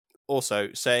also,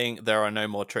 saying there are no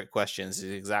more trick questions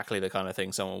is exactly the kind of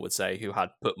thing someone would say who had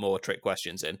put more trick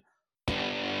questions in.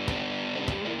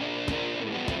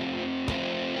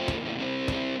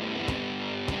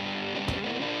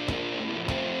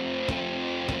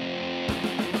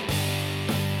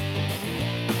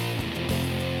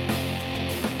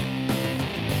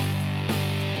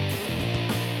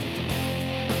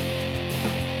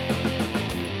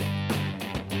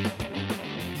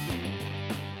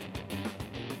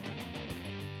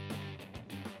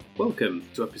 Welcome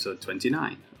to episode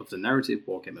 29 of the Narrative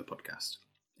Wargamer podcast,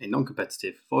 a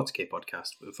non-competitive 40k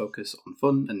podcast with a focus on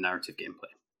fun and narrative gameplay,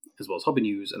 as well as hobby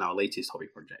news and our latest hobby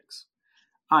projects.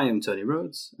 I am Tony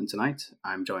Rhodes, and tonight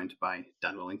I'm joined by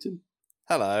Dan Wellington.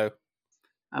 Hello.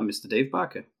 And Mr. Dave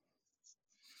Barker.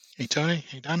 Hey Tony,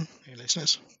 hey Dan, hey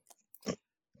listeners.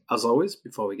 As always,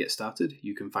 before we get started,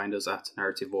 you can find us at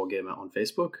Narrative Wargamer on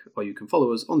Facebook, or you can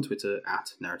follow us on Twitter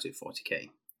at Narrative40k.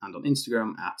 And on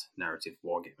Instagram at Narrative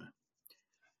Wargamer.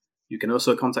 You can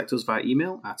also contact us via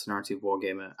email at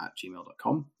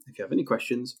narrativewargamer@gmail.com if you have any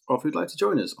questions or if you'd like to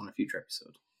join us on a future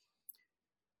episode.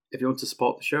 If you want to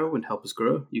support the show and help us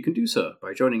grow, you can do so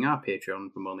by joining our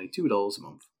Patreon from only $2 a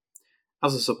month.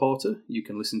 As a supporter, you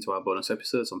can listen to our bonus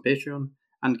episodes on Patreon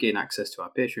and gain access to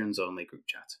our Patreons-only group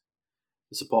chat.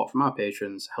 The support from our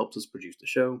patrons helps us produce the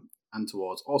show and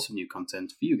towards awesome new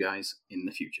content for you guys in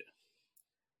the future.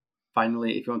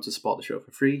 Finally, if you want to support the show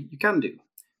for free, you can do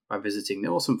by visiting the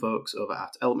awesome folks over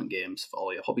at Element Games for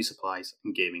all your hobby supplies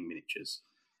and gaming miniatures.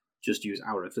 Just use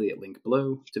our affiliate link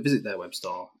below to visit their web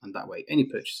store, and that way any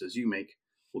purchases you make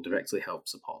will directly help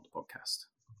support the podcast.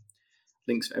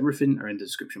 Links for everything are in the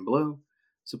description below,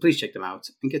 so please check them out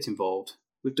and get involved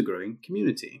with the growing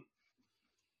community.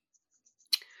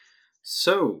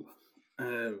 So,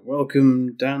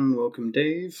 welcome Dan, welcome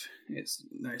Dave. It's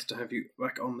nice to have you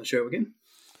back on the show again.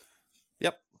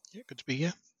 Yeah, good to be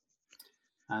here.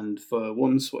 And for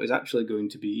once, what is actually going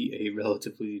to be a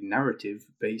relatively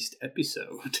narrative-based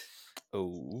episode.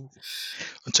 Oh.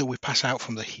 Until we pass out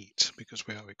from the heat, because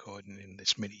we are recording in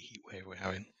this mini heat wave we're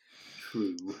having.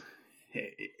 True.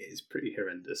 It is pretty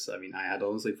horrendous. I mean, I had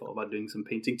honestly thought about doing some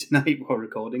painting tonight while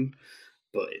recording,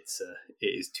 but it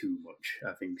is too much.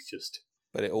 I think it's just...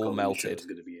 But it all melted. It's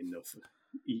going to be enough.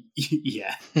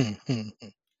 Yeah.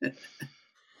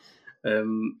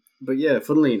 But yeah,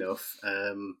 funnily enough,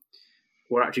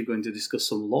 we're actually going to discuss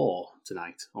some lore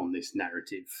tonight on this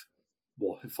narrative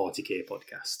 40k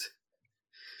podcast.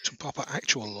 Some proper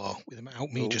actual lore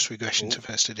without me just regressing to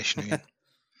first edition again.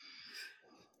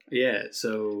 Yeah,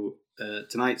 so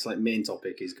tonight's main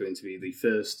topic is going to be the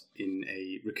first in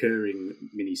a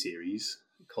recurring mini-series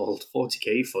called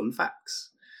 40k Fun Facts,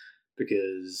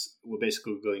 because we're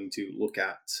basically going to look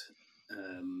at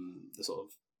the sort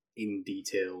of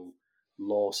in-detail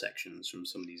lore sections from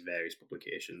some of these various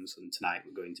publications, and tonight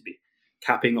we're going to be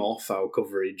capping off our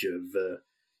coverage of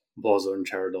Warzone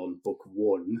Charadon Book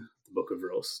 1, the Book of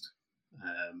Rust,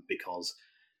 because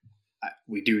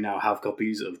we do now have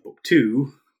copies of Book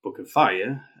 2, Book of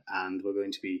Fire, and we're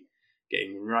going to be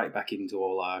getting right back into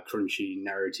all our crunchy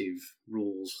narrative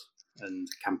rules and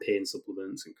campaign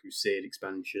supplements and crusade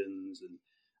expansions and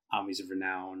armies of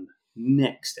renown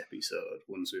next episode,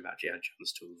 once we've actually had a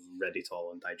chance to have read it all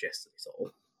and digested it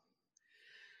all.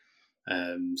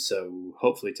 So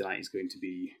hopefully tonight is going to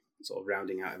be sort of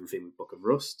rounding out everything with Book of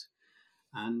Rust,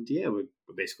 and yeah, we're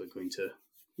basically going to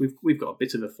we've got a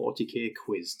bit of a 40k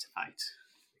quiz tonight,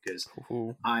 because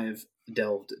I've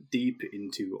delved deep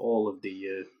into all of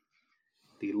the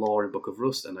lore in Book of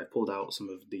Rust, and I pulled out some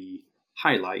of the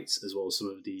highlights as well as some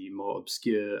of the more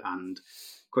obscure and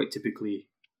quite typically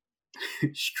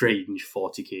strange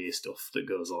 40k stuff that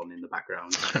goes on in the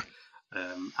background.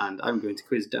 And I'm going to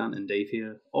quiz Dan and Dave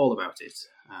here all about it,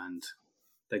 and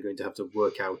they're going to have to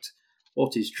work out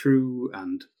what is true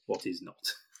and what is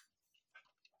not.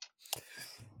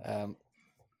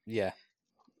 Yeah.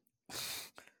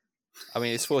 I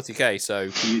mean, it's 40k, so...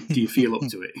 Do you feel up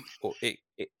to it? Well, it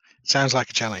Sounds like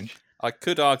a challenge. I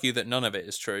could argue that none of it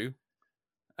is true.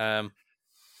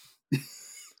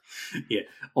 Yeah,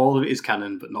 all of it is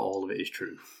canon, but not all of it is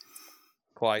true.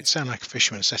 Quite. It sounds like a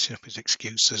fisherman setting up his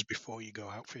excuses before you go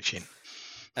out fishing.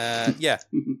 Yeah.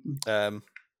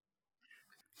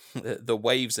 The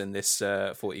waves in this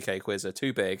 40k quiz are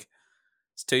too big.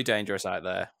 It's too dangerous out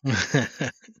there.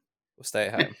 We'll stay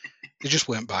at home. They just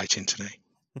weren't biting today.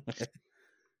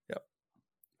 Yep.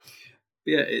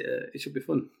 Yeah, it should be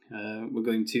fun. We're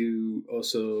going to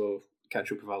also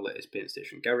catch up with our latest paint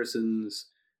station garrisons,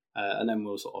 and then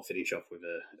we'll sort of finish off with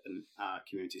our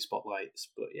community spotlights.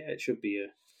 But yeah, it should be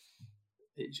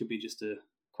just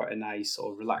quite a nice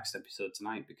sort of relaxed episode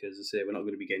tonight because, as I say, we're not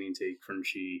going to be getting into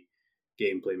crunchy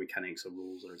gameplay mechanics or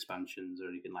rules or expansions or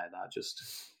anything like that. Just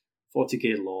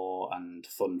 40k lore and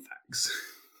fun facts.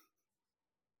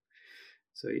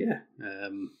 So yeah,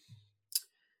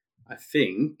 I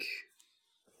think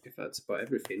if that's about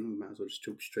everything, we might as well just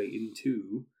jump straight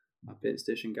into our Paint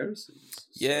Station Garrisons.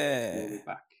 So Yeah. we'll be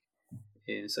back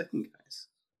in a second, guys.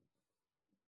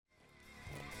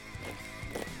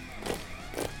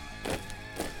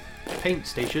 Paint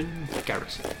Station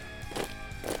Garrison.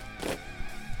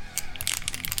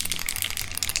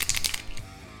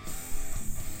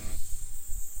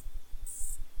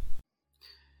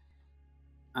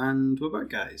 And we're back,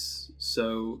 guys.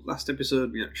 So last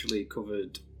episode we actually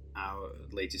covered our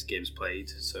latest games played.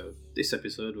 So this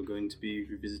episode we're going to be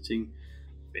revisiting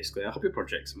basically our hobby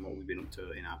projects and what we've been up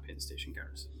to in our Paint Station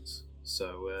Garrisons.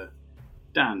 So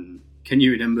Dan, can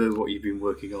you remember what you've been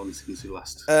working on since we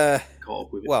last caught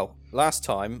up with it? Well, last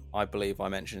time I believe I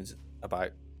mentioned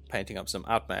about painting up some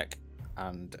AdMech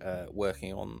and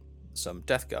working on some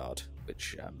Death Guard,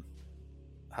 which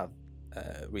have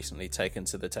recently taken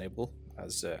to the table,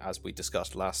 as we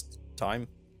discussed last time.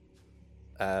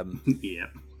 Yeah.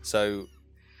 So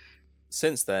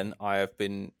since then, I have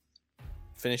been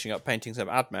finishing up painting some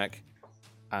AdMech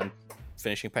and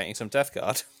finishing painting some Death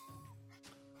Guard.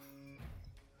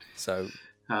 So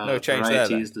no change there.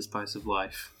 Variety then. is the spice of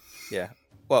life. Yeah.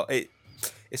 Well,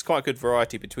 it's quite good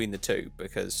variety between the two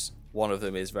because one of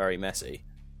them is very messy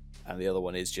and the other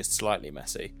one is just slightly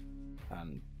messy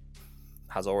and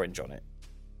has orange on it.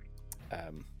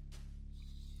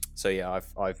 So yeah,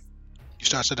 I've You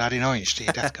started adding orange to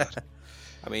your Death Guard.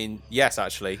 I mean, yes,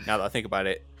 actually, now that I think about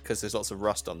it, because there's lots of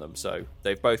rust on them, so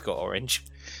they've both got orange.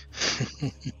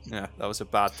 Yeah, that was a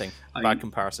bad thing. Bad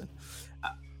comparison.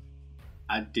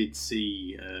 I did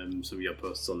see some of your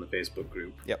posts on the Facebook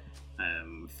group. Yep.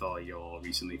 For your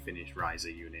recently finished Riser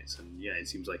units, and yeah, it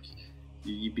seems like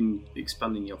you've been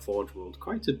expanding your Forge world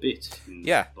quite a bit in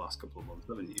the last couple of months,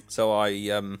 haven't you? So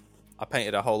I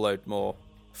painted a whole load more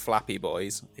Flappy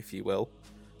Boys, if you will,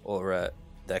 or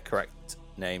their correct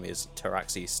name is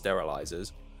Taraxi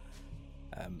Sterilizers.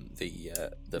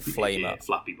 The flamer,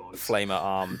 Flappy Boys, flamer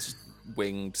armed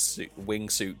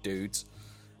wingsuit dudes.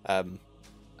 And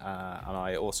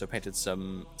I also painted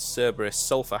some Cerberus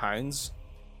Sulphur Hounds,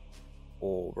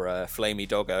 or Flamey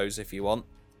Doggos, if you want.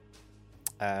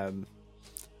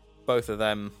 Both of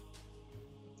them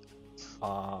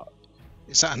are...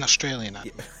 Is that an Australian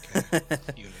unit?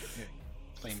 Yeah.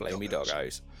 Flamey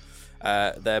Doggos.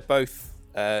 They're both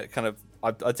kind of...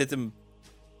 I did them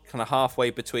kind of halfway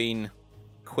between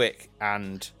quick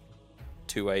and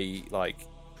to a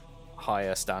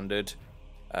higher standard,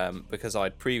 because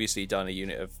I'd previously done a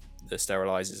unit of the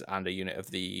Sterilizers and a unit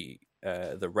of the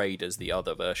Raiders, the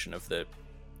other version of the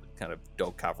kind of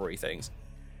dog cavalry things,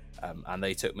 and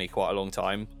they took me quite a long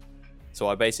time. So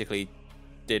I basically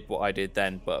did what I did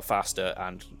then, but faster,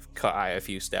 and cut out a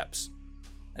few steps,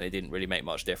 and it didn't really make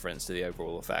much difference to the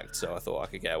overall effect. So I thought I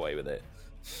could get away with it.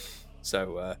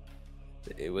 So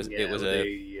it was were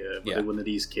they one of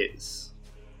these kits?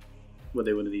 Were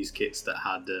they one of these kits that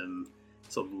had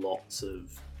sort of lots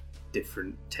of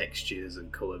different textures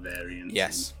and color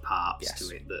variants and parts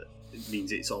to it? That it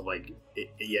means it's sort of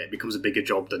it becomes a bigger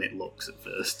job than it looks at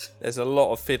first. There's a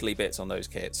lot of fiddly bits on those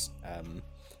kits, and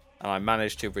I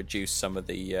managed to reduce some of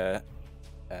the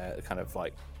kind of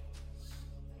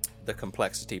the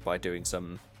complexity by doing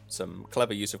some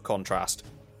clever use of contrast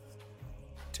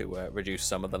to reduce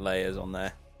some of the layers on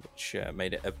there, which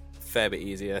made it a fair bit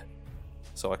easier,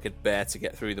 so I could bear to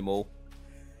get through them all.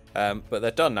 But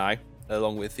they're done now,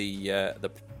 along with the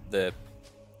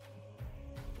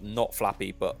not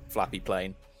flappy but flappy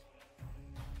plane,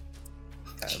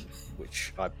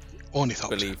 which I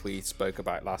believe we spoke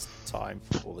about last time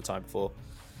or the time before.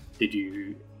 Did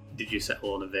you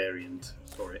settle on a variant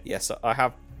for it? Yes, I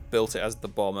have built it as the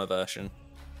bomber version.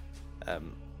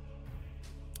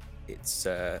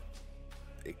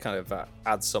 It kind of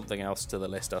adds something else to the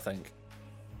list, I think,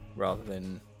 rather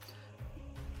than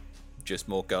just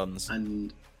more guns.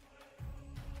 And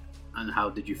how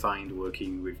did you find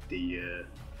working with the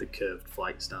curved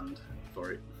flight stand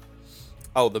for it?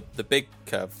 Oh, the big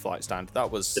curved flight stand. That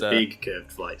was the big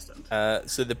curved flight stand.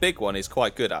 So the big one is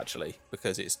quite good actually,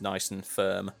 because it's nice and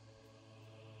firm.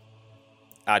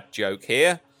 Ad joke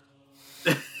here.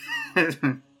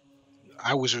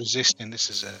 I was resisting.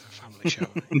 This is a family show.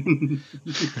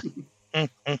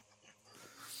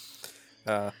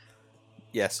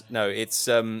 Yes, no, it's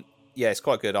it's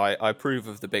quite good. I approve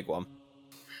of the big one.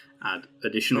 Add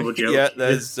additional joke. Yeah,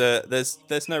 there's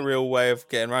no real way of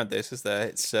getting around this, is there?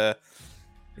 It's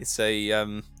It's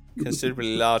a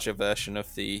considerably larger version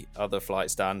of the other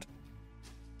flight stand.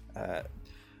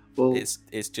 Well,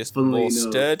 It's just funnily more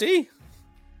enough- sturdy.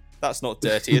 That's not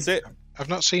dirty, is it? I've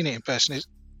not seen it in person.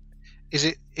 Is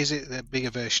it the bigger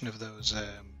version of those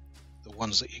the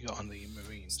ones that you got on the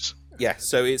Marines? Yeah,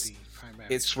 so the it's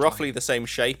Primaris roughly flying- the same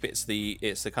shape. It's the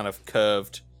kind of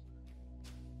curved,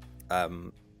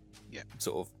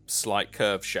 sort of slight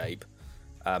curve shape.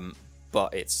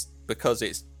 But it's because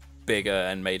it's bigger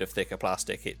and made of thicker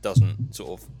plastic, it doesn't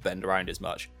sort of bend around as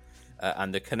much.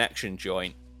 And the connection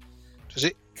joint Does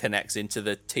it? connects into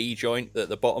the T joint at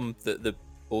the bottom that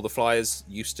all the flyers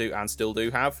used to and still do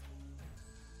have.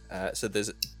 So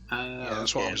there's Yeah,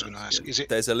 that's what I was going to ask.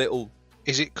 there's a little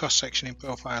Is it cross section in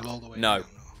profile all the way No.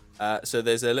 down? so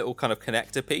there's a little kind of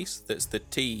connector piece that's the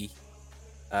T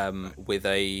with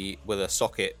a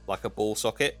socket, like a ball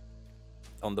socket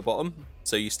on the bottom.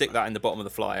 So you stick that in the bottom of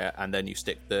the flyer, and then you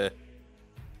stick this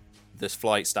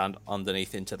flight stand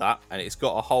underneath into that, and it's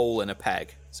got a hole and a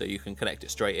peg, so you can connect it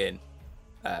straight in,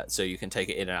 so you can take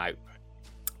it in and out.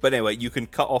 But anyway, you can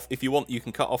cut off, if you want, you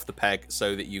can cut off the peg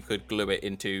so that you could glue it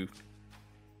into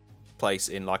place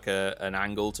in like an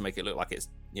angle to make it look like it's,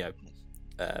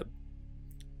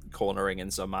 cornering in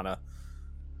some manner,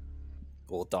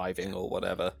 or diving or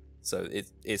whatever. So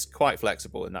it's quite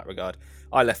flexible in that regard.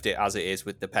 I left it as it is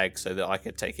with the peg so that I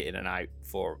could take it in and out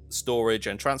for storage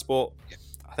and transport. Yeah.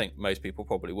 I think most people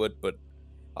probably would, but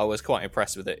I was quite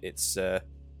impressed with it. It's a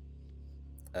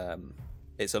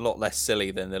lot less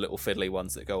silly than the little fiddly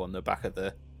ones that go on the back of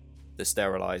the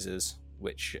sterilizers,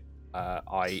 which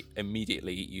I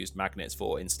immediately used magnets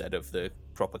for instead of the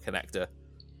proper connector,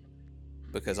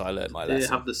 because I learned my lesson. They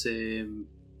have the same.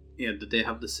 Yeah, did they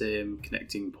have the same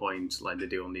connecting point like they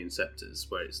do on the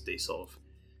Inceptors, where it's the sort of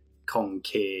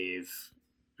concave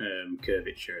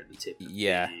curvature at the tip of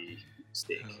Yeah. the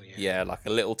stick? Oh, yeah. Yeah, like a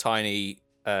little tiny,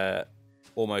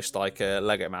 almost like a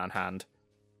Lego Man hand.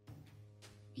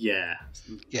 Yeah,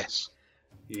 Yes.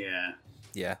 yeah.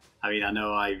 Yeah, I mean, I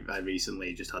know I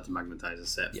recently just had to magnetize a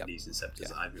set for Yep. these Inceptors Yep.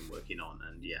 that I've been working on,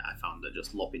 and yeah, I found that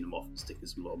just lopping them off and sticking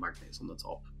some little magnets on the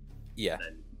top, yeah. and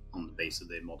then on the base of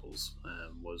the models,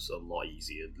 was a lot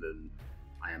easier than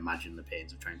I imagine the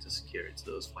pains of trying to secure it to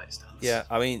those flight stands. Yeah,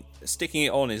 I mean, sticking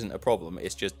it on isn't a problem.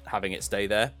 It's just having it stay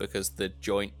there, because the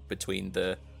joint between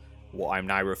what I'm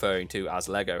now referring to as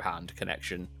Lego hand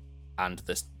connection and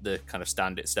the kind of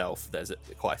stand itself, there's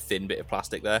quite a thin bit of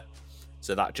plastic there,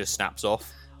 so that just snaps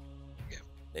off. Yeah.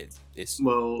 It's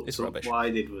Well, It's so rubbish. what I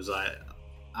did was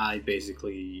I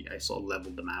basically sort of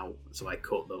leveled them out, so I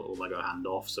cut the little Lego hand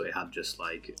off, so it had just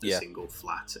like a Yeah. single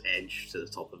flat edge to the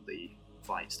top of the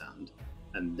flight stand,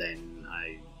 and then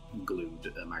I glued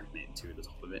a magnet to the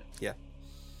top of it.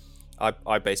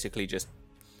 I basically just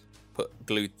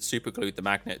super glued the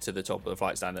magnet to the top of the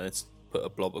flight stand and then put a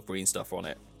blob of green stuff on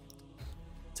it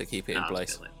to keep it in That's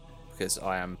place, brilliant. because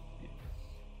I am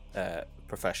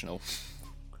professional.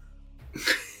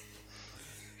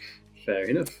 Fair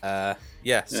enough.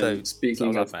 Yeah, so And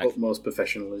speaking so of Meg. utmost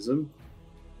professionalism,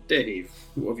 Dave,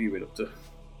 what have you been up to?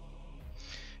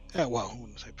 Well, I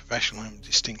wouldn't say professional. I'm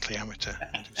distinctly amateur.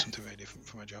 I do something very different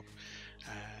from my job.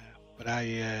 But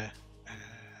I've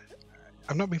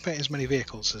not been painting as many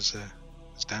vehicles as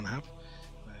Dan have,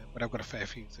 but I've got a fair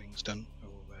few things done.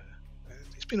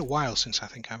 It's been a while since I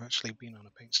think I've actually been on a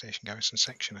paint station garrison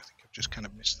section. I think I've just kind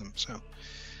of missed them. So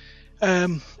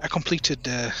I completed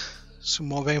some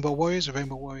more Rainbow Warriors, a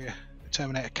Rainbow Warrior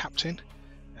Terminator Captain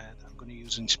that I'm going to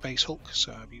use in Space Hulk.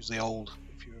 So I've used the old,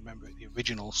 if you remember it, the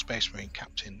original Space Marine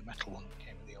Captain, the metal one that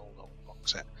came with the old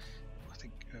box set. I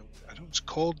think, I don't know, it's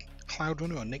called Cloud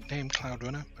Runner or nicknamed Cloud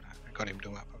Runner, but I got him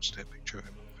done. I posted a picture of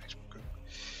him on the Facebook group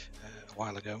a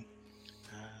while ago.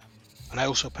 And I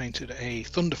also painted a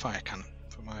Thunderfire cannon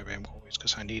for my Rainbow Warriors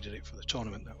because I needed it for the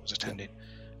tournament that I was attending.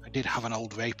 I did have an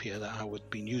old rapier that I would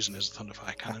been using as a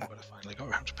Thunderfire cannon, but I finally got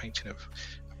around to painting a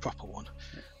proper one.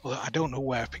 Although I don't know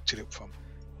where I picked it up from.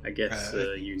 I guess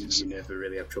you never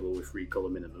really have trouble with recolor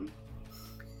minimum.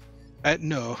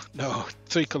 No,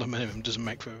 3 colour minimum doesn't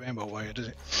make for a Rainbow Warrior, does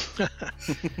it?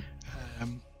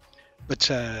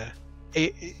 But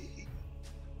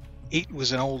it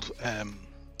was an old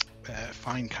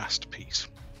fine cast piece,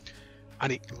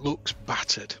 and it looks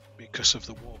battered because of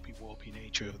the warpy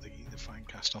nature of the fine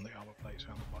cast on the armor plates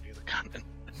around the body of the cannon.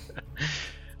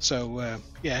 So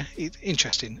yeah, it's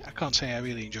interesting. I can't say I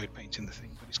really enjoyed painting the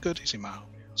thing, but it's good. It's in my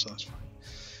army, so that's fine.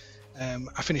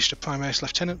 I finished a Primaris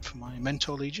Lieutenant for my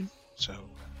Mentor Legion, so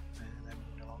they're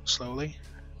moving along slowly.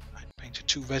 I painted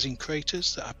 2 resin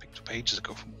craters that I picked up ages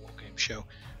ago from a Wargame show,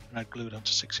 and I glued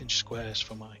onto 6-inch squares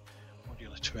for my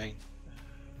modular terrain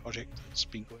project that's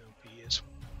been going on for years.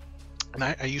 And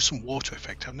I use some water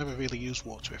effect. I've never really used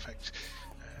water effect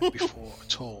before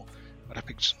at all. But I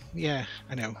picked,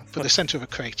 I know, for the centre of a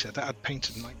crater that I'd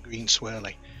painted in like green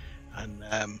swirly. And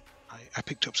I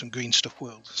picked up some Green Stuff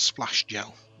World splash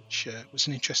gel, which was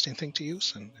an interesting thing to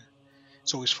use. And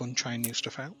it's always fun trying new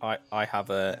stuff out. I have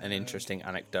an interesting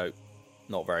anecdote,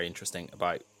 not very interesting,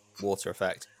 about water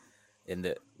effect, in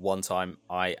that one time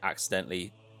I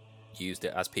accidentally used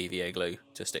it as PVA glue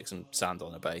to stick some sand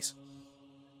on a base.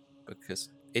 Because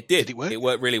it did. Did it work? It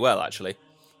worked really well, actually.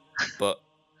 But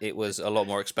it was a lot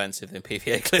more expensive than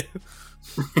PVA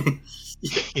glue.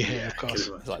 Yeah, of course.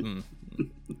 It's like,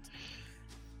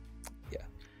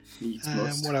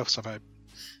 What else have I?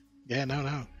 Yeah,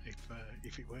 no.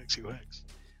 If it works, it works.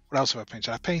 What else have I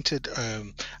painted? I painted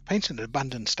an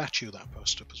abandoned statue that I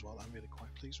posted up as well. I'm really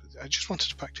quite pleased with it. I just wanted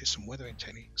to practice some weathering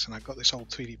techniques, and I got this old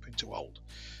 3D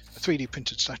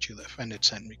printed statue that a friend had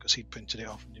sent me because he'd printed it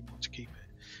off and didn't want to keep it.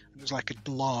 And it was like a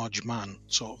large man,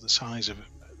 sort of the size of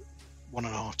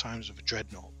 1.5 times of a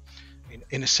dreadnought,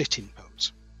 in a sitting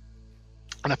pose.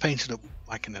 And I painted up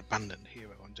like an abandoned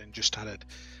hero, and then just added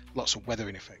lots of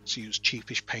weathering effects. Used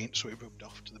cheapish paint so it rubbed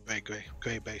off to the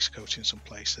grey base coat in some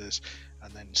places,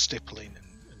 and then stippling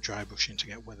and dry brushing to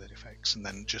get weathered effects, and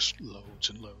then just loads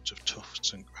and loads of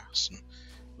tufts and grass and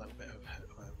a little bit of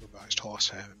rubberized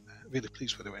horsehair. And really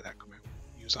pleased with the way that came out.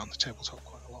 Used that on the tabletop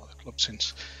quite a lot of the club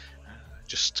since.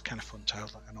 Just kind of fun to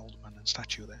have like an old abandoned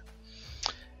statue there.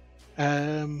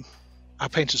 I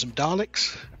painted some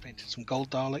Daleks. I painted some gold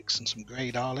Daleks and some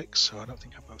grey Daleks, so I don't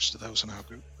think I posted those on our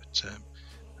group, but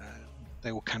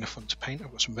they were kind of fun to paint.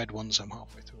 I've got some red ones I'm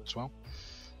halfway through as well.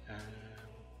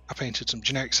 I painted some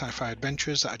generic sci-fi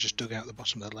adventurers that I just dug out the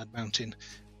bottom of the lead mountain.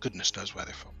 Goodness knows where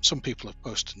they're from. Some people have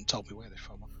posted and told me where they're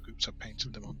from on the groups I've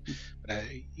painted them on. But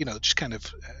just kind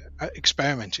of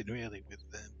experimented really with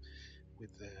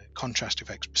the contrast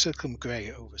effects. Silicon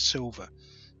grey over silver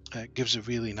gives a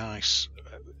really nice,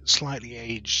 slightly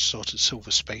aged sort of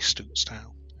silver space student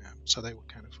style. So they were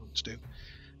kind of fun to do.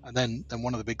 And then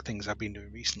one of the big things I've been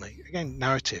doing recently, again,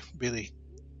 narrative, really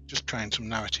just trying some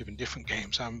narrative in different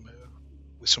games. I'm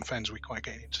with some friends, we're quite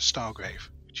getting into Stargrave,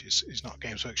 which is not a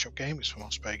Games Workshop game, it's from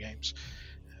Osprey Games.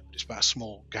 But it's about a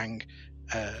small gang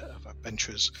of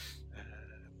adventurers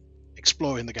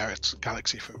exploring the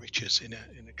galaxy for riches in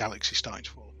a galaxy starting to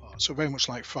fall apart. So very much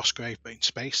like Frostgrave, but in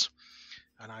space.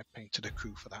 And I painted a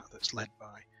crew for that that's led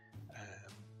by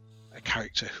a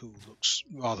character who looks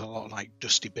rather a lot like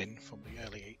Dusty Bin from the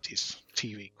early 80s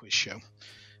TV quiz show,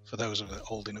 for those of us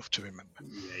old enough to remember.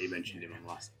 Yeah, you mentioned him on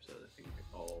last episode, I think.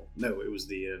 Oh, no, it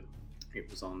was it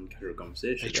was on Casual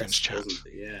Conversation. Patrons chat. Wasn't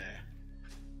it?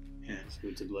 Yeah. So we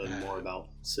wanted to learn more about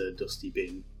Sir Dusty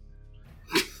Bin.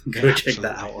 Go check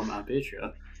that out on our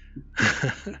Patreon.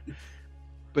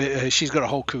 But she's got a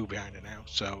whole crew behind her now,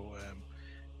 so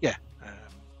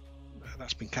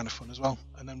that's been kind of fun as well.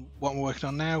 And then what I'm working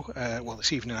on now,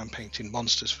 this evening I'm painting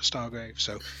monsters for Stargrave,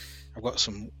 so I've got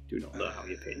some do not know how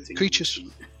you're painting creatures.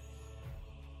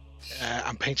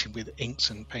 I'm painting with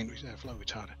inks and paint flow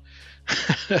retarder.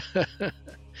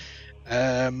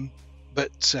 I've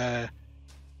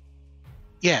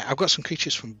got some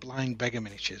creatures from Blind Beggar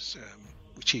Miniatures,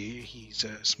 which he's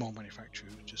a small manufacturer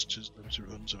who just does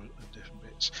limited runs of different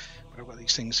bits. But I've got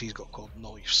these things he's got called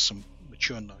Noifs, some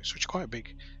mature Noifs, which are quite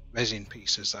big resin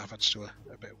pieces that I've had to do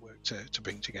a bit of work to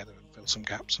bring together and fill some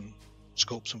gaps and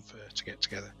sculpt some fur to get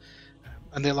together.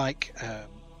 And they're like, they're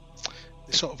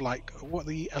sort of like, what are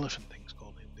the elephant things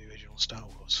called in the original Star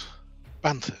Wars?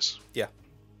 Banthas. Yeah.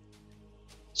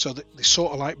 So they're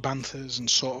sort of like banthas and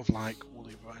sort of like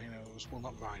woolly rhinos, well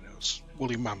not rhinos,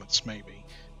 woolly mammoths maybe,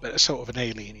 but a sort of an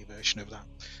alien-y version of that.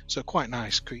 So quite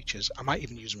nice creatures. I might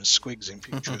even use them as squigs in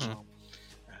future as well.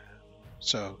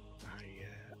 So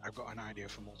I've got an idea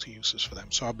for multi-uses for them.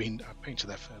 So I've painted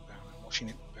their fur brown and washing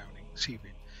it browning this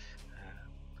evening.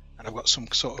 And I've got some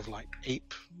sort of like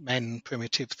ape men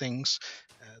primitive things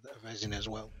that are resin as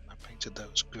well. I painted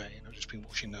those grey, and I've just been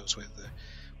washing those with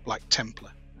Black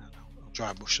Templar. And I'll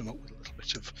dry brush them up with a little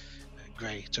bit of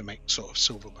grey to make sort of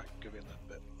silverback gorilla,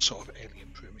 but sort of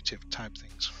alien primitive type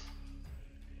things.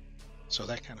 So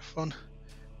they're kind of fun.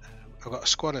 I've got a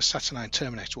squad of Saturnine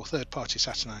Terminator, or third-party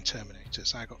Saturnine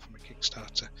Terminators I got from a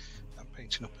Kickstarter. I'm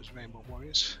painting up as Rainbow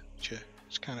Warriors, which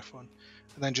is kind of fun.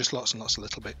 And then just lots and lots of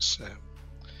little bits,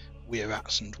 weird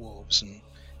rats and dwarves, and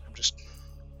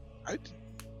I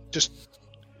just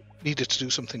needed to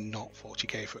do something not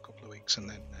 40k for a couple of weeks, and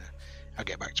then I'll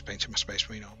get back to painting my Space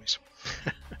Marine armies.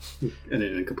 And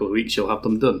in a couple of weeks you'll have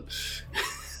them done.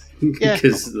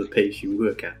 Because of the pace you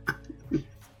work at.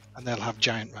 And they'll have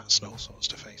giant rats and all sorts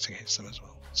to face against them as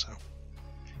well. So,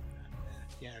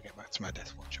 I'll get back to my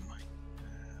Death Watch and my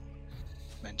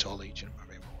Mentor Legion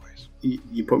very ways.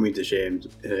 You put me to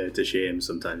shame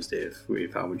sometimes, Dave,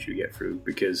 with how much you get through,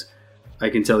 because I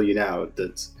can tell you now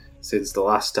that since the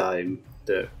last time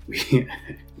that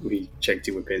we checked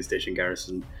in with Pain Station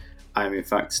Garrison, I'm in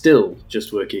fact still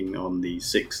just working on the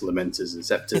 6 Lamenters and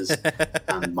Scepters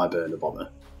and my Burner Bomber.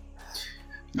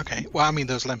 Okay, well, I mean,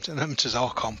 those Lamenters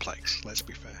are complex, let's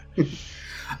be fair.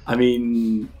 I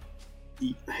mean,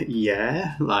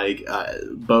 yeah, like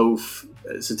both.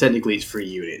 So technically, it's 3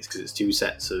 units because it's 2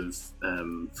 sets of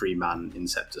 3-man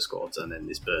Inceptor squads and then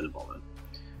this Burner Bomber.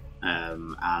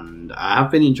 And I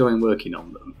have been enjoying working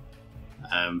on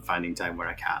them, finding time where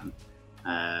I can.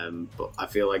 But I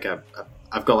feel like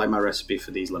I've got like my recipe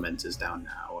for these Lamenters down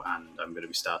now, and I'm going to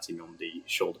be starting on the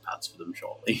shoulder pads for them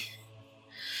shortly.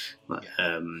 But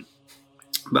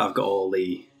I've got all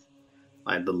the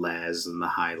layers and the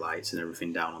highlights and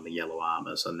everything down on the yellow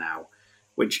armor. So now,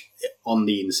 which on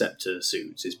the Inceptor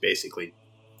suits is basically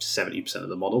 70% of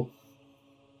the model,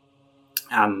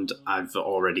 and I've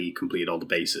already completed all the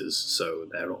bases, so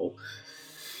they're all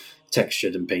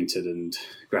textured and painted and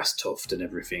grass tuft and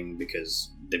everything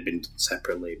because they've been done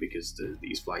separately because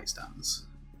these flight stands.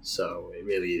 So it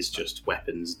really is just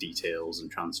weapons, details, and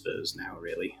transfers now,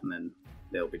 really, and then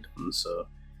they'll be done. So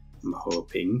I'm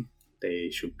hoping they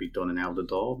should be done in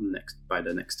Eldador by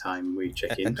the next time we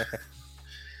check in.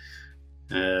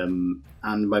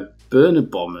 And my Burner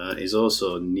Bomber is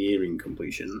also nearing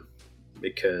completion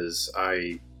because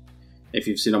if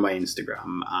you've seen on my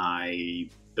Instagram, I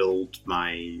built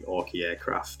my Orky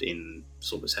aircraft in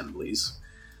sub-assemblies.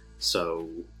 So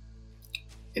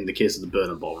in the case of the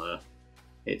Burner Bomber,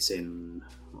 it's in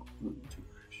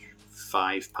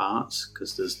 5 parts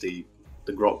because there's the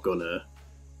Grot Gunner,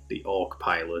 the Orc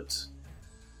Pilot,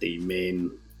 the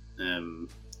main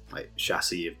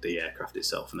chassis of the aircraft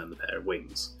itself, and then the pair of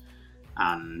wings.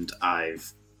 And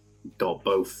I've got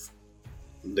both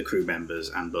the crew members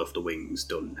and both the wings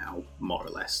done now, more or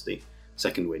less. The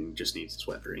second wing just needs its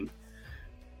weathering.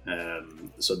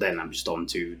 So then I'm just on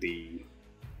to the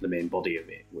main body of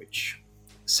it, which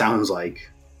sounds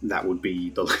like that would be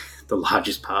the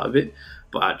largest part of it,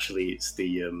 but actually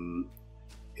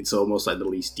it's almost like the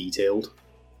least detailed.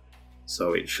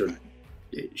 So it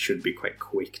should be quite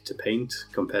quick to paint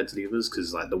compared to the others,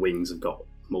 because like the wings have got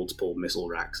multiple missile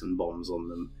racks and bombs on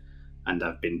them, and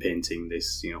I've been painting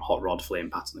this hot rod flame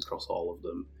pattern across all of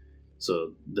them.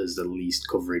 So there's the least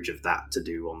coverage of that to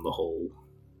do on the whole,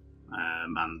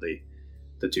 and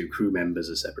the 2 crew members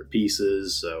are separate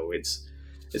pieces. So it's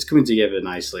coming together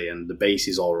nicely, and the base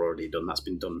is already done. That's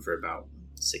been done for about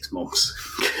 6 months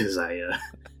because I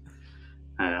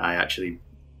actually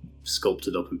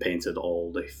sculpted up and painted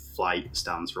all the flight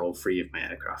stands for all 3 of my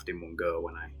aircraft in one go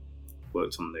when I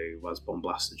worked on the Wasbomb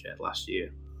Blaster Jet last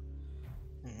year.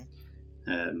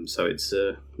 Mm-hmm. So it's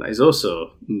that is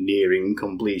also nearing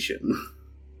completion.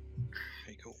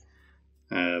 Very cool.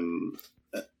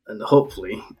 And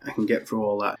hopefully I can get through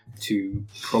all that to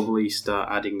probably start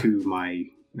adding to my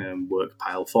work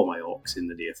pile for my orcs in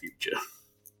the near future.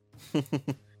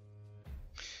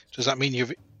 Does that mean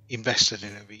you've invested in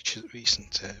a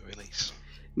recent release?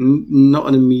 Not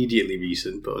an immediately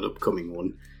recent, but an upcoming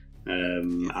one.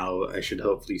 I should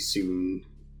hopefully soon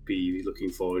be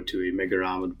looking forward to a mega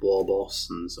armored war boss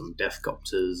and some death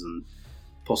copters and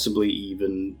possibly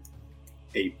even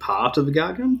a part of the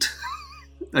Gargant.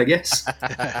 I guess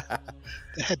the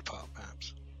head part,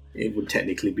 perhaps. It would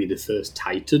technically be the first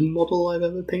Titan model I've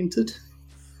ever painted.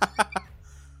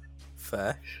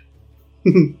 Fair.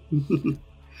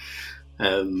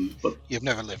 But you've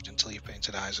never lived until you've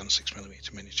painted eyes on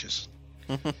 6mm miniatures.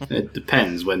 It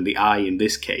depends. When the eye in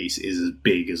this case is as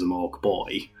big as a Mork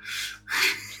boy,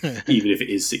 even if it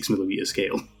is 6mm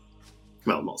scale.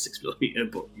 Well, not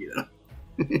 6mm, but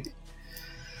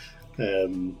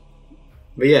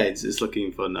but yeah, it's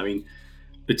looking fun. I mean,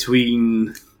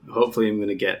 hopefully I'm going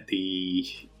to get the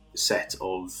set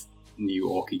of new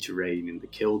Orky terrain in the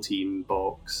Kill Team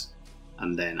box,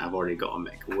 and then I've already got a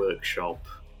mech workshop.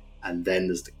 And then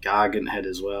there's the Gargant head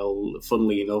as well.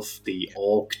 Funnily enough, the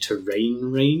Orc terrain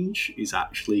range is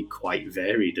actually quite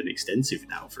varied and extensive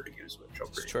now for a Games Workshop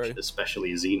range, true.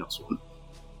 Especially a Xenos one.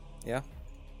 Yeah.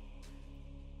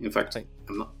 In fact,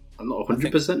 I'm not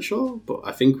 100% sure, but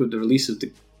I think with the release of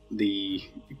the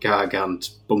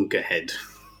Gargant bunker head,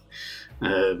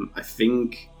 I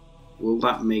think will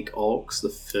that make Orcs the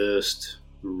first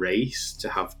race to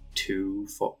have 2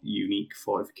 unique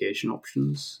fortification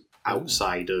options?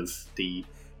 Outside of the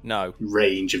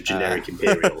range of generic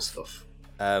Imperial stuff.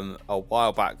 A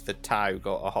while back, the Tau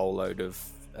got a whole load of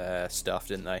stuff,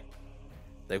 didn't they?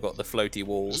 They've got the floaty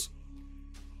walls.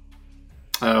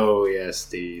 Oh yes,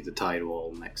 the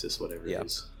Tidewall Nexus, whatever Yeah. it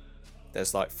is.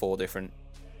 There's like 4 different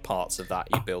parts of that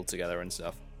you build together and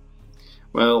stuff.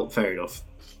 Well, fair enough.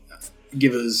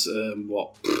 Give us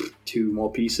 2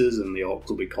 more pieces, and the orcs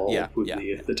will be called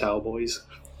with the Towel Boys.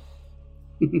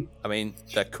 I mean,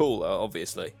 they're cool,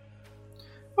 obviously.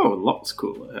 Oh, lots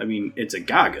cooler. I mean, it's a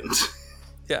Gargant.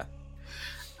 Yeah.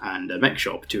 And a mech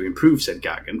shop to improve said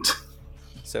Gargant.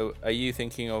 So, are you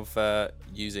thinking of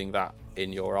using that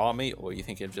in your army, or are you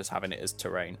thinking of just having it as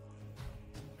terrain,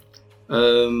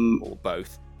 or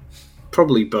both?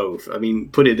 Probably both. I mean,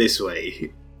 put it this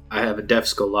way: I have a Death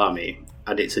Skull army,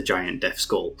 and it's a giant Death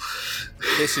Skull.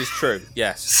 This is true.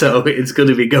 Yes. So it's going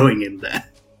to be going in there.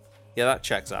 Yeah, that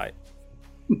checks out.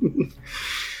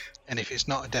 And if it's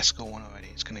not a Death Skull one already,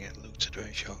 it's going to get looted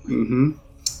very shortly. Mm-hmm.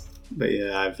 But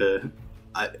yeah,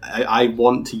 I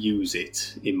want to use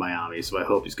it in my army, so I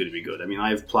hope it's going to be good. I mean, I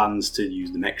have plans to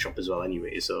use the mech shop as well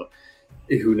anyway, so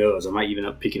who knows? I might even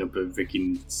end up picking up a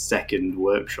freaking second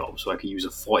workshop so I can use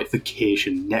a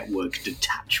fortification network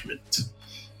detachment.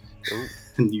 Ooh.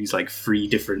 And use like 3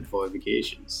 different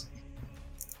fortifications.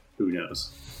 Who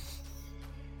knows?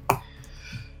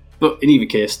 But in either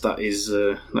case, that is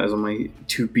on my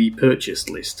to be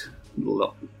purchased list.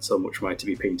 Not so much my to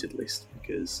be painted list,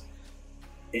 because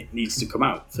it needs to come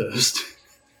out first.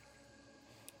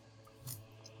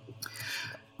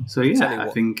 So yeah, I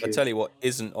think... I'll tell you what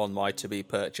isn't on my to be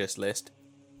purchased list.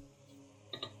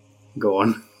 Go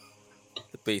on.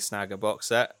 The Beast Snagger box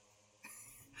set.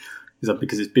 Is that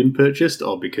because it's been purchased,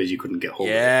 or because you couldn't get hold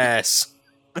of it? Yes!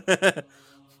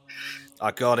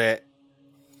 I got it.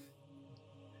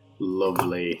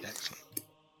 Lovely. Excellent.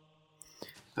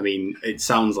 I mean, it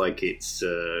sounds like it's...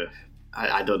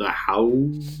 I don't know how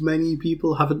many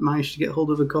people haven't managed to get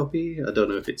hold of a copy. I don't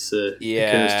know if it's a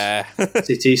cursed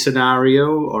city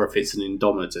scenario or if it's an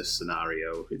Indomitus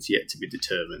scenario. It's yet to be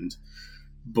determined.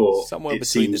 But Somewhere it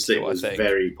between seems the two, that it was I think.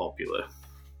 very popular.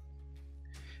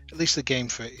 At least the game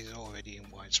for it is already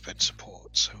in widespread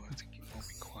support, so I think it won't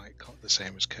be quite the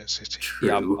same as Curse City. True.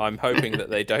 Yeah, I'm hoping that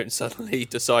they don't suddenly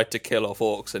decide to kill off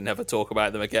orcs and never talk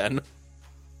about them again.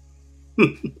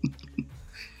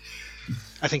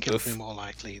 I think it'll be more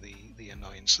likely the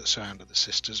annoyance that surrounded the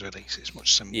Sisters release is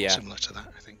much similar to that,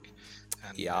 I think.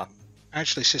 And,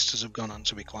 actually, Sisters have gone on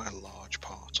to be quite a large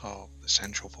part of the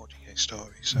central 40k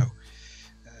story, so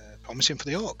promising for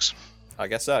the orcs. I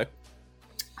guess so.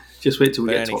 Just wait till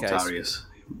we But get to in any case- Octarius.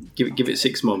 Give it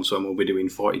 6 months when we'll be doing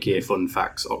 40k fun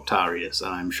facts Octarius,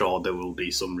 and I'm sure there will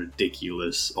be some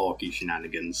ridiculous orky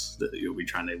shenanigans that you'll be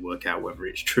trying to work out whether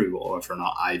it's true or whether or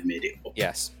not I've made it up.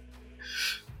 Yes.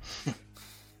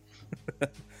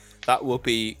 That will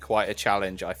be quite a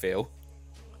challenge, I feel.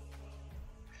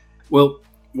 Well,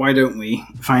 why don't we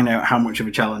find out how much of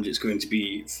a challenge it's going to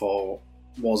be for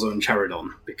Warzone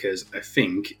Charadon, because I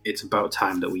think it's about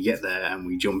time that we get there and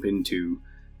we jump into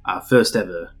our first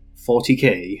ever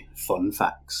 40k fun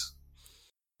facts.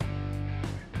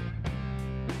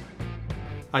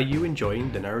 Are you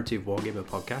enjoying the Narrative Wargamer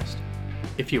podcast?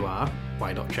 If you are,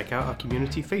 why not check out our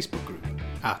community Facebook group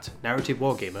at Narrative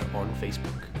Wargamer on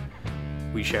Facebook.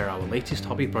 We share our latest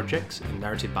hobby projects in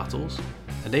narrative battles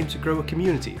and aim to grow a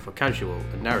community for casual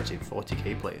and narrative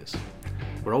 40k players.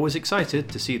 We're always excited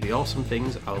to see the awesome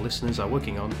things our listeners are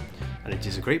working on, and it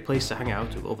is a great place to hang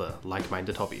out with other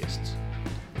like-minded hobbyists.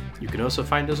 You can also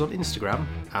find us on Instagram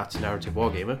at Narrative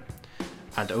Wargamer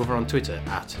and over on Twitter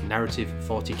at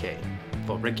Narrative40k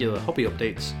for regular hobby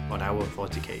updates on our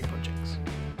 40k projects.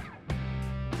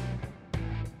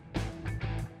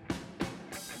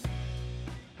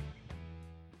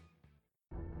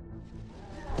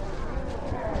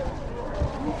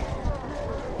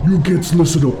 You kids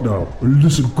listen up now, and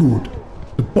listen good.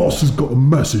 The boss has got a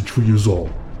message for yous all.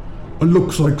 It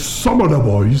looks like some of the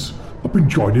boys have been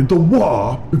joining the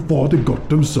war before they got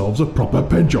themselves a proper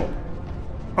pen job.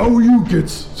 How are you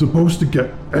kids supposed to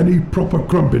get any proper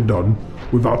crumping done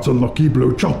without a lucky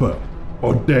blue chopper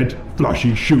or dead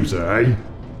flashy shooter, eh?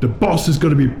 The boss is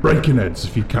going to be breaking heads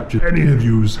if he captures any of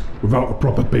yous without a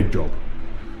proper paint job.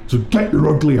 So get your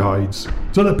ugly hides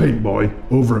to the paint boy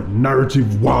over at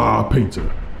Narrative War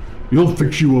Painter. He'll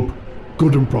fix you up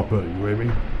good and proper, you hear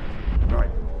me? Right,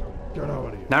 get out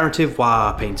of here. Narrative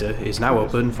War Painter is now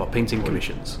open for painting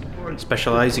commissions.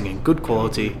 Specialising in good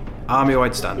quality,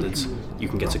 army-wide standards, you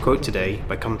can get a quote today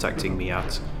by contacting me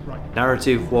at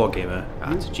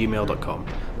narrativewargamer@gmail.com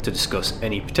to discuss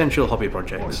any potential hobby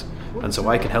projects, and so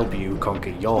I can help you conquer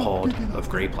your hoard of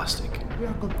grey plastic.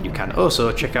 You can also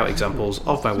check out examples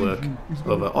of my work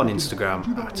over on Instagram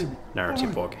at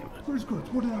Narrative Wargamer.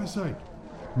 What did I say?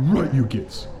 Right, you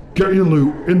kids. Get your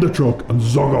loot in the truck and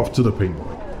zog off to the paint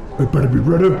boy. It better be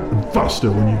redder and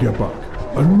faster when you get back.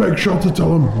 And make sure to tell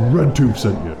them Red Tooth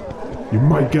sent you. You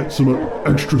might get some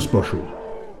extra special.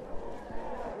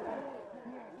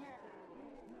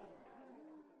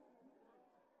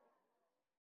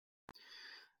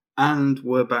 And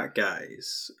we're back,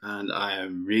 guys. And I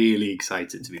am really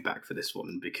excited to be back for this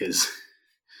one because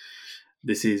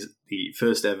this is the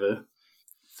first ever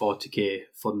 40k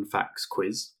Fun Facts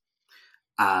quiz.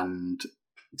 And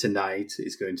tonight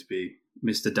is going to be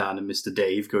Mr. Dan and Mr.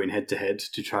 Dave going head to head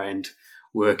to try and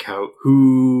work out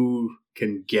who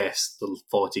can guess the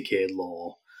 40k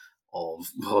lore of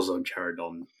Warzone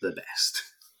Charadon the best.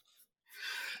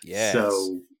 Yes.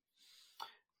 So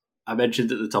I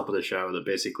mentioned at the top of the show that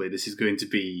basically this is going to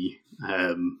be there's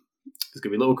going to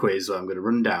be a little quiz where I'm going to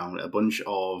run down a bunch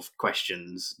of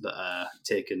questions that are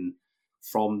taken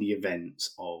from the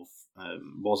events of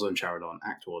Warzone Charadon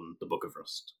Act 1, The Book of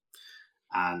Rust.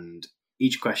 And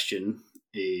each question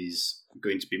is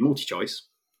going to be multi-choice,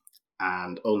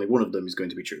 and only one of them is going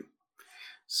to be true.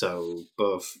 So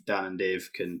both Dan and Dave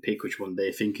can pick which one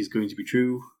they think is going to be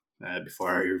true before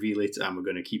I reveal it, and we're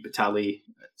going to keep a tally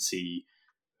and see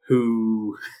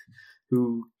who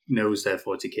knows their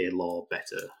 40k lore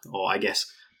better, or I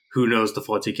guess who knows the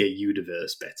 40k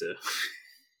universe better.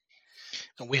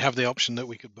 And we have the option that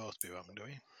we could both be wrong, do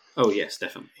we? Oh yes,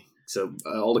 definitely. So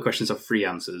all the questions have 3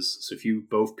 answers. So if you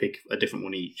both pick a different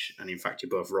one each, and in fact you're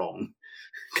both wrong,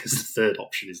 because the third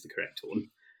option is the correct one,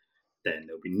 then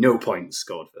there'll be no points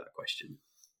scored for that question.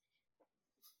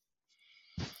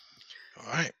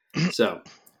 All right. So,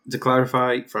 to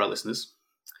clarify for our listeners,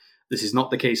 this is not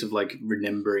the case of like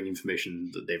remembering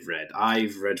information that they've read.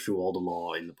 I've read through all the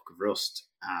lore in the Book of Rust,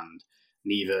 and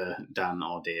neither Dan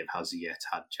or Dave has yet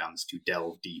had chance to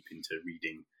delve deep into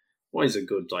reading what is a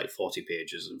good 40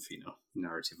 pages of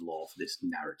narrative lore for this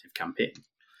narrative campaign.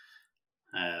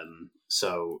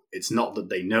 So it's not that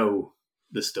they know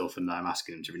the stuff and I'm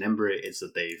asking them to remember it, it's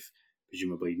that they've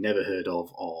presumably never heard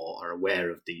of or are aware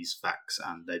of these facts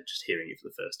and they're just hearing it for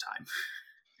the first time.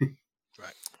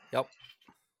 Right. Yep.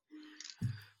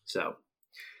 So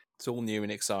it's all new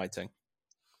and exciting.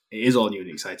 It is all new and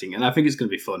exciting, and I think it's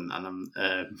going to be fun. And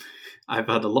I've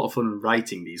had a lot of fun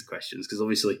writing these questions because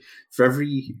obviously, for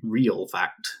every real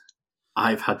fact,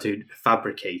 I've had to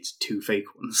fabricate 2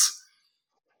 fake ones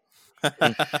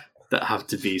that have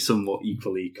to be somewhat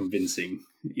equally convincing.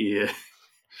 Yeah.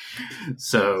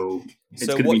 So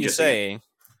what you're saying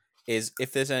is,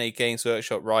 if there's any Games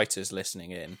Workshop writers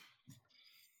listening in,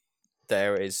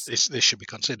 there is this should be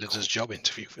considered as a job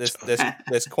interview.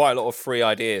 There's quite a lot of free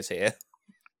ideas here.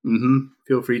 Mm-hmm.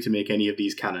 Feel free to make any of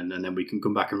these canon, and then we can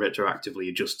come back and retroactively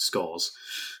adjust scores.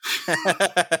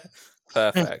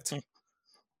 Perfect.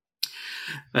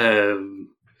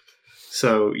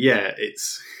 So yeah,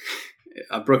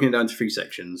 I've broken it down to 3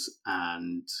 sections,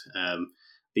 and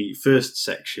the first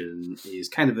section is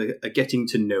kind of a getting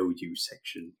to know you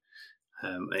section.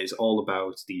 It's all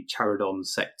about the Charadon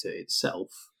sector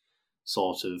itself,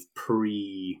 sort of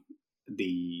pre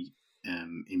the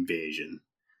invasion.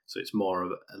 So it's more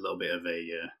of a little bit of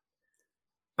a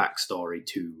backstory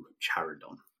to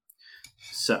Charadon.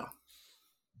 So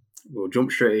we'll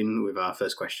jump straight in with our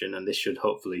first question, and this should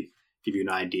hopefully give you an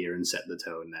idea and set the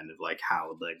tone then of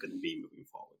how they're going to be moving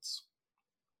forwards.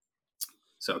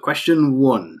 So question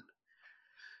 1.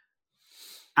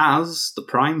 As the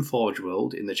prime Forge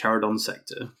World in the Charadon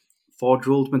sector, Forge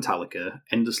World Metallica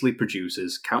endlessly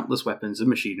produces countless weapons and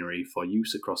machinery for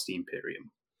use across the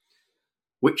Imperium.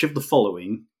 Which of the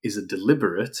following is a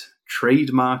deliberate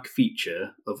trademark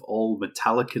feature of all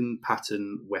Metallican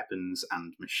pattern weapons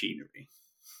and machinery?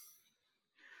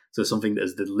 So something that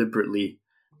is deliberately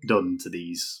done to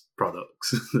these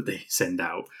products that they send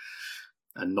out,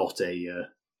 and not a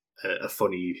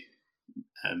funny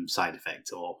side effect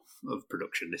of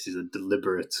production. This is a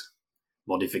deliberate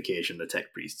modification the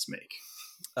tech priests make.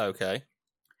 Okay.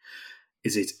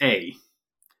 Is it A,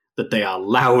 that they are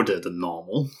louder than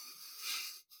normal?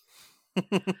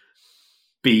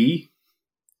 B,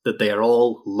 that they are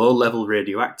all low-level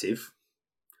radioactive?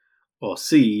 Or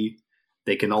C,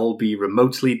 they can all be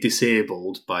remotely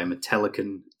disabled by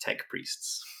Metallican tech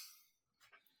priests?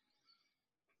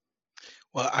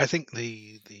 Well, I think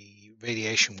the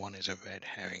radiation one is a red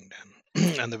herring,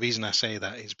 Dan. And the reason I say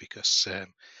that is because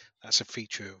that's a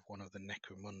feature of one of the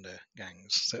Necromunda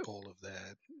gangs, that all of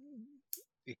their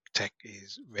tech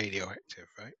is radioactive,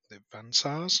 right? The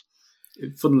Vansars?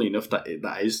 Funnily enough, that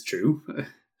is true.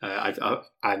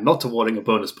 I'm not awarding a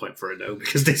bonus point for it, though,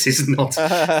 because this is not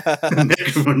a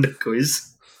Necromunda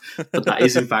quiz. But that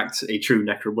is, in fact, a true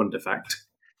Necromunda fact.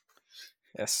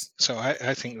 Yes. So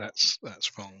I think that's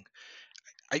wrong.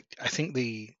 I think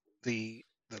the the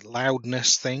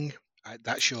loudness thing,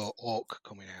 that's your orc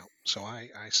coming out. So I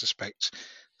suspect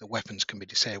the weapons can be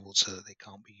disabled so that they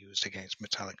can't be used against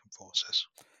metallic enforcers.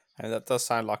 And that does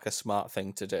sound like a smart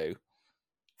thing to do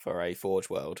for a Forge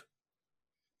World.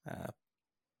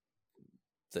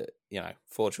 That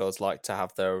Forge Worlds like to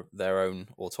have their own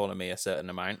autonomy a certain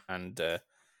amount, and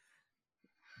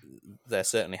there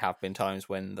certainly have been times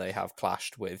when they have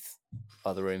clashed with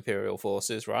other Imperial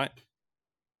forces, right?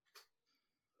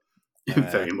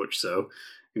 Very much so.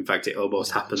 In fact, it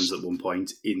almost happens at one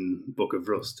point in Book of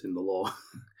Rust in the lore.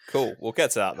 Cool. We'll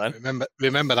get to that then.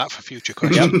 Remember that for future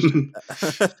questions.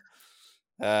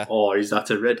 Or is that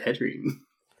a red herring?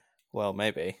 Well,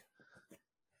 maybe.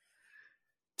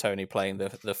 Tony playing the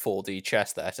 4D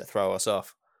chess there to throw us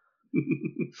off.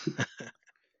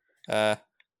 I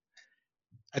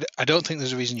don't think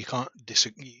there's a reason you can't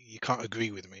you can't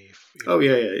agree with me. Oh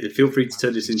yeah. Feel free to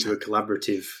turn this into a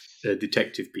collaborative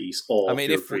detective piece, or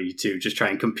feel free to just try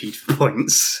and compete for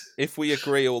points. If we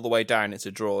agree all the way down, it's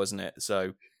a draw, isn't it?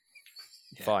 So,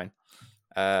 fine.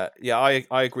 I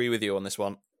agree with you on this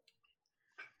one.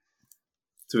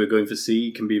 So we're going for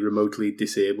C, can be remotely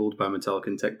disabled by metallic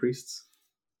and tech priests?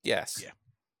 Yes. Yeah.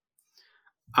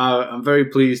 I'm very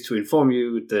pleased to inform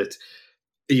you that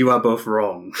you are both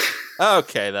wrong.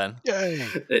 Okay, then. Yay.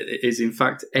 It is in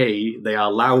fact A, they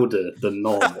are louder than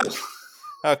normal.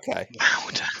 Okay.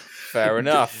 Louder. Fair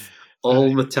enough.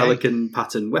 All metallic and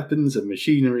pattern weapons and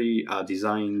machinery are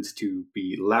designed to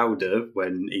be louder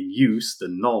when in use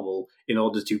than normal in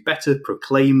order to better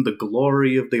proclaim the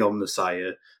glory of the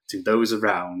Omnissiah to those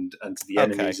around and to the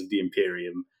enemies of the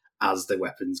Imperium as the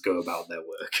weapons go about their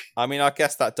work. I mean, I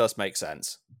guess that does make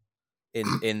sense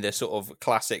in the sort of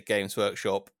classic Games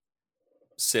Workshop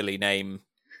silly name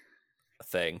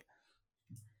thing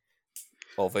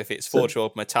of if it's Forge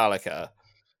World Metallica,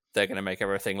 they're going to make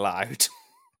everything loud.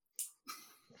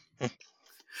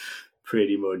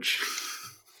 Pretty much.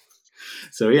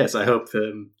 So yes, I hope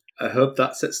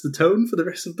that sets the tone for the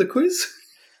rest of the quiz.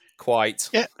 Quite.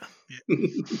 Yeah.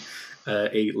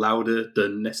 A louder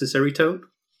than necessary tone.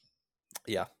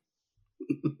 Yeah.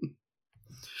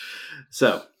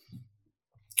 So,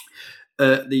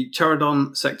 the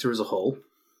Charadon sector as a whole.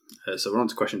 So we're on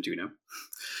to question 2 now.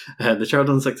 The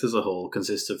Charadon sector as a whole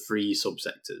consists of 3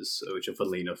 subsectors, which are,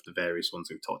 funnily enough, the various ones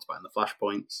we've talked about in the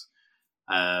flashpoints.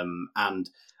 And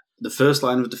the first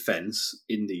line of defense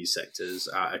in these sectors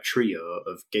are a trio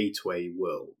of gateway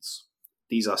worlds.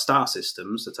 These are star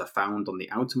systems that are found on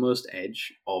the outermost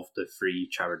edge of the 3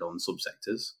 Charadon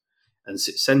subsectors and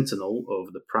sit sentinel over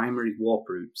the primary warp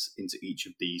routes into each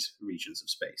of these regions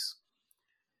of space.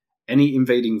 Any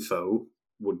invading foe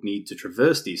would need to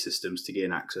traverse these systems to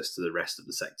gain access to the rest of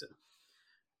the sector.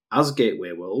 As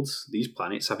gateway worlds, these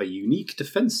planets have a unique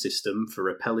defense system for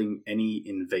repelling any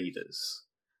invaders.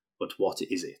 But what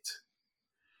is it?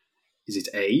 Is it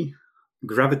A,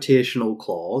 gravitational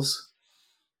claws,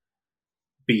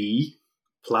 B,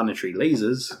 planetary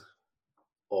lasers,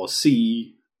 or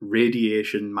C,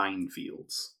 radiation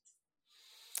minefields?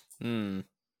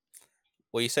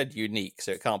 Well, you said unique,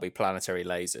 so it can't be planetary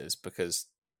lasers because,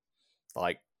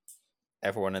 like,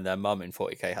 everyone and their mum in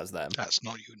 40k has them. That's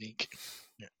not unique.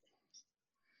 Yeah.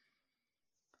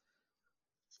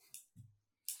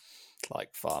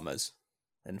 Like farmers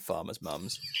and farmers'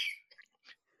 mums.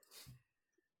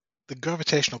 The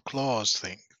gravitational claws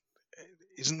thing,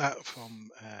 isn't that from...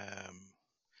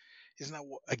 Isn't that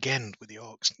what, again with the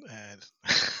orcs?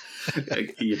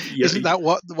 Isn't that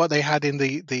what they had in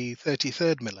the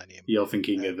 33rd millennium? You're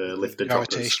thinking of Lifter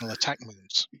gravitational attack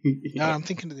moons. No, I'm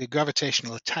thinking of the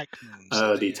gravitational attack moons.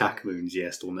 Oh, the attack moons,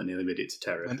 yes, the one that nearly made it to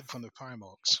Terra. From the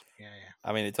Primorcs. Yeah.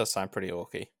 I mean, it does sound pretty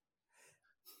orky.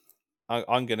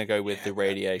 I'm going to go with the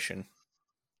radiation.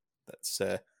 That's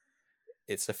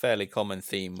it's a fairly common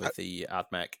theme with the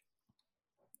AdMech.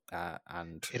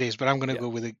 And it is, but I'm going to go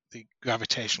with the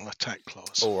gravitational attack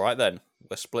clause. All right, then.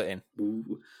 We're splitting.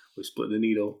 Ooh, we're splitting the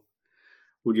needle.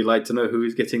 Would you like to know who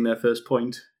is getting their first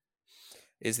point?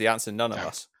 Is the answer none of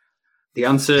us? The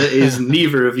answer is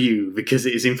neither of you, because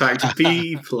it is in fact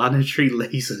B, planetary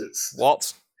lasers.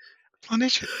 What?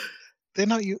 Planetary? They're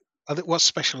not you. What's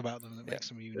special about them that makes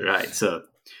them unique? Right, so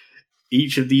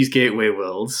each of these gateway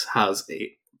worlds has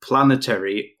a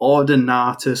planetary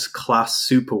Ordinatus class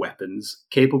superweapons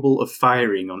capable of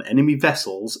firing on enemy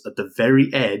vessels at the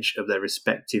very edge of their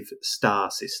respective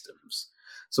star systems.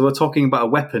 So we're talking about a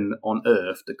weapon on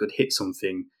Earth that could hit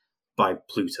something by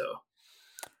Pluto.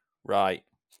 Right.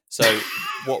 So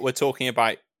what we're talking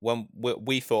about, when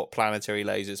we thought planetary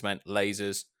lasers meant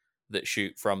lasers that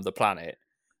shoot from the planet,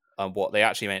 and what they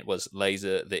actually meant was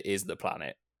laser that is the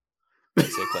planet,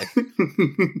 basically.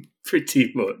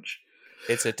 pretty much.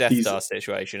 It's a Death He's- Star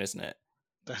situation, isn't it?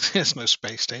 There's no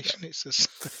space station. It's just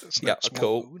it's Yeah, like small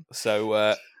cool. moon.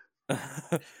 So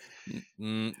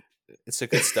it's a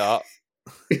good start.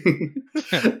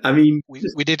 I mean,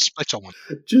 We did split on one.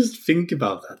 just think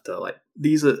about that though. Like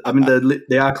these are,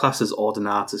 they are classed as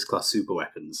Ordinatus class super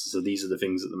weapons. So these are the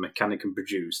things that the mechanic can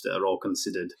produce that are all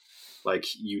considered like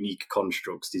unique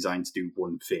constructs designed to do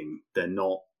one thing. They're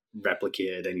not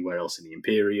replicated anywhere else in the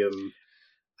Imperium.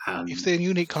 If they're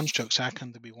unique constructs, how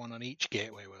can there be one on each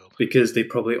gateway world? Because they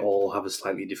probably all have a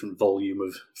slightly different volume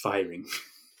of firing.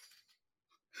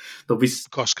 There'll be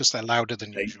Of course, because they're louder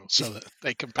than usual, so that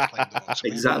they can proclaim them on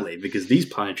something. exactly because these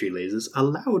planetary lasers are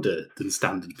louder than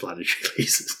standard planetary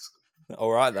lasers.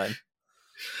 All right then.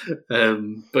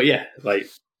 But yeah, like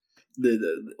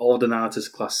the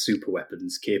Ordinatus class super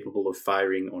weapons capable of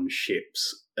firing on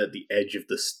ships at the edge of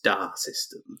the star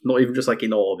system, not even just like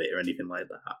in orbit or anything like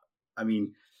that. I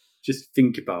mean, just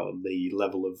think about the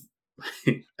level of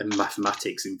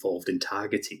mathematics involved in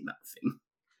targeting that thing.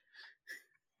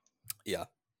 Yeah.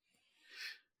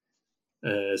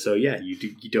 So yeah, you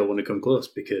don't want to come close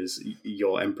because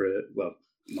your Emperor, well,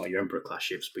 not your Emperor class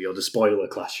ships, but your Despoiler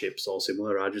class ships or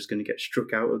similar are just going to get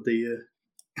struck out of the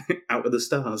out of the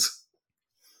stars.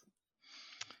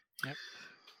 Yep.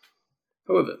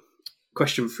 However,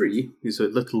 question 3 is a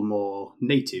little more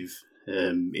native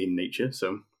in nature.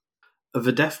 So,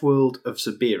 the death world of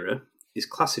Sabira is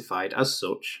classified as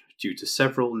such due to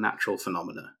several natural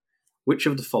phenomena. Which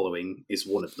of the following is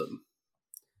one of them?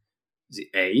 Is it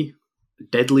A,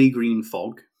 deadly green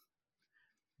fog,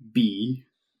 B,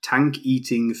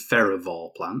 tank-eating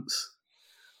ferrivore plants,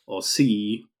 or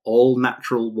C, all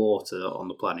natural water on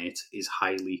the planet is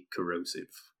highly corrosive?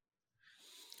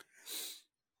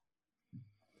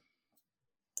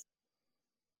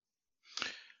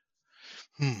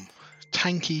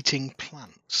 Tank-eating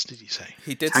plants, did you say?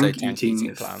 He did say tank Tank-eating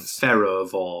eating plants.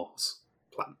 ferrivores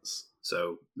plants,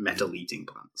 so metal-eating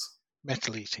plants.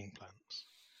 Metal-eating plants.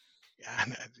 Yeah,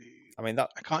 and, I mean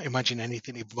that I can't imagine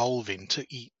anything evolving to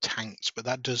eat tanks, but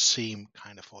that does seem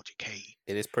kind of 40k.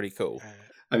 it is pretty cool.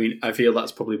 I mean, I feel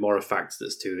that's probably more a fact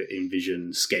that's to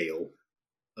envision scale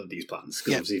of these plants.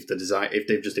 Because Yeah. obviously, if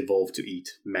they've just evolved to eat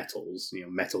metals,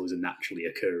 metal is a naturally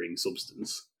occurring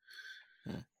substance.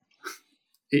 Hmm.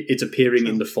 It's appearing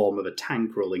in True. the form of a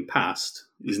tank rolling past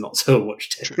is not so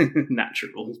much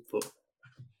natural, but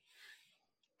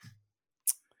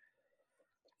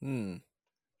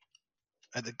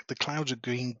The clouds of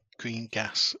green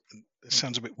gas. It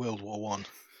sounds a bit World War One.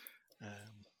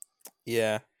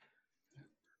 Yeah.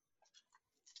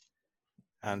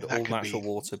 And That all could natural be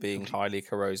water being complete- highly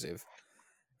corrosive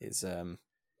is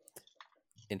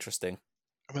interesting.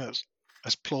 I mean,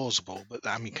 that's plausible, but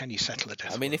I mean, can you settle a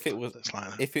death? I mean, if it world was that's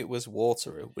like that? if it was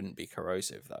water, it wouldn't be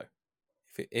corrosive though.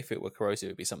 If it were corrosive,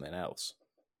 it'd be something else.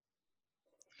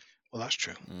 Well, that's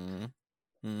true,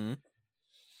 Mm-hmm.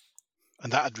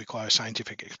 and that'd require a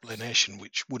scientific explanation,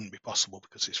 which wouldn't be possible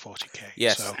because it's 40k.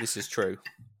 Yes, so, this is true.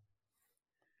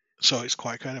 so it's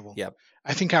quite credible. Yep.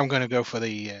 I think I'm going to go for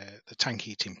the tank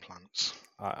eating plants.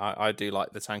 I do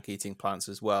like the tank eating plants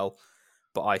as well,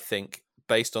 but I think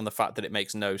based on the fact that it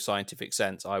makes no scientific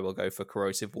sense, I will go for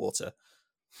corrosive water.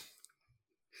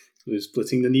 we're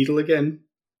splitting the needle again.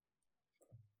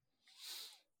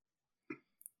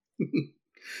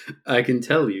 I can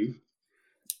tell you,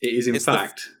 it is in It's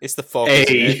fact It's the fog.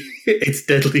 Isn't A. it? It's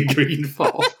deadly green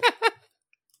fog.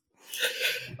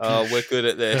 Oh, we're good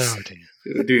at this. Oh dear.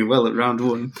 We're doing well at round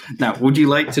 1. Now, would you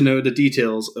like to know the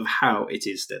details of how it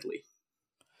is deadly?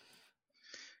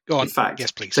 Go on. In fact,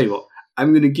 yes, please. tell you what, I'm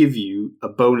going to give you a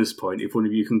bonus point if one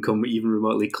of you can come even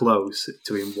remotely close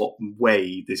to in what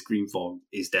way this green fog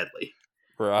is deadly.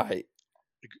 Right.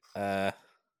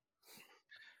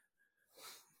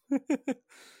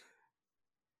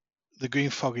 The green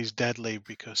fog is deadly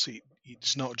because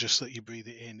it's not just that you breathe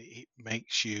it in; it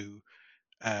makes you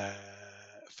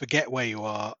forget where you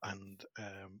are, and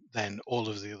then all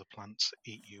of the other plants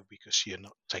eat you because you're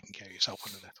not taking care of yourself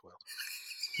on the death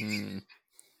world.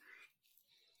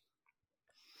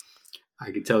 I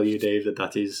can tell you, Dave,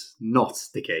 that is not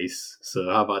the case.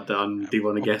 So how about Dan? Do you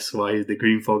want to guess why the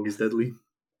green fog is deadly?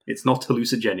 It's not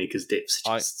hallucinogenic, as Dip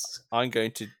suggests. I'm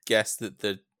going to guess that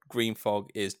the green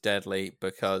fog is deadly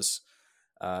because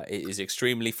it is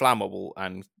extremely flammable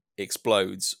and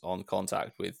explodes on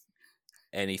contact with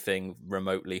anything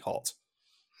remotely hot.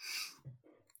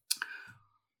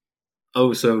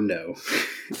 Oh, so no.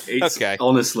 It's, Okay.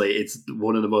 Honestly, it's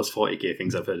one of the most 40k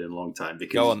things I've heard in a long time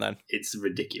because Go on then. it's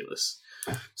ridiculous.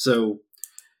 So,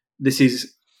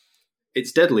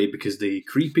 it's deadly because the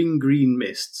creeping green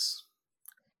mists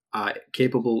are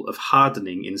capable of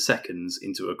hardening in seconds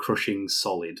into a crushing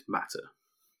solid matter.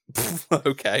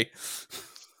 Okay.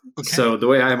 So the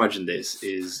way I imagine this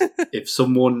is if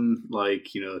someone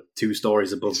 2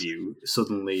 stories above you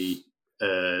suddenly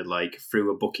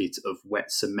threw a bucket of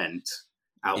wet cement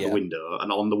out the window,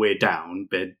 and on the way down,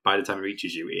 by the time it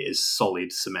reaches you, it is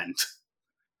solid cement.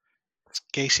 It's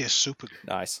gaseous super glue.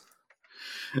 Nice.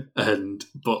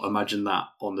 But imagine that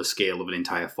on the scale of an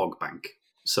entire fog bank.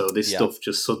 So this stuff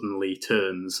just suddenly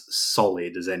turns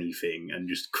solid as anything and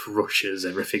just crushes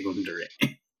everything under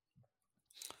it.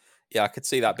 Yeah, I could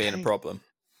see that being a problem.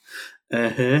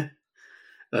 Uh-huh.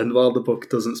 And while the book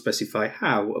doesn't specify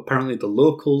how, apparently the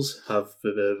locals have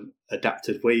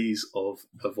adapted ways of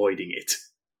avoiding it.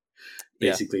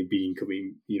 Basically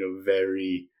becoming,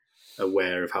 very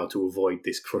aware of how to avoid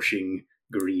this crushing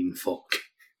green fog.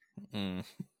 Mm.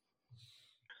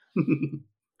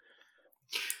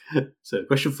 So,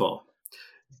 question 4.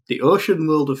 The ocean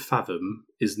world of Fathom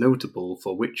is notable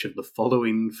for which of the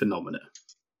following phenomena?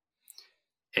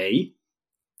 A.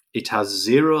 It has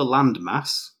 0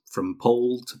 landmass from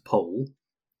pole to pole.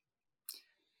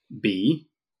 B.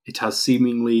 It has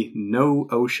seemingly no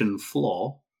ocean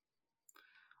floor.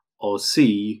 Or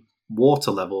C.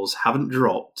 Water levels haven't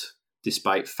dropped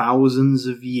despite thousands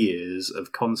of years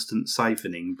of constant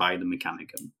siphoning by the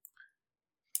Mechanicum.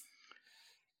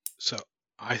 So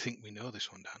I think we know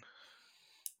this one, Dan.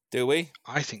 Do we?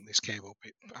 I think this came up.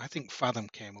 I think Fathom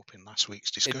came up in last week's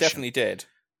discussion. It definitely did.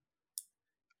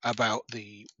 About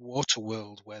the water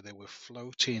world where there were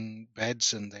floating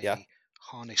beds and they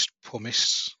harnessed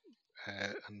pumice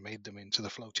and made them into the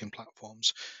floating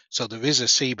platforms. So there is a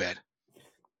seabed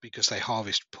because they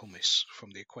harvest pumice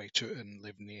from the equator and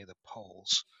live near the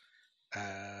poles.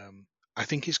 I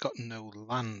think it's got no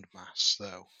land mass,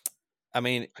 though. I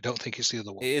mean, I don't think it's the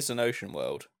other one. It is an ocean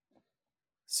world,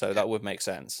 so that would make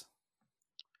sense.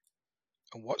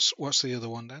 And what's the other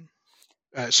one then?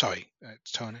 Tony.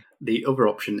 The other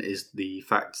option is the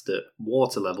fact that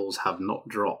water levels have not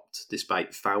dropped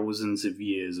despite thousands of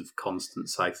years of constant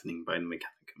siphoning by the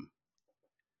Mechanicum.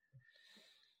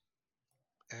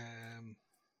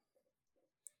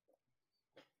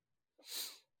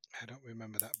 I don't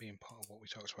remember that being part of what we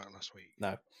talked about last week.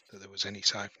 No. That there was any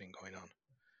siphoning going on.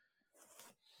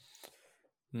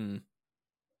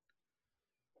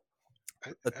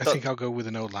 I think I'll go with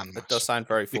an old landmass. It does sound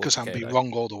very 40K, because I'll be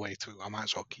wrong all the way through. I might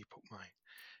as well keep up my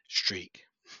streak.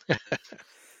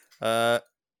 I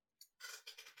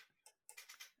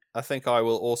think I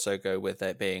will also go with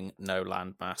there being no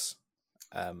landmass.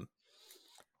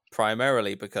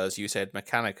 Primarily because you said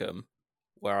Mechanicum,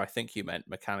 where I think you meant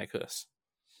Mechanicus.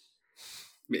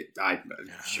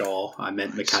 Sure, I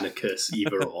meant Mechanicus,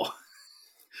 either or.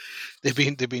 They've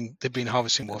been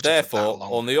harvesting water. Therefore,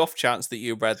 on the off chance that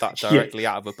you read that directly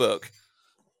out of a book,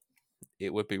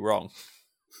 it would be wrong.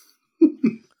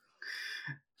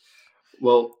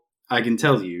 Well, I can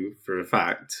tell you for a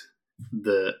fact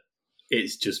that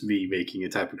it's just me making a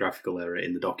typographical error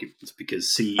in the documents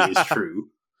because C is true.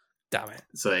 Damn it.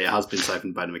 So it has been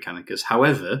siphoned by the Mechanicus.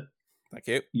 However, thank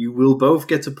you. You will both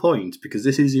get a point because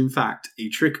this is in fact a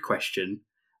trick question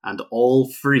and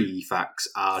all 3 facts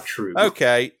are true.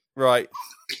 Okay, right.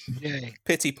 Yay.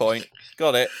 Pity point.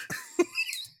 Got it.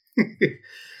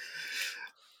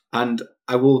 And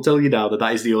I will tell you now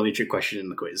that is the only trick question in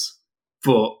the quiz.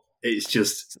 But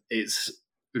it's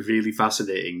really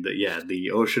fascinating that,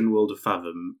 the ocean world of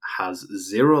Fathom has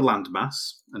 0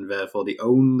 landmass, and therefore the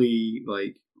only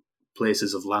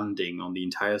places of landing on the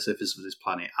entire surface of this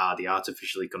planet are the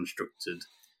artificially constructed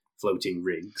floating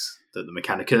rigs that the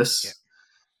Mechanicus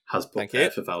has put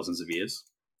there for thousands of years.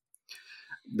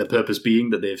 The purpose being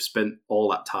that they've spent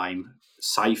all that time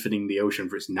siphoning the ocean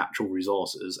for its natural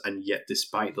resources, and yet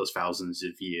despite those thousands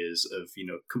of years of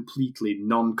completely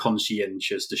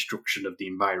non-conscientious destruction of the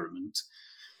environment,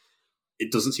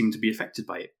 it doesn't seem to be affected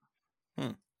by it.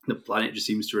 The planet just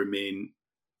seems to remain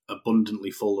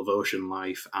abundantly full of ocean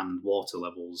life, and water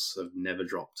levels have never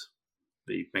dropped.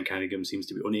 The Mechanicum seems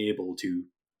to be unable to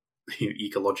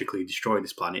ecologically destroy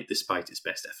this planet despite its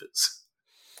best efforts.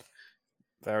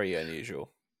 Very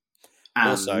unusual. And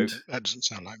also, that doesn't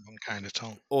sound like mankind at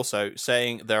all. Also,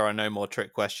 saying there are no more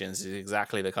trick questions is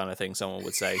exactly the kind of thing someone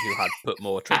would say who had put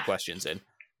more trick questions in.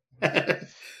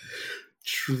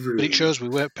 True. But it shows we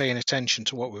weren't paying attention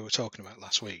to what we were talking about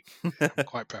last week. I'm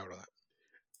quite proud of that.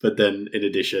 But then, in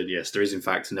addition, yes, there is in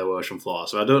fact no ocean floor.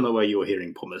 So I don't know where you were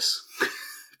hearing pumice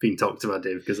being talked about,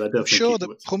 Dave, because I don't think sure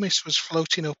that pumice was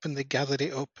floating up and they gathered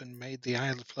it up and made the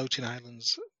floating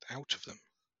islands out of them.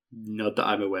 Not that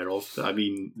I'm aware of. I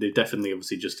mean, they definitely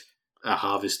obviously just are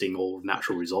harvesting all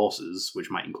natural resources,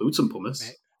 which might include some pumice.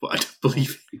 but I don't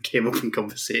believe it came up in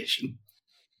conversation.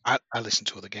 I listened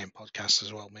to other game podcasts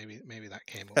as well. Maybe that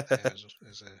came up there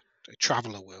as a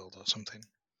Traveller World or something.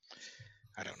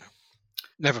 I don't know.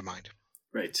 Never mind.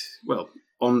 Right. Well,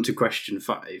 on to question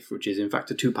 5, which is in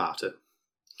fact a two-parter.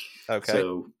 Okay.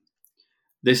 So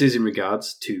this is in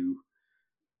regards to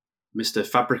Mr.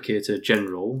 Fabricator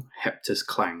General Heptus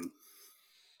Clang.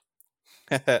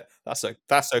 That's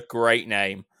a great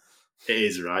name. It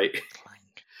is, right?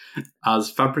 Clang. As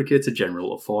Fabricator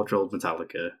General of Forge World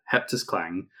Metallica, Heptus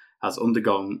Clang has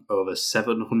undergone over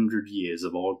 700 years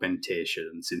of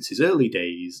augmentation since his early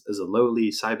days as a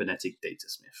lowly cybernetic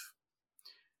datasmith.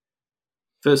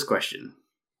 First question.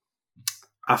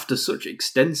 After such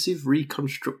extensive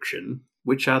reconstruction,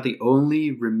 which are the only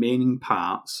remaining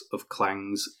parts of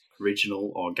Clang's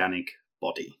original organic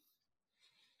body?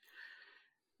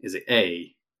 Is it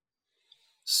A,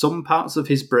 some parts of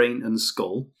his brain and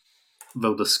skull,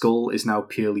 though the skull is now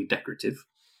purely decorative?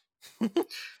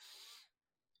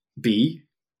 B,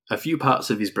 a few parts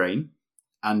of his brain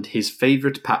and his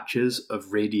favourite patches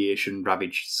of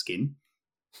radiation-ravaged skin?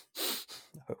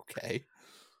 Okay.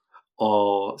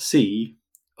 Or C,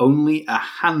 only a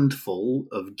handful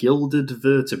of gilded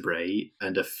vertebrae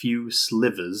and a few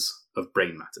slivers of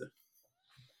brain matter?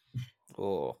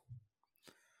 Or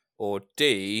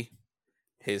D,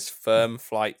 his firm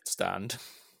flight stand.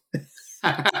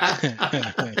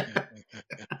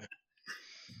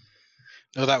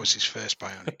 No, that was his first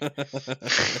bionic.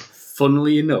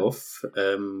 Funnily enough,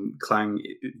 Clang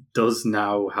does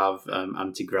now have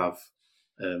anti-grav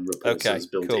repulsors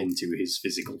built cool. into his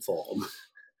physical form.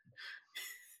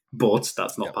 But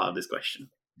that's not Yep. part of this question.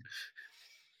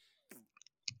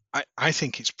 I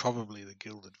think it's probably the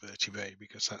gilded vertebrae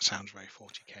because that sounds very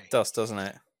 40k. Doesn't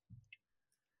it?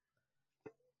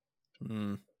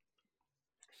 Hmm.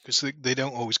 Because they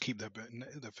don't always keep their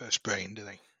first brain, do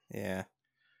they? Yeah.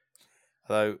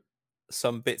 Although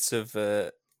some bits of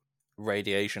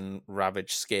radiation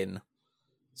ravaged skin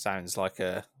sounds like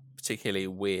a particularly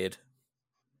weird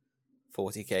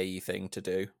 40k thing to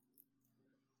do.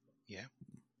 Yeah.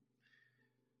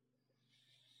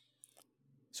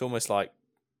 It's almost like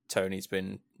Tony's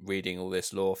been reading all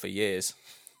this lore for years.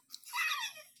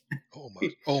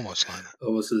 Almost like that.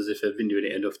 Almost as if I've been doing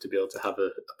it enough to be able to have a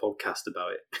podcast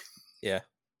about it. Yeah.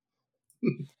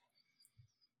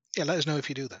 Yeah, let us know if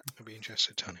you do that. I'd be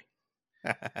interested, Tony.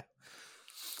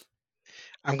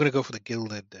 I'm going to go for the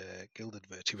gilded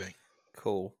vertebrae.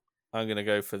 Cool. I'm gonna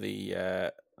go for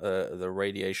the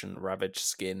radiation ravaged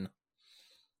skin.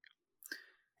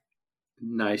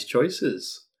 Nice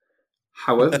choices.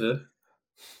 However,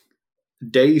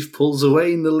 Dave pulls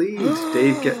away in the lead.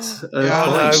 Dave gets a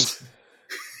point.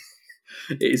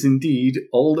 It is indeed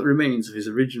all that remains of his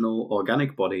original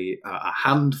organic body, a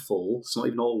handful, it's not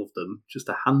even all of them, just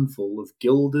a handful of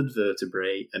gilded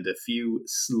vertebrae and a few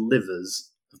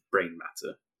slivers of brain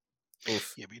matter.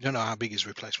 Oof. Yeah, but you don't know how big his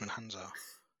replacement hands are.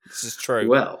 This is true.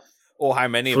 Well, Or how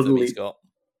many of them he's got.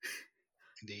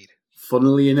 Indeed.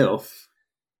 funnily enough,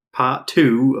 part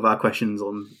 2 of our questions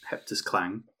on Heptus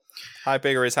Clang. How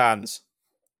big are his hands?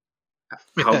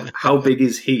 How big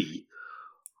is he?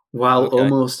 While Okay.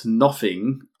 almost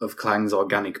nothing of Clang's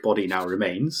organic body now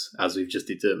remains, as we've just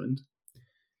determined,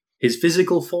 his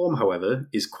physical form, however,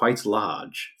 is quite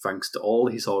large, thanks to all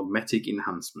his augmetic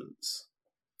enhancements.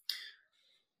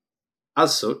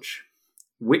 As such,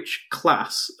 which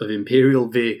class of Imperial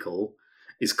vehicle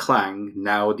is Clang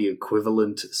now the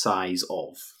equivalent size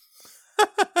of?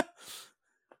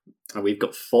 And we've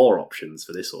got 4 options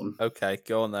for this one. Okay,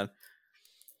 go on then.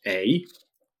 A,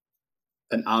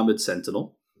 an armoured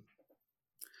sentinel.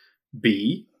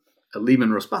 B, a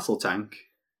Leman Russ battle tank.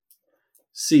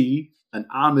 C, an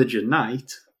Armiger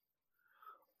knight.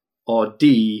 Or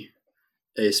D,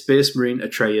 a Space Marine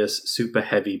Atreus super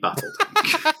heavy battle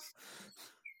tank.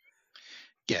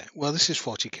 Yeah, well, this is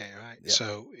 40k, right? Yeah.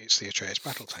 So it's the Atreus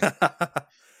battle tank.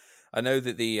 I know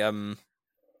that the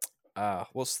I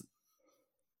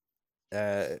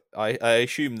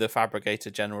assume the Fabricator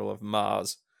General of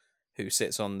Mars, who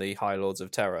sits on the High Lords of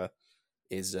Terror,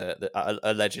 is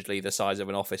allegedly the size of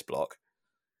an office block.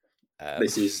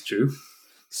 This is true.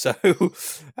 So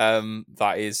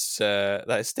that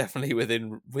is definitely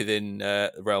within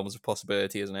realms of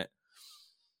possibility, isn't it?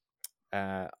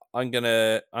 I'm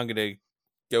gonna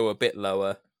go a bit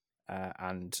lower,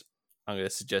 and I'm gonna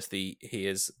suggest he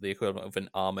is the equivalent of an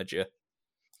armiger.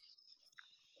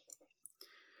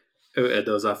 Are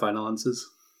those our final answers?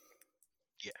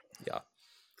 Yeah.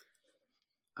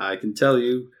 I can tell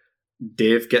you,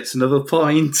 Dave gets another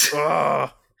point.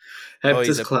 Ah!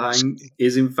 Heptus a- Clang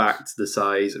is in fact the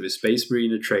size of a Space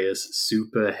Marine Atreus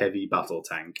super heavy battle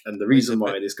tank, and the reason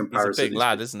why this He's a comparison big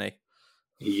lad, isn't he?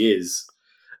 he is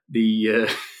the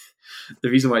the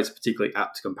reason why it's a particularly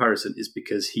apt comparison is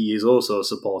because he is also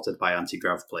supported by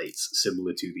anti-grav plates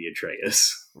similar to the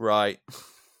Atreus. Right.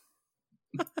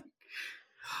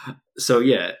 So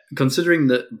yeah, considering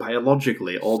that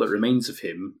biologically all that remains of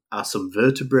him are some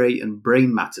vertebrae and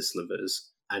brain matter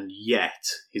slivers, and yet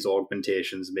his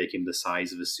augmentations make him the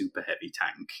size of a super heavy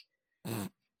tank.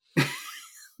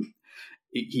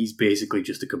 He's basically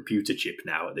just a computer chip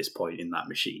now at this point in that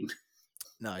machine.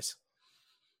 Nice.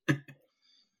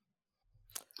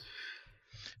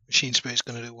 Machine Spirit's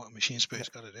going to do what Machine Spirit's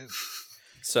got to do.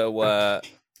 So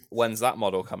when's that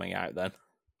model coming out then?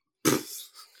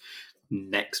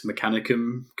 Next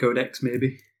Mechanicum Codex,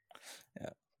 maybe? Yeah.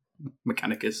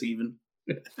 Mechanicus, even.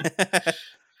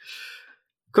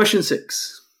 Question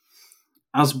 6.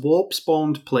 As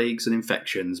warp-spawned plagues and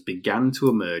infections began to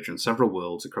emerge on several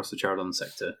worlds across the Charadon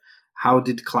sector, how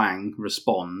did Clang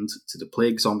respond to the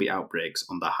plague zombie outbreaks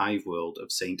on the hive world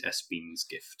of St. Espene's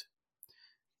Gift?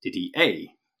 Did he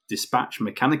A. dispatch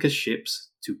Mechanicus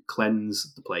ships to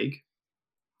cleanse the plague?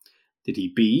 Did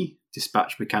he B.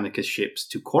 dispatch Mechanicus ships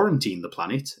to quarantine the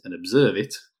planet and observe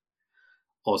it?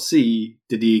 Or C.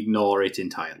 Did he ignore it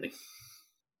entirely?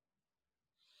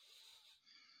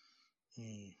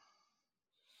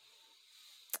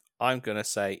 I'm gonna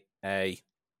say A.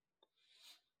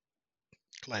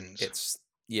 Cleanse. It's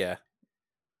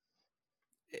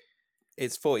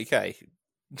it's 40k.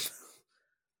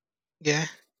 Yeah.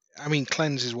 I mean,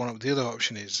 cleanse is one of the other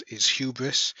option is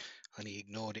hubris, and he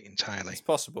ignored it entirely. It's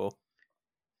possible.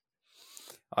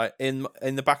 In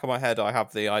the back of my head, I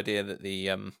have the idea that the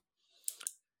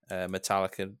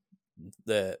Metallica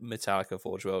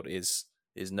Forge world is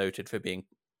noted for being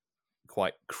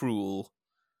quite cruel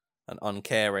and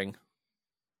uncaring.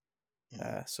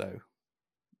 So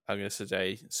I'm going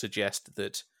to suggest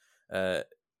that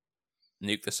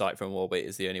nuke the site from orbit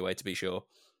is the only way to be sure.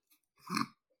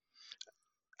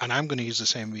 And I'm going to use the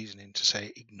same reasoning to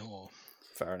say ignore.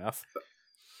 Fair enough.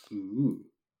 Ooh.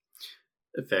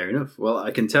 Fair enough. Well,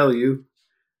 I can tell you,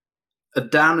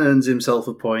 Dan earns himself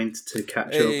a point to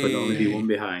catch up and only be one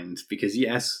behind. Because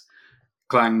yes,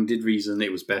 Clang did reason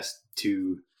it was best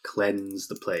to cleanse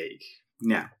the plague.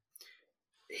 Now,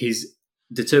 his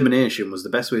determination was the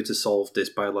best way to solve this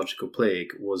biological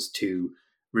plague was to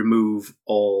remove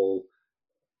all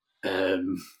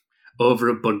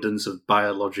overabundance of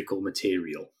biological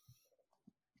material.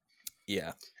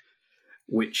 Yeah.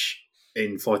 Which,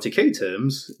 in 40k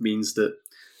terms, means that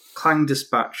Clang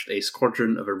dispatched a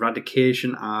squadron of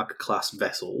Eradication Arc class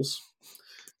vessels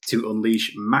to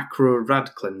unleash macro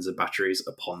rad cleanser batteries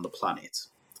upon the planet,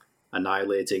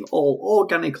 annihilating all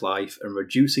organic life and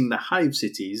reducing the hive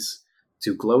cities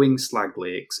to glowing slag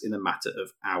lakes in a matter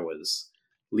of hours,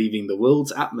 leaving the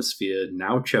world's atmosphere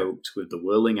now choked with the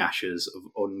whirling ashes of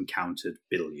uncounted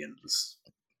billions.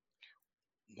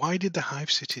 Why did the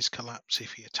hive cities collapse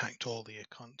if he attacked all the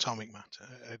atomic matter,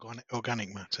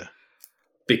 organic matter?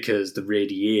 Because the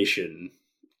radiation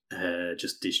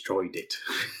just destroyed it.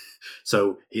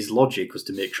 So his logic was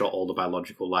to make sure all the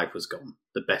biological life was gone.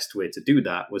 The best way to do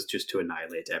that was just to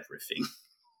annihilate everything.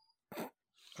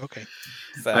 Okay.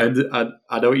 Fair.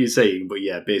 I know what you're saying, but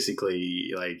yeah,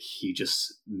 basically, like, he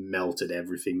just melted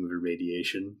everything with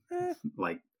radiation.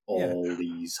 Like, all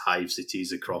these hive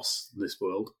cities across this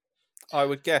world. I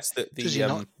would guess that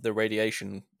the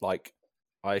radiation, like,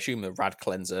 I assume the rad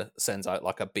cleanser sends out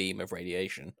like a beam of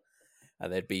radiation,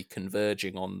 and they'd be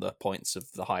converging on the points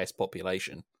of the highest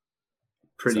population.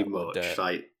 Pretty So much, would,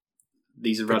 like,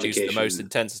 these produce eradication... the most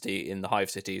intensity in the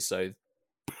hive cities, so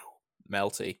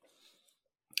melty.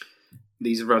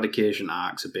 These eradication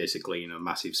arcs are basically,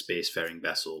 massive spacefaring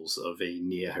vessels of a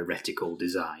near heretical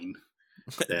design.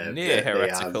 Near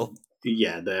heretical.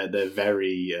 They're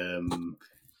very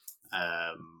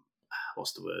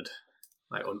what's the word?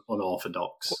 Like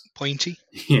unorthodox. Pointy?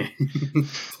 Yeah.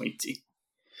 Pointy.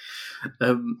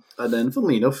 And then,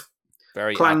 funnily enough,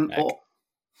 Very Clang...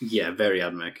 AdMech. very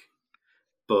AdMech.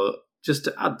 But just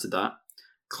to add to that,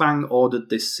 Clang ordered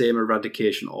this same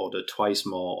eradication order twice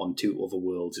more on 2 other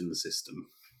worlds in the system.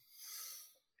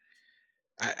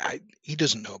 He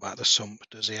doesn't know about the sump,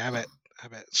 does he? I bet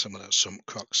some of those sump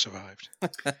crocs survived.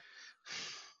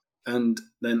 And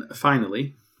then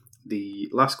finally, the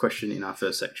last question in our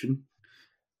first section.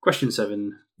 Question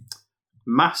 7.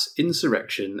 Mass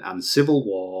insurrection and civil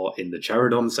war in the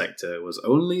Charadon sector was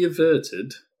only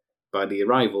averted by the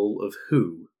arrival of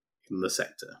who in the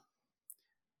sector?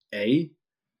 A.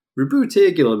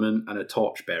 Rabute Gilliman and a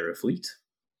Torchbearer fleet.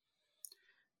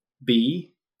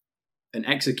 B, an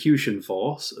execution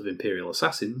force of Imperial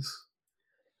assassins,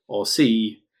 or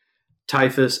C,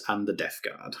 Typhus and the Death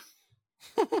Guard?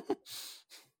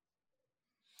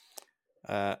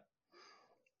 I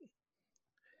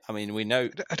mean, we know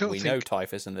know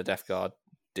Typhus and the Death Guard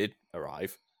did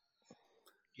arrive.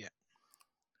 Yeah.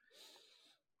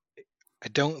 I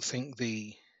don't think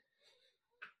the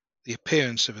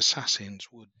appearance of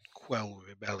assassins would quell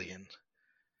rebellion.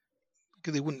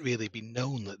 Because they wouldn't really be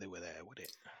known that they were there, would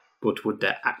it? But would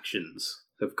their actions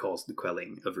have caused the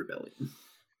quelling of rebellion?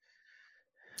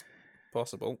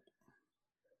 Possible.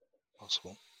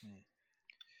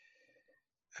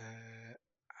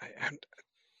 I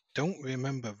don't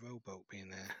remember Rowboat being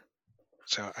there,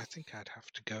 so I think I'd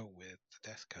have to go with the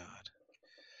Death Guard.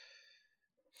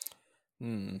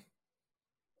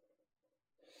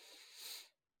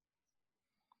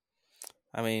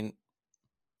 I mean,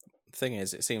 the thing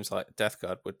is, it seems like Death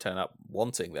Guard would turn up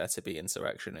wanting there to be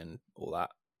insurrection and all that.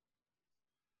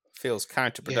 Feels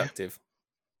counterproductive.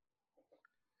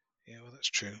 Yeah, well, that's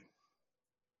true.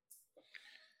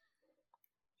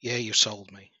 Yeah, you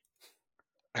sold me.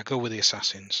 I go with the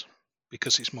assassins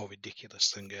because it's more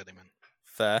ridiculous than Girlyman.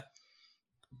 Fair.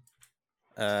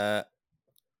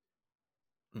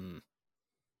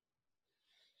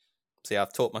 See,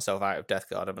 I've talked myself out of Death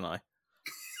Guard, haven't I?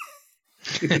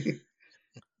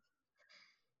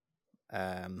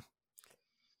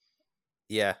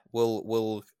 Yeah,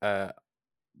 we'll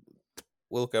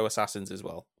go assassins as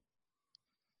well.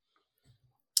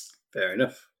 Fair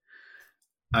enough.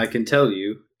 I can tell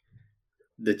you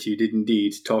that you did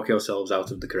indeed talk yourselves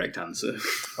out of the correct answer.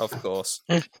 Of course.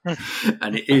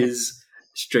 And it is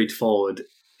straightforward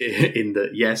in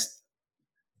that, yes,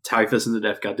 Typhus and the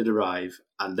Death Guard did arrive,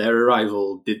 and their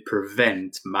arrival did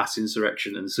prevent mass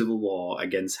insurrection and civil war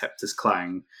against Heptus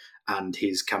Clang and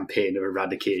his campaign of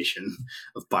eradication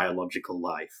of biological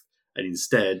life. And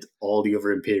instead, all the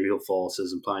other Imperial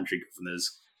forces and planetary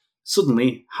governors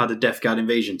suddenly had a Death Guard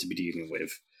invasion to be dealing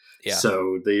with. Yeah.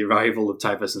 So the arrival of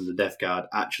Typhus and the Death Guard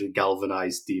actually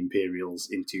galvanized the Imperials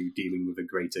into dealing with a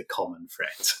greater common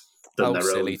threat than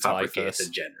their own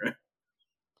fabricated genre.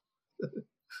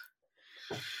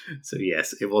 So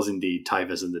yes, it was indeed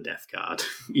Typhus and the Death Guard,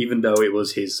 even though it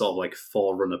was his sort of like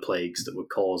forerunner plagues that were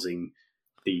causing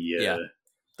the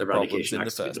eradication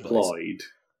acts to be deployed.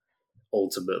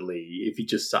 Ultimately, if he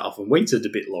just sat off and waited a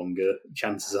bit longer,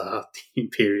 chances are the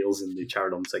Imperials in the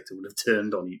Charadon sector would have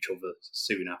turned on each other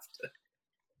soon after.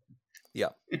 Yeah.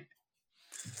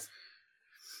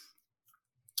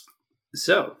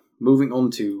 So, moving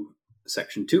on to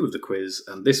section 2 of the quiz,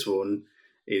 and this one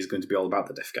is going to be all about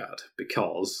the Death Guard,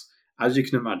 because, as you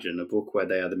can imagine, a book where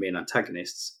they are the main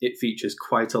antagonists, it features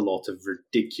quite a lot of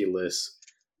ridiculous,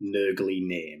 nurgly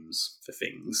names for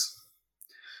things.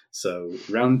 So,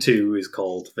 round 2 is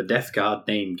called the Death Guard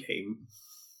Name Game.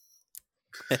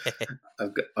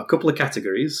 I've got a couple of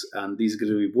categories, and these are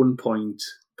going to be 1 point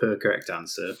per correct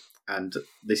answer, and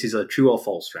this is a true or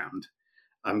false round.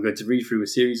 I'm going to read through a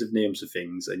series of names of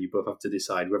things, and you both have to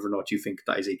decide whether or not you think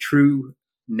that is a true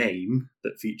name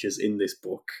that features in this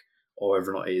book, or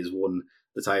whether or not it is one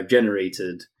that I have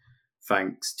generated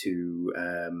thanks to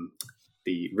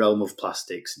the Realm of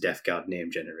Plastics Death Guard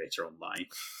name generator online.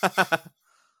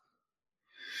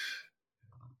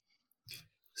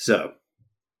 So,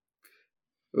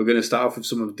 we're going to start off with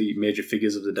some of the major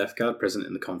figures of the Death Guard present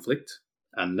in the conflict.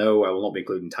 And no, I will not be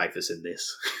including Typhus in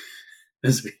this,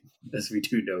 as we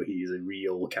do know he is a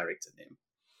real character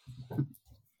name.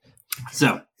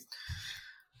 So,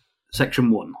 Section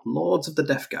 1, Lords of the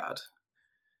Death Guard.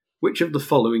 Which of the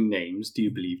following names do you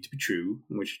believe to be true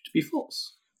and which to be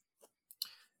false?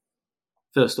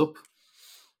 First up,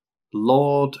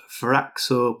 Lord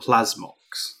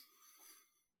Thraxoplasmox.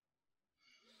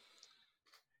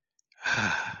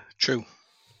 True.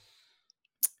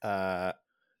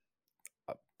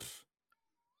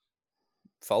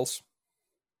 False.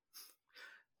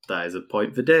 That is a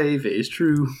point for Dave. It is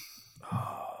true.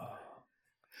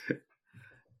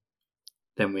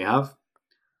 Then we have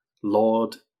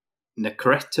Lord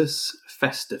Necretus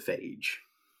Festaphage.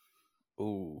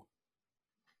 Ooh.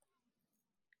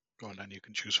 Go on, Dan. You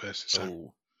can choose first this time.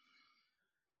 Ooh.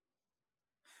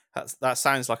 That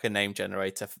sounds like a name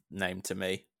generator name to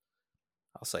me.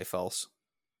 I'll say false.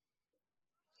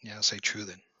 Yeah, I'll say true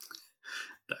then.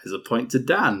 That is a point to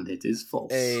Dan. It is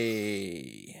false.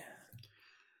 Hey.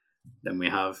 Then we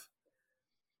have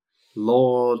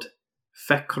Lord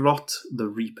Fekrot the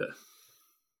Reaper.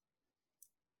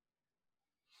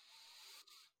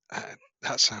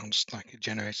 That sounds like a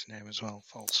generator name as well.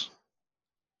 False.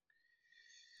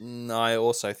 No, I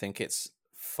also think it's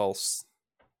false.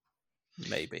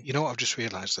 Maybe. You know what I've just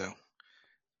realised though?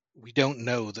 We don't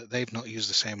know that they've not used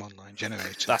the same online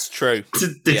generator. That's true.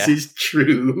 This is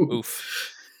true.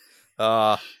 Oof.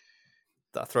 That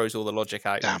throws all the logic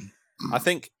out. Damn. I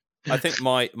think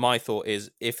my thought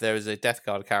is if there is a Death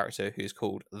Guard character who's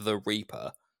called the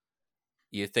Reaper,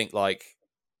 you think like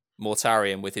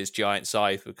Mortarion with his giant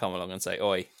scythe would come along and say,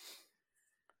 "Oi,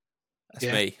 that's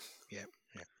me." Yeah.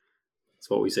 That's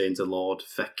what we say into Lord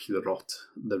Fekirot,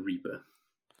 the Reaper.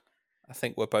 I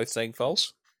think we're both saying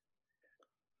false.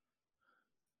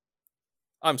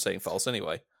 I'm saying false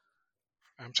anyway.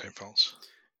 I'm saying false.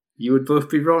 You would both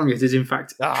be wrong. It is in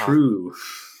fact Ah. true.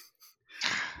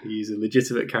 He's a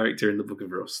legitimate character in the Book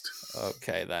of Rust.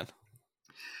 Okay then.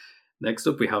 Next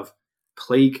up, we have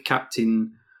Plague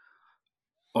Captain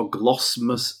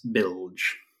Oglosmus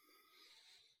Bilge.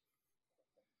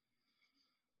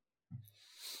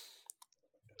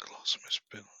 Glossamus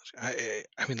Bill.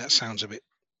 I mean, that sounds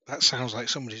like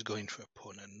somebody's going for a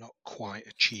pun and not quite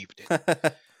achieved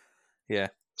it. Yeah.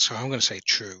 So I'm going to say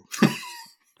true.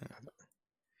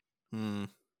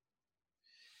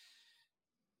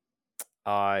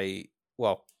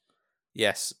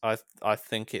 Yes, I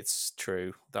think it's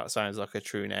true. That sounds like a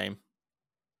true name.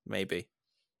 Maybe.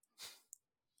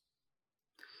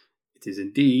 It is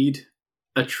indeed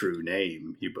a true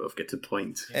name. You both get a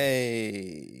point.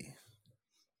 Hey.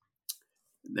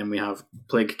 Then we have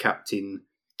Plague Captain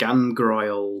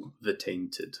Gangroil the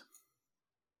Tainted.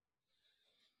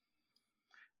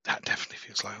 That definitely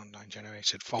feels like online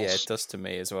generated. False. Yeah, it does to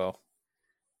me as well.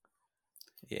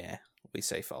 Yeah, we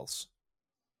say false.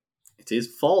 It is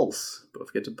false.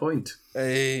 Both get a point.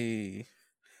 Hey.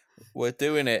 We're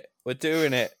doing it. We're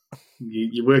doing it.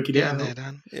 You're working it Yeah, out. there,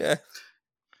 Dan. Yeah.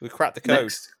 We cracked the code.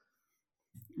 Next,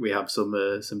 we have some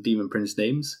Demon Prince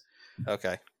names.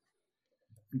 Okay.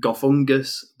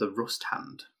 Gofungus the Rust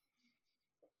Hand.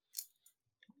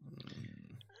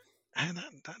 And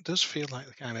that does feel like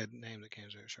the kind of name that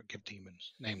games should give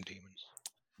demons. Name demons.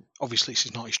 Obviously, this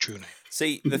is not his true name.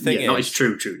 See, the thing is... not his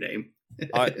true name.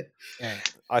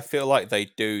 I feel like they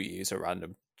do use a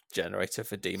random generator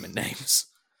for demon names.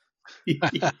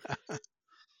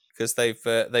 Because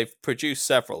they've produced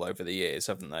several over the years,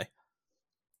 haven't they?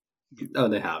 Oh,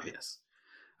 they have, yes.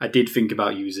 I did think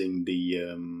about using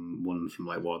the one from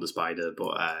like War of the Spider,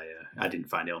 but I didn't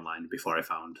find it online before I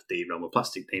found the Realm of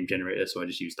Plastic name generator, so I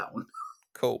just used that one.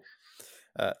 Cool.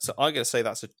 So I'm going to say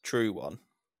that's a true one.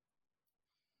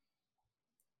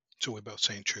 So we're both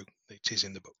saying true. It is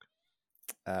in the book.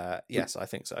 Yes, I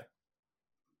think so.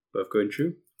 Both going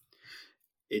true.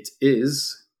 It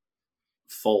is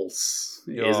false.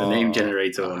 It is a name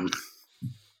generator one.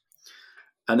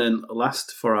 And then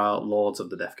last for our Lords of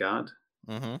the Death Guard,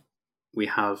 we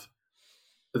have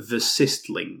the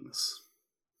Sistlings.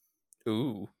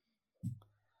 Ooh.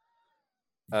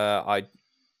 I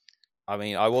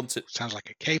mean, I want to... Sounds like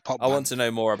a K-pop I want to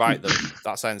know more about them.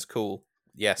 That sounds cool.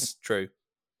 Yes, true.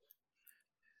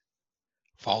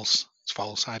 False. It's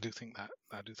false. I do think that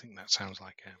sounds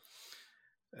like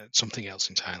something else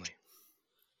entirely.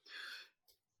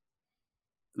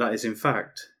 That is in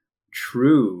fact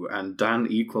true, and Dan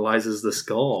equalizes the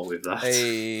score with that.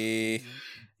 Hey.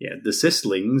 Yeah, the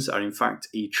Sistlings are in fact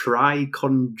a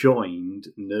tri-conjoined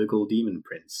Nurgle Demon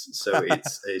Prince. So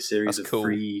it's a series of cool.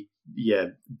 3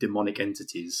 demonic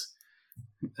entities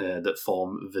that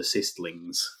form the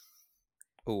Sistlings.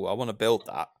 Ooh, I want to build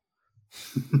that.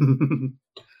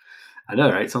 I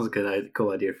know, right? Sounds like a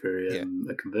cool idea for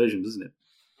a conversion, doesn't it?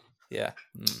 Yeah.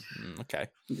 Okay.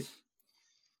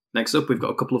 Next up, we've got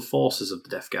a couple of forces of the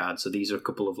Death Guard. So these are a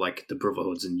couple of like the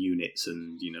brotherhoods and units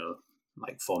and,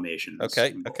 like formations. Okay,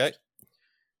 involved. okay.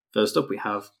 First up, we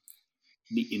have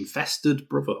the Infested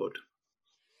Brotherhood.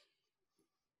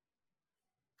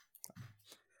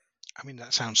 I mean,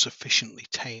 that sounds sufficiently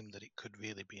tame that it could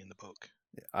really be in the book.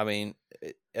 I mean,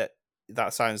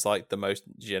 that sounds like the most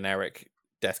generic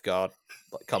Death Guard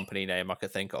company name I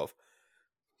could think of.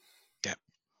 Yeah.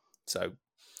 So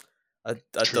that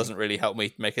doesn't really help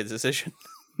me make a decision.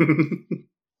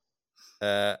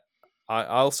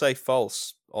 I'll say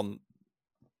false on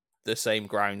the same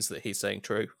grounds that he's saying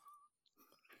true.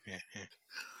 Yeah.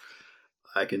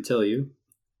 I can tell you,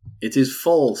 it is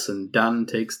false, and Dan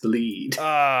takes the lead.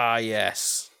 Ah,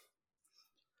 yes.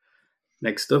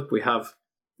 Next up, we have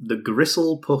the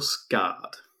Gristlepuss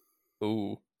Guard.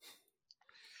 Ooh.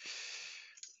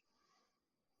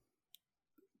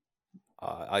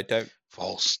 I don't...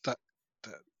 False. That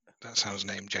sounds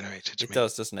name generated to me. It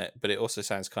does, doesn't it? But it also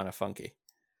sounds kind of funky.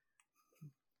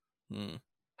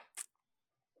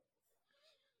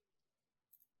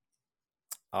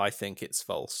 I think it's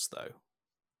false, though.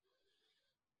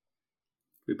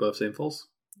 We both saying false?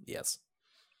 Yes.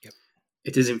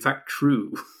 It is in fact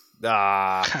true.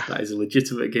 Ah, That is a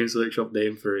legitimate Games Workshop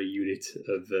name for a unit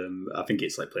of, I think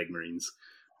it's like Plague Marines,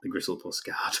 the Gristlepuss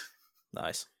Guard.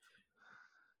 nice.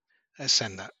 Let's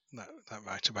send that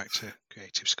writer back to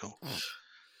Creative School.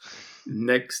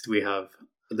 Next, we have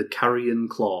the Carrion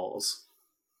Claws.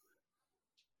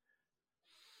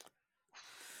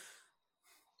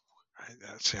 Right,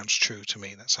 that sounds true to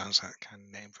me. That sounds like a kind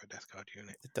of name for a Death Guard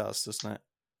unit. It does, doesn't it?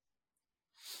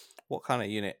 What kind of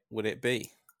unit would it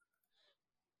be?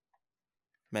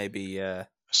 Maybe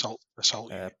Assault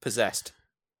unit. possessed.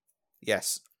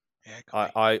 Yes, Yeah, it could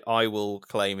be. I will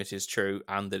claim it is true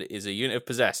and that it is a unit of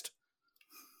possessed.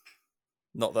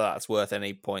 Not that that's worth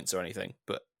any points or anything,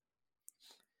 but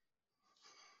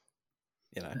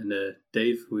you know. And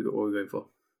Dave, what are we going for?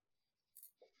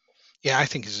 Yeah, I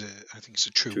think it's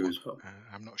a true True one. as well.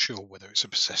 I'm not sure whether it's a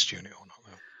possessed unit or not,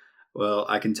 though. Well,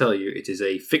 I can tell you it is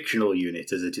a fictional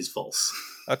unit as it is false.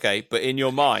 Okay, but in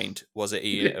your mind, was it a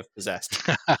unit of possessed?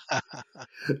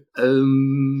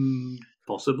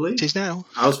 Possibly. It is now.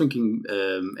 I was thinking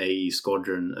a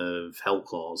squadron of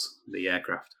Hellclaws, the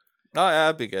aircraft. Oh, yeah,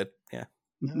 that'd be good. Yeah,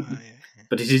 Oh, yeah.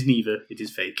 But it is neither. It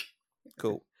is fake.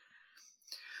 cool.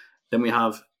 Then we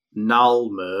have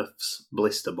Nalmurth's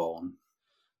Blisterborn.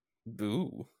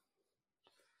 Ooh,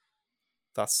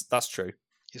 that's true.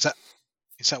 Is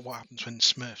that what happens when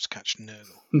Smurfs catch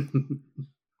Nurgle?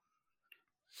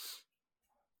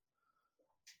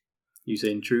 You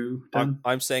saying true, Dan?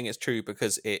 I'm saying it's true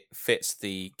because it fits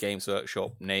the Games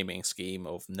Workshop naming scheme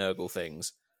of Nurgle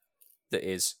things. That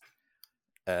is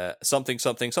something.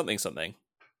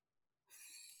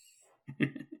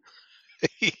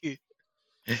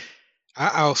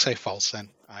 I'll say false then.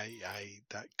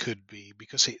 That could be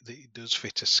because it does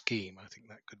fit a scheme. I think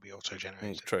that could be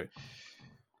auto-generated. True.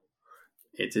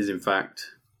 It is in fact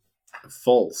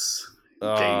false.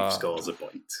 Ah. Dave scores a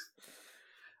point.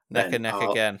 Neck Then and neck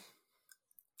our- again.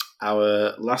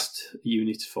 Our last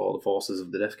unit for the forces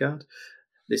of the Death Guard.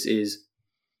 This is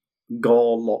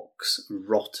Gorlock's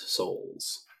Rot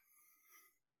Souls.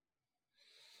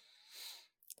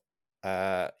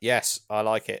 Yes, I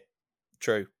like it.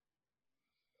 True.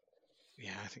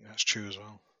 Yeah, I think that's true as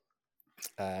well.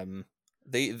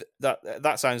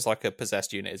 That sounds like a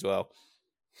possessed unit as well.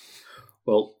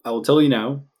 Well, I will tell you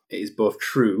now, it is both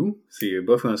true, so you're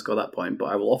both going to score that point, but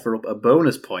I will offer up a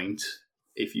bonus point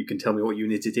if you can tell me what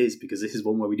unit it is, because this is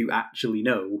one where we do actually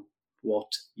know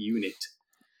what unit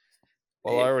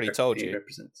Well, I already told it you.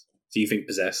 represents. So you think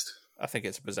possessed? I think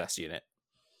it's a possessed unit.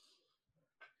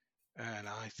 And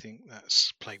I think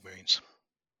that's Plague Marines.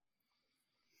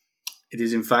 It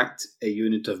is in fact a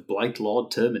unit of Blight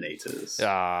Lord Terminators.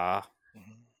 Ah,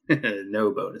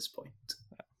 No bonus point.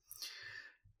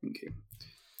 Okay.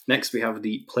 Next, we have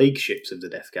the plague ships of the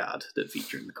Death Guard that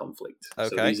feature in the conflict. So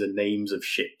Okay. these are names of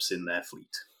ships in their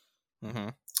fleet. mm-hmm.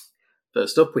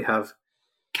 First up, we have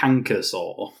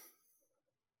Cankersaw.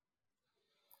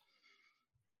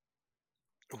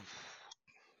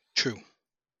 True.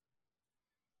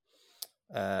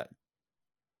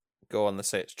 Go on, let's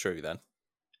say it's true then.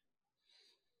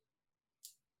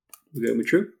 We're going with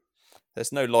true.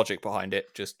 There's no logic behind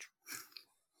it, just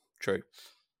true.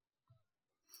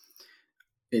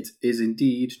 It is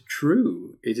indeed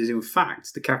true. It is in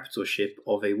fact the capital ship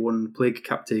of a one plague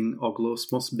captain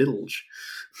Oglosmos Bilge.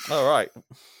 All right,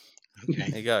 Okay.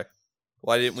 there you go.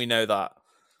 Why didn't we know that?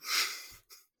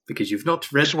 Because you've not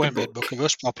read Just the won't read book. Book of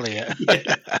Us properly yet.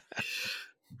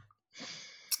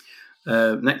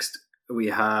 Yeah. Next, we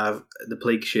have the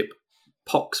plague ship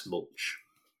Poxmulch.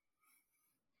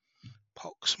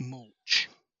 Pox Mulch.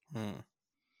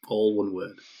 All one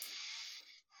word.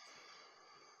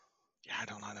 Yeah, I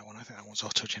don't like that one. I think that one's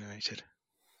auto-generated.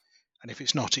 And if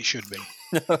it's not, it should be.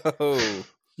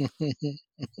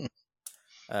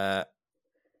 No.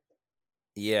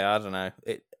 Yeah, I don't know.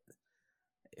 It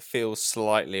feels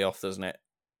slightly off, doesn't it?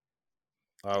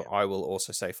 I will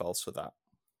also say false for that.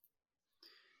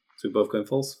 So we're both going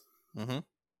false. Mm-hmm.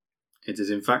 It is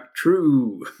in fact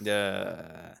true.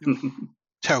 Yeah.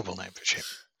 Terrible name for a ship.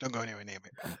 Don't go anywhere near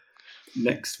it.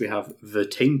 Next, we have the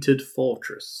Tainted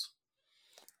Fortress.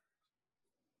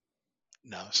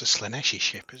 No, it's a Slaneshi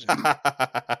ship, isn't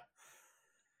it?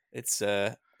 It's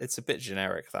a bit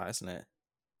generic, that, isn't it?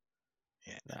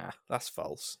 Yeah. Nah, that's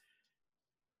false.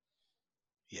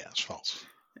 Yeah, it's false.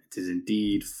 It is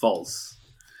indeed false.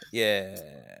 Yeah.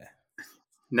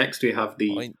 Next, we have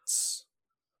the Points.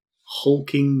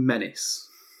 Hulking Menace.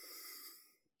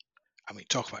 I mean,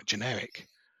 talk about generic.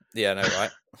 Yeah, no,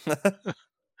 right?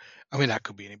 I mean, that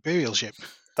could be an Imperial ship.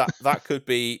 that could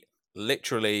be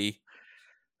literally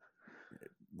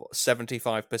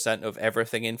 75% of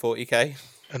everything in 40k.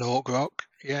 An orc rock,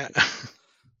 yeah.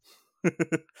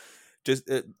 Just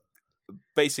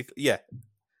basically, yeah.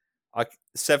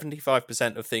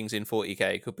 75% of things in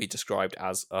 40k could be described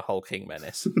as a hulking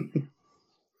menace.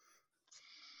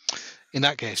 In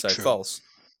that case, So true. false.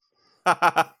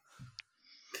 I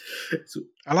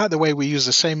like the way we use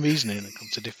the same reasoning and come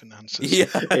to different answers. Yeah,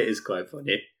 It is quite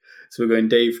funny. So we're going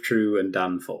Dave true and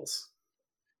Dan false.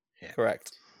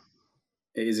 correct.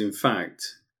 It is in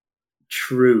fact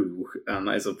true, and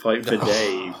that is a point for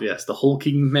Dave. Yes, the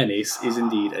hulking menace is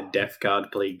indeed a Death Guard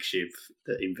plague ship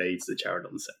that invades the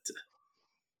Charadon Sector.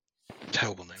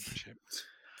 Terrible name for ship.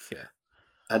 Yeah.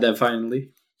 And then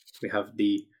finally, we have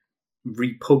the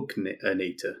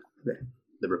Repugnator.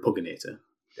 The Repugnator.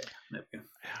 There we go.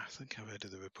 Yeah, I think I've heard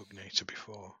of the Repugnator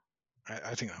before.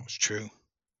 I think that was true.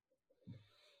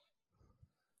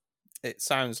 It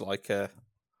sounds like a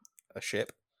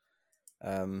ship.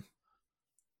 But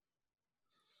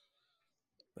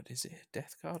is it a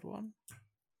Death Guard one?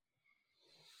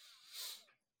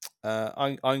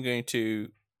 I'm going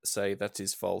to say that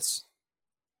is false.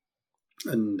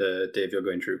 And Dave, you're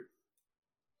going true.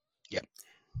 Yep.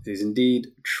 It is indeed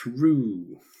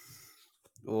true.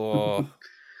 Oh,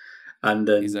 And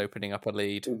then, he's opening up a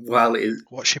lead. while it is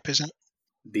What ship is it?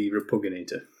 the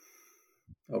Repugnator.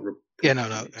 Yeah,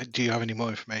 no. Do you have any more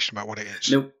information about what it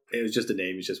is? Nope, it was just a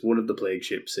name. It's just one of the plague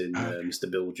ships in Okay. Mr.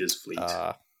 Bilge's fleet.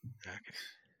 Okay.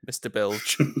 Mr.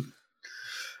 Bilge.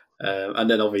 And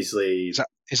then obviously...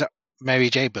 Is that Mary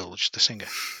J. Bilge, the singer?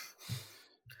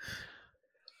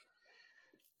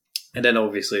 And then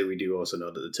obviously we do also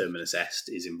know that the Terminus Est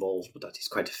is involved, but that is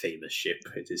quite a famous ship.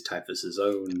 It is Typhus's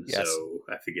own, Yes. so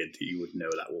I figured that you would know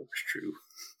that one was true.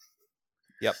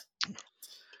 Yep.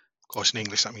 Of course, in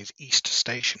English that means East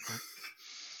Station,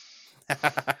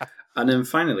 right? And then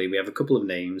finally, we have a couple of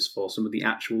names for some of the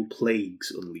actual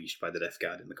plagues unleashed by the Death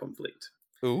Guard in the conflict.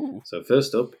 Ooh. So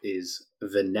first up is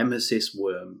the Nemesis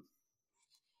Worm.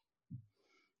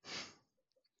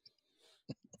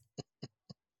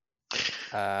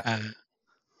 And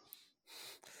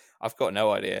I've got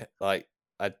no idea. Like,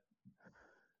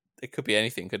 it could be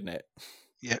anything, couldn't it?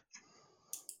 Yeah.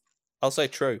 I'll say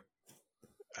true.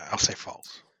 I'll say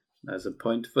false. As a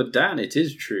point for Dan, it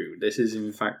is true. This is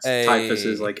in fact Hey.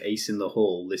 Typhus's like ace in the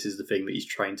hole. This is the thing that he's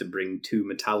trying to bring to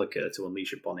Metallica to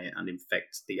unleash upon it and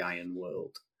infect the Iron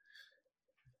World.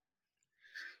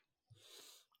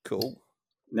 Cool.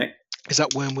 Next, Is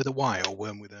that worm with a Y or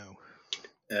worm with O?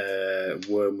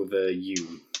 worm with a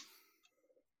U.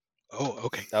 Oh,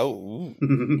 okay. Oh,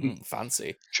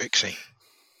 fancy. Trixie.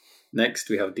 Next,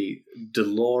 we have the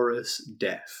Dolorous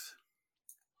Death.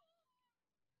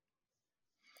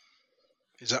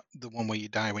 Is that the one where you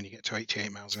die when you get to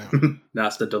 88 miles an hour?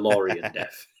 That's the DeLorean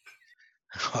Death.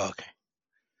 Oh, okay.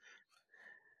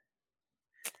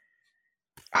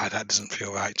 That doesn't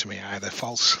feel right to me either.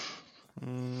 False.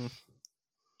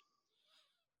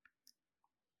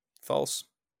 False.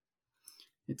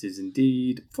 It is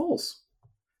indeed false.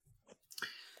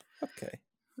 Okay.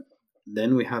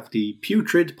 Then we have the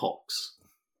Putrid Pox.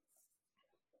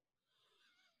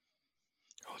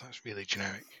 Oh, that's really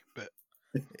generic. But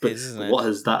But Isn't it? what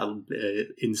has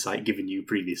that insight given you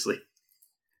previously?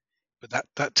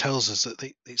 that tells us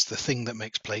that it's the thing that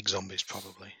makes plague zombies,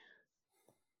 probably.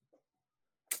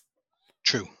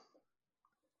 True.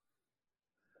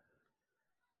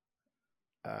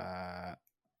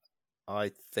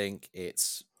 I think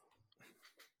it's.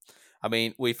 I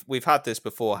mean, we've had this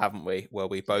before, haven't we? Where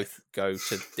we both go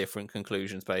to different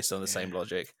conclusions based on the same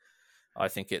logic. I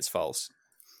think it's false.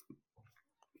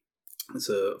 It's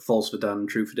a false for Dan,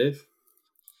 true for Dave.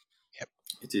 Yep.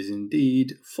 It is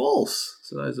indeed false.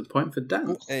 So that is a point for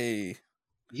Dan. Hey,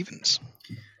 Evens.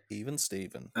 even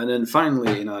Steven. And then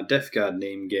finally, in our Death Guard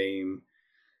name game,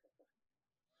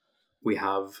 we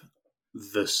have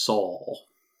the Saw.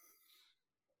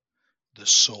 The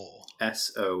Saw.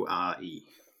 S-O-R-E.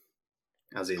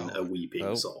 As in a weeping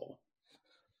Oh. saw.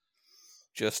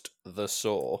 Just the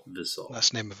saw. The Saw.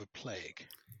 That's the name of a plague.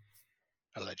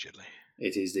 Allegedly.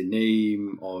 It is the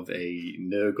name of a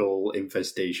Nurgle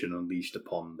infestation unleashed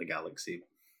upon the galaxy.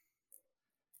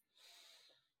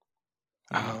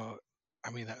 Oh,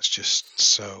 I mean, that's just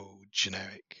so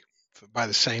generic. By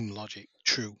the same logic,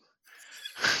 true.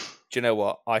 Do you know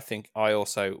what? I think I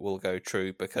also will go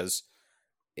true because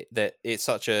it's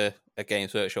such a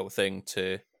Games Workshop thing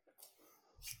to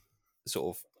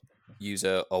sort of use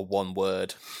a one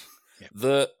word. Yep.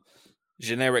 The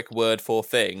generic word for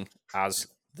thing as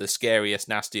the scariest,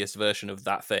 nastiest version of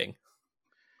that thing.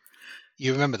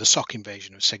 You remember the sock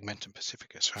invasion of Segmentum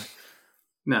Pacificus, right?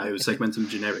 No, it was Segmentum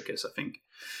Genericus, I think.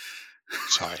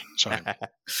 Sorry.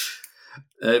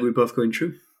 We're both going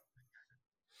true.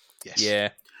 Yes. Yeah.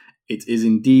 It is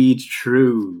indeed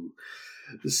true.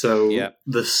 So Yeah.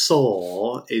 the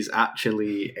saw is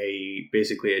actually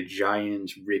basically a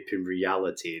giant rip in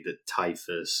reality that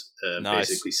Typhus Nice.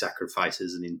 basically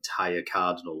sacrifices an entire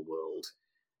cardinal world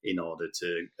in order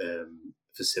to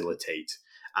facilitate.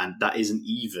 And that isn't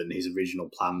even his original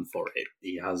plan for it.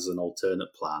 He has an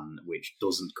alternate plan which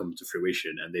doesn't come to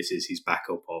fruition, and this is his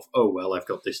backup of, oh, well, I've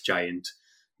got this giant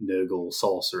Nurgle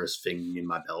sorceress thing in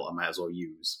my belt I might as well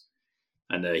use.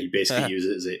 And he basically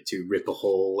uses it to rip a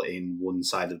hole in one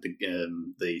side of the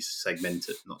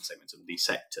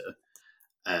sector,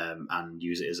 and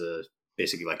use it as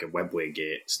basically like a webway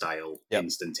gate style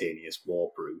instantaneous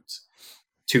warp route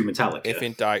to Metallica. If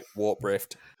in doubt, warp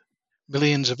rift.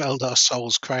 Millions of Eldar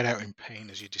souls cried out in pain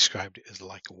as you described it as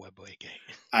like a webway gate.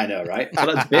 I know, right?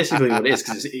 But that's basically what it is,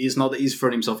 because it's not that he's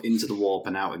thrown himself into the warp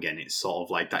and out again. It's sort of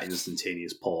like that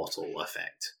instantaneous portal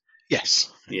effect. Yes.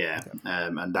 Yeah,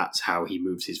 and that's how he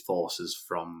moves his forces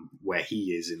from where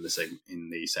he is in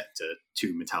the sector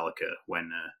to Metallica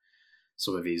when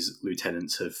some of his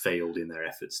lieutenants have failed in their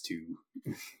efforts to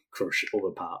crush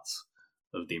other parts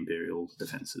of the Imperial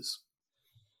defences.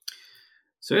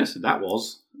 So yes, that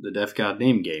was the Death Guard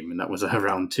name game, and that was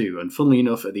round 2. And funnily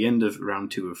enough, at the end of round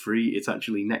 2 of 3, it's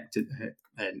actually neck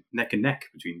and neck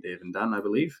between Dave and Dan, I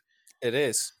believe. It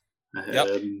is.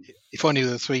 If only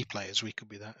there were 3 players, we could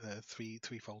be that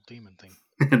threefold demon thing.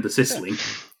 The Sisling.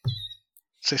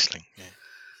 Sisling,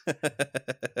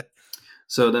 yeah.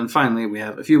 So then finally, we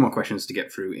have a few more questions to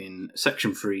get through in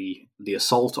Section 3, the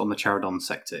assault on the Charadon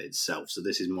sector itself. So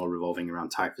this is more revolving around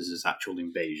Typhus' actual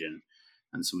invasion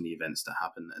and some of the events that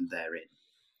happen therein.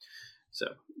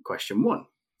 So, question 1.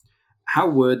 How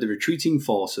were the retreating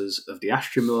forces of the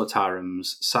Astra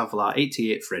Militarum's Savlar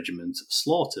 88th Regiment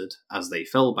slaughtered as they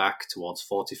fell back towards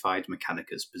fortified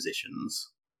Mechanicus positions?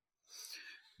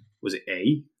 Was it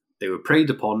A, they were preyed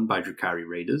upon by Drukhari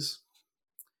raiders?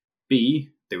 B,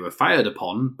 they were fired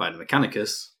upon by the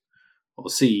Mechanicus? Or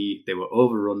C, they were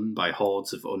overrun by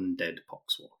hordes of undead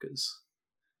poxwalkers?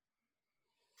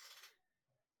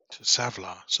 So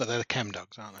Savlar. So they're the Chem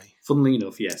Dogs, aren't they? Funnily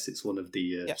enough, yes, it's one of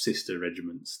the sister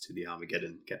regiments to the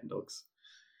Armageddon Chem Dogs.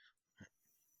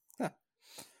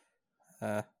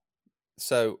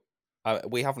 So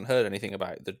we haven't heard anything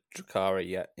about the Drukhari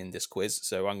yet in this quiz,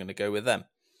 so I'm going to go with them.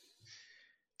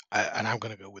 And I'm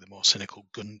going to go with a more cynical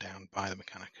gun down by the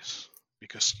Mechanicus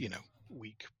because,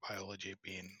 weak biology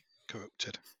being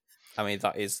corrupted. I mean,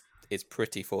 it's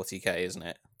pretty 40k, isn't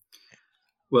it?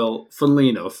 Well, funnily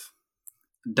enough,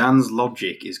 Dan's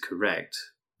logic is correct.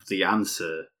 The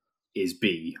answer is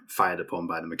B, fired upon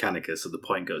by the Mechanicus, so the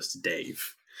point goes to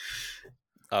Dave.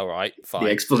 All right, fine. The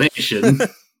explanation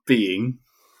being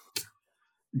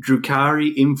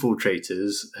Drukhari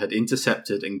infiltrators had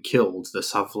intercepted and killed the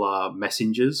Savlar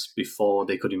messengers before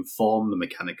they could inform the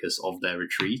Mechanicus of their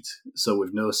retreat. So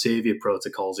with no saviour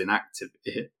protocols enacted,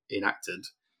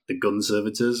 the gun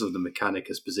servitors of the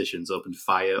Mechanicus positions opened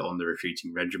fire on the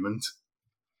retreating regiment.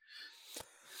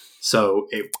 So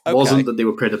it wasn't that they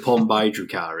were preyed upon by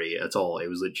Drukhari at all. It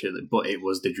was literally, but it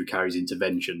was the Drukhari's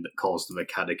intervention that caused the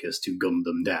Mechanicus to gun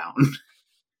them down.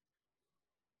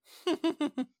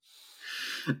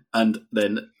 And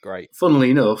then, great.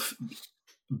 Funnily enough,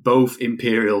 both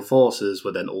Imperial forces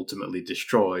were then ultimately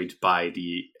destroyed by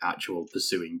the actual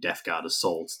pursuing Death Guard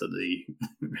assaults that the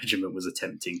regiment was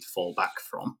attempting to fall back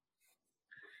from.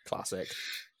 Classic.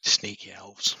 Sneaky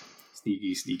elves.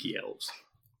 Sneaky elves.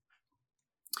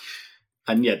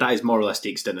 And yeah, that is more or less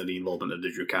the extent of the involvement of the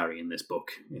Drukhari in this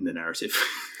book, in the narrative.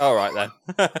 All right,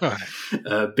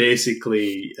 then.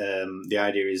 Basically, the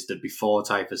idea is that before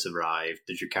Typhus arrived,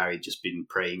 the Drukhari had just been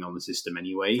preying on the system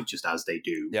anyway, just as they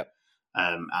do. Yep.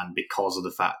 And because of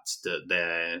the fact that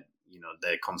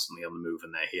they're constantly on the move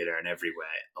and they're here, there, and everywhere,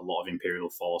 a lot of Imperial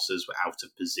forces were out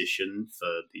of position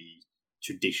for the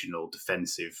traditional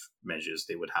defensive measures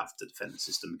they would have to defend the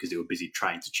system because they were busy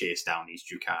trying to chase down these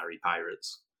Drukhari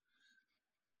pirates.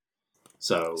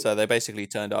 So they basically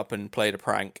turned up and played a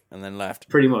prank and then left.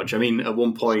 Pretty much. I mean, at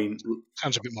one point...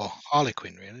 Sounds a bit more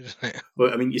Harlequin, really, doesn't it?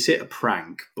 Well, I mean, you say a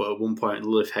prank, but at one point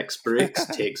Lilith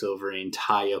Hexbrix takes over an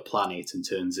entire planet and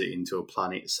turns it into a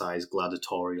planet-sized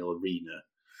gladiatorial arena.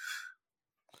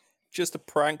 Just a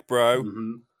prank, bro.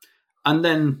 Mm-hmm. And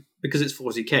then, because it's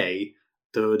 40k,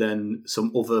 there were then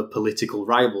some other political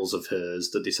rivals of hers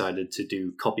that decided to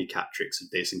do copycat tricks of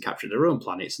this and capture their own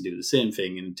planets and do the same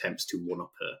thing in attempts to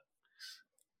one-up her.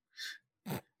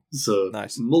 So,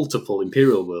 nice. Multiple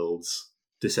Imperial worlds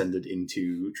descended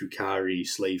into Drukhari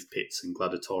slave pits and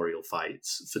gladiatorial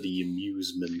fights for the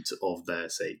amusement of their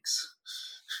sakes.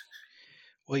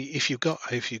 Well, if you've got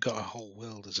a whole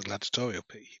world as a gladiatorial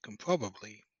pit, you can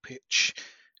probably pitch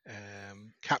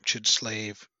captured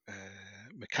slave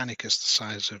Mechanicus the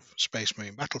size of Space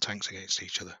Marine battle tanks against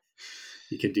each other.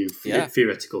 You can do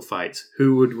theoretical fights.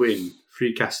 Who would win,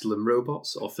 3 Castellan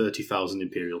robots or 30,000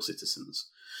 Imperial citizens?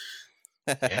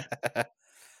 Yeah.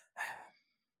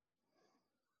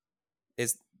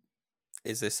 Is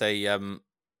this a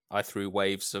I threw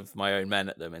waves of my own men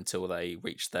at them until they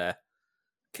reached their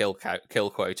kill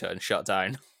quota and shut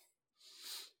down?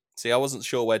 See, I wasn't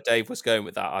sure where Dave was going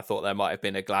with that. I thought there might have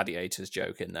been a gladiators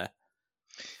joke in there.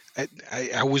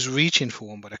 I was reaching for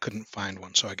one, but I couldn't find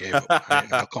one, so I gave up.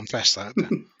 I'll confess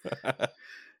that.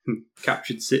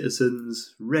 Captured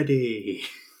citizens, ready.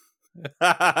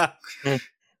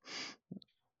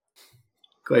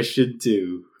 Question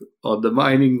 2. On the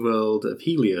mining world of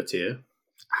Heliotier,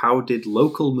 how did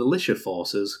local militia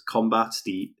forces combat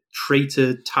the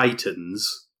traitor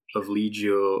titans of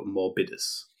Legio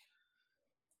Morbidus?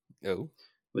 Oh.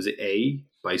 Was it A,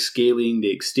 by scaling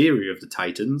the exterior of the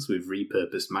Titans with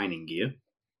repurposed mining gear?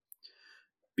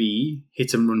 B,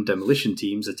 hit and run demolition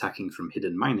teams attacking from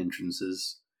hidden mine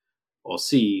entrances? Or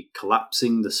C,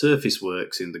 collapsing the surface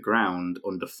works in the ground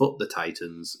underfoot the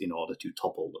Titans in order to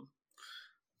topple them?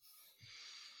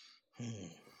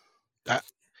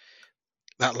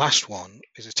 That last one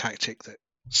is a tactic that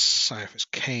Cyphers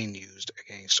Kane used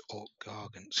against Orc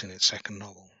Gargants in his second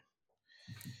novel.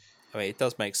 I mean, it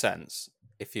does make sense.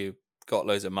 If you got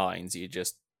loads of mines, you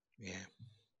just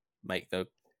make the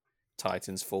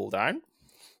Titans fall down.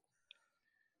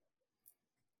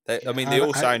 They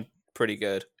all sound pretty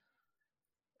good.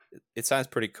 It sounds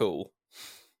pretty cool.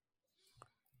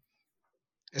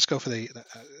 Let's go for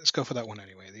that one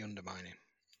anyway. The undermining.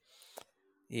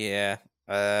 Yeah.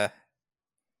 Are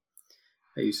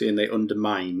you saying they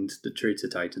undermined the traitor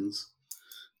Titans?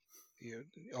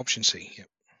 Option C. Yep.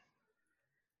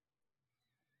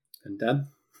 And Dan?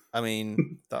 I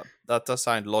mean, that does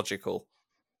sound logical.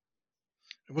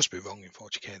 It must be wrong in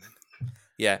 40k then.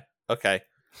 Yeah, okay.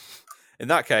 In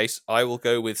that case, I will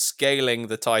go with scaling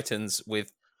the Titans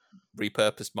with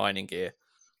repurposed mining gear.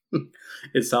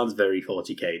 It sounds very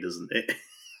 40k, doesn't it?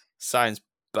 Sounds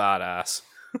badass.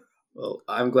 Well,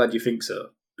 I'm glad you think so,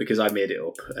 because I made it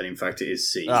up, and in fact it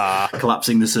is C. Ah.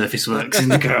 Collapsing the surface works in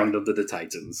the ground under the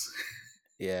Titans.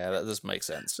 Yeah, that does make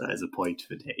sense. That is a point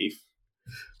for Dave.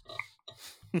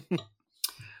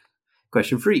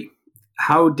 Question 3.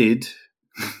 How did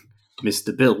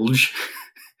Mr. Bilge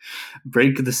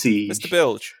break the siege? Mr.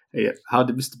 Bilge. Yeah, how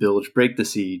did Mr. Bilge break the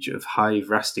siege of Hive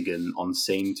Rastigan on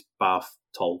Saint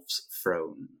Bartholf's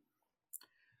throne?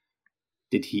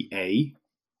 Did he A,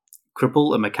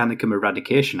 cripple a Mechanicum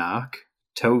eradication arc,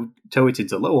 tow it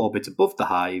into low orbit above the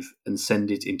Hive, and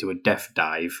send it into a death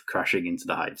dive, crashing into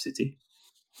the Hive City?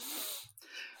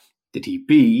 Did he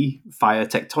B, fire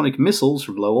tectonic missiles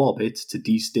from low orbit to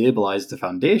destabilize the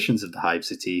foundations of the Hive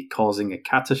City, causing a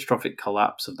catastrophic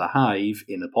collapse of the Hive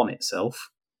in upon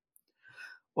itself?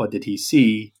 Or did he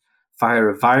C, fire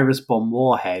a virus bomb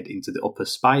warhead into the upper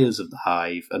spires of the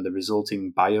Hive and the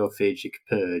resulting biophagic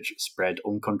purge spread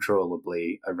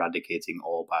uncontrollably, eradicating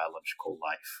all biological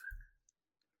life?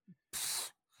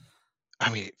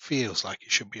 I mean, it feels like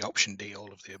it should be option D,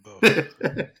 all of the above.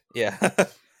 Yeah.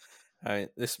 I mean,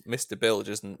 this Mr. Bilge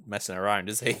isn't messing around,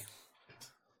 is he?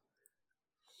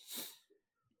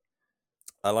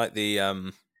 I like the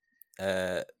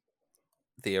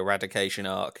eradication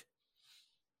arc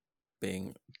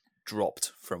being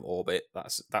dropped from orbit.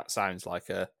 That sounds like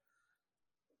a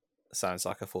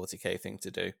 40k thing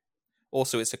to do.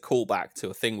 Also, it's a callback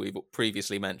to a thing we've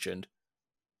previously mentioned.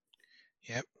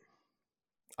 Yep.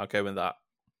 I'll go with that.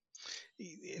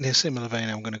 In a similar vein,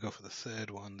 I'm going to go for the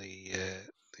third one, the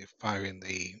firing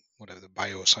the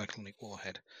biocyclonic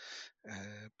warhead,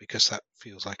 because that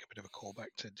feels like a bit of a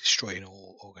callback to destroying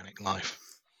all organic life.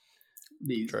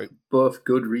 These are both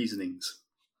good reasonings.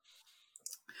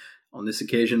 On this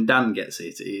occasion, Dan gets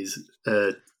it. Is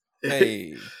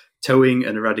towing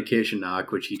an eradication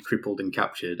arc, which he'd crippled and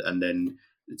captured, and then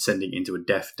sending into a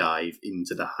death dive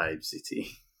into the Hive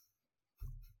City.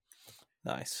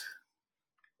 Nice.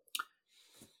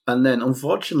 And then,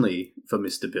 unfortunately for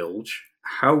Mr. Bilge,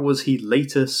 how was he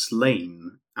later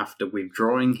slain after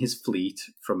withdrawing his fleet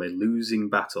from a losing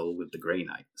battle with the Grey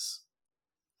Knights?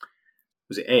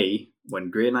 Was it A, when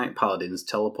Grey Knight Paladins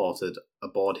teleported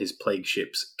aboard his plague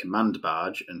ship's command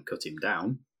barge and cut him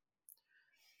down?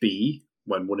 B,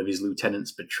 when one of his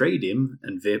lieutenants betrayed him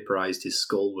and vaporized his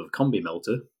skull with a combi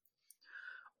melter?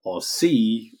 Or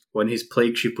C, when his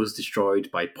plague ship was destroyed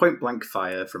by point-blank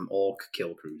fire from orc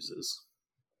kill cruisers?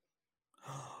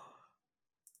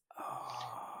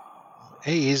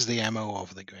 A is the MO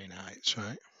of the Grey Knights,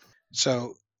 right?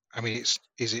 So, I mean,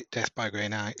 is it death by Grey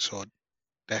Knights or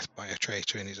death by a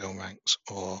traitor in his own ranks,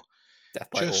 or Death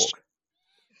by just orc.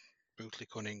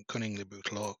 brutally cunningly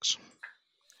brutal orcs?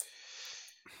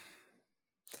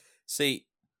 See,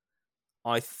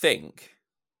 I feel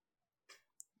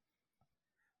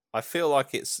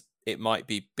like it might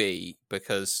be B,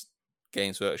 because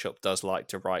Games Workshop does like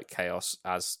to write chaos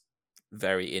as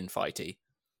very infighty.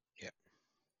 Yep.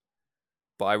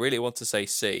 But I really want to say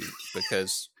C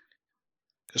because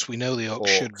we know the orcs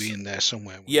should be in there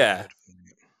somewhere. Yeah,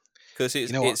 because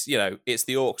it's what? it's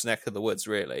the orcs' neck of the woods,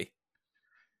 really.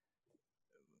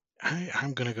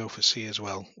 I'm going to go for C as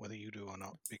well, whether you do or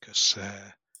not, because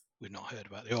we've not heard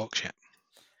about the orcs yet.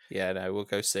 Yeah, no, we'll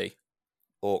go C.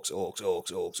 Orcs, orcs,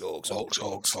 orcs, orcs, orcs, orcs,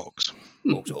 orcs, orcs,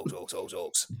 orcs, orcs, orcs, orcs,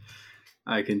 orcs.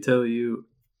 I can tell you,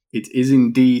 it is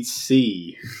indeed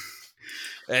C.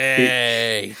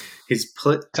 Hey!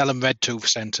 Tell them Red Tooth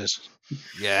centers.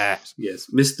 Yes. Yes,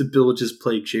 Mr. Bilge's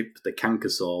plague ship, the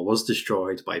Cankersaw, was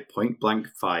destroyed by point-blank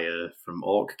fire from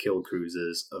orc kill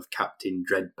cruisers of Captain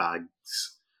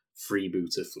Dreadbag's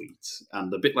freebooter fleet.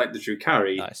 And a bit like the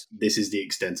Drukhari, Nice. This is the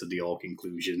extent of the orc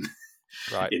inclusion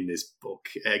Right. in this book.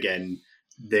 Again,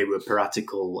 they were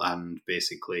piratical and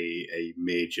basically a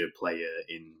major player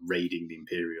in raiding the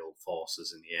Imperial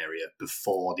forces in the area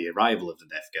before the arrival of the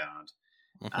Death Guard.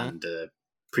 Mm-hmm. And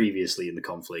previously in the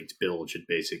conflict, Bilge had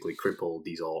basically crippled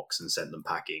these orcs and sent them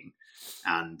packing.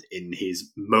 And in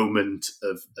his moment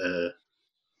of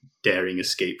daring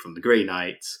escape from the Grey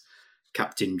Knights,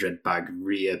 Captain Dreadbag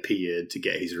reappeared to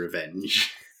get his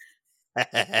revenge.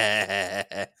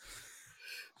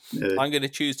 I'm going to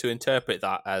choose to interpret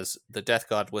that as the Death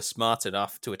Guard was smart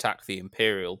enough to attack the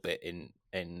Imperial bit in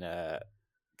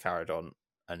Caradon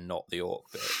and not the Orc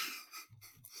bit.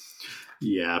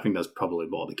 Yeah, I think that's probably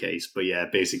more the case. But yeah,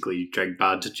 basically,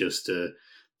 Dreadbag just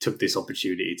took this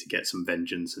opportunity to get some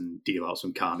vengeance and deal out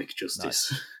some karmic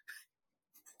justice.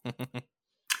 Nice.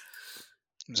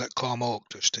 Is that Clarm Orc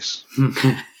justice?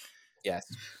 Yes.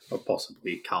 Or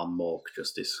possibly Calm Mork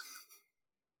justice.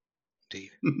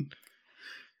 Indeed.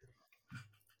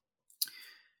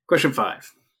 Question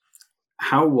 5.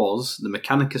 How was the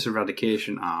Mechanicus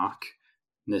Eradication Ark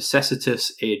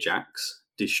Necessitus Ajax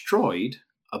destroyed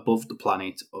above the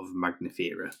planet of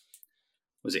Magnifera?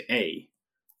 Was it A,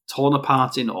 torn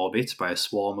apart in orbit by a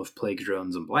swarm of plague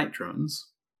drones and blight drones?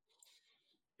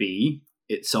 B,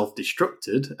 it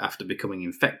self-destructed after becoming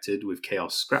infected with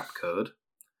Chaos Scrap Code?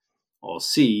 Or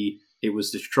C, it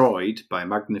was destroyed by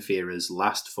Magnifera's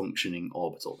last functioning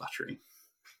orbital battery?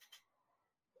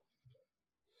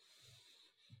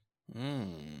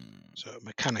 So,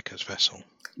 Mechanicus vessel.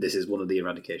 This is one of the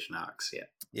eradication arcs, yeah.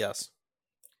 Yes.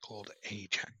 Called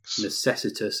Ajax.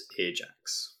 Necessitus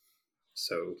Ajax.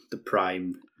 So, the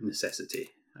prime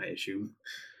necessity, I assume.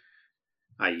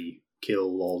 I.e.,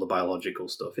 kill all the biological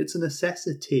stuff. It's a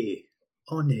necessity.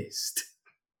 Honest.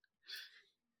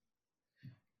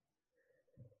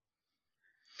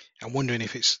 I'm wondering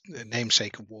if it's the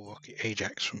namesake of War Rocket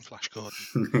Ajax from Flash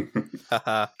Gordon.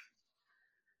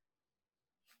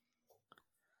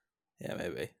 Yeah,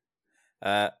 maybe.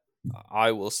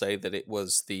 I will say that it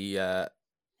was the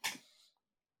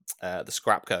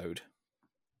scrap code.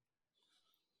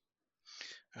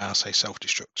 I'll say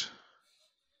self-destruct.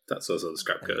 That's also the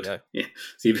scrap There you code. go. Yeah.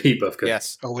 So you both go.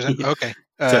 Yes. Oh, was it? Okay.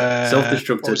 So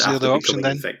self-destructed what was the after other option becoming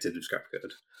then? infected with scrap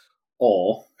code.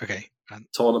 Or Okay. And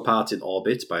torn apart in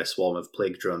orbit by a swarm of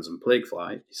plague drones and plague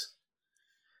flies,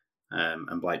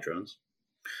 and blight drones.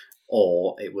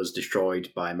 Or it was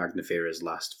destroyed by Magnifera's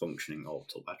last functioning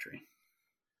orbital battery.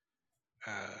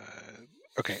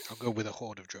 okay, I'll go with a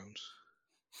horde of drones.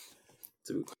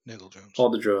 So, Niggle drones. all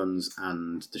the drones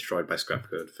and destroyed by scrap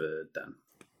code for Dan.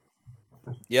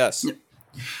 Yes. Yeah.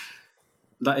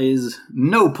 That is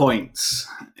no points.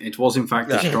 It was in fact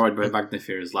destroyed by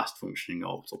Magnifera's last functioning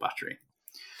orbital battery.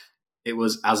 It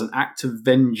was as an act of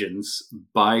vengeance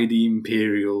by the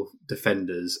Imperial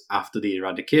defenders after the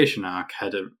eradication arc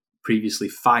had previously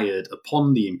fired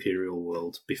upon the Imperial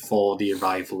world before the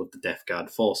arrival of the Death Guard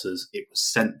forces. It was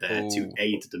sent there to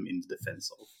aid them in the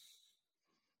defense of.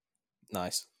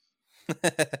 Nice.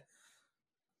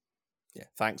 Yeah,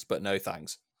 thanks, but no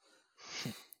thanks.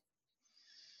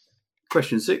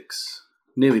 Question 6.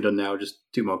 Nearly done now, just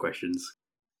 2 more questions.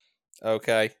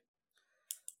 Okay.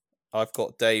 I've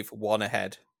got Dave 1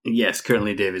 ahead. Yes,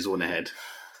 currently Dave is 1 ahead.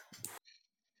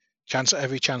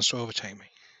 Every chance to overtake me.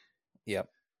 Yep.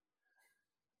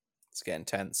 It's getting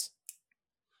tense.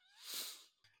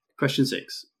 Question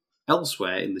 6.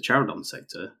 Elsewhere in the Charadon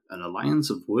sector, an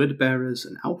alliance of Wordbearers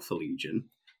and Alpha Legion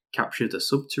captured a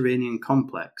subterranean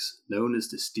complex known as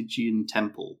the Stygian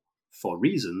Temple for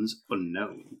reasons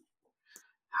unknown.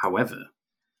 However,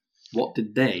 what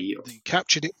did they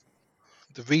captured it?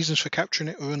 The reasons for capturing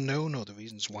it are unknown, or the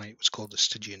reasons why it was called the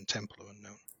Stygian Temple are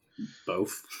unknown?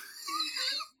 Both.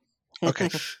 Okay.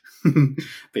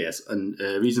 But yes, and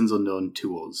reasons unknown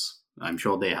to us. I'm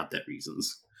sure they had their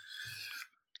reasons.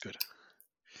 Good.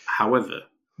 However,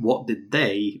 what did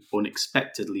they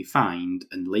unexpectedly find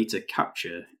and later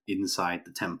capture inside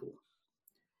the temple?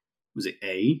 Was it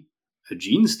A, a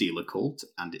gene stealer cult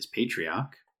and its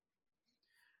patriarch?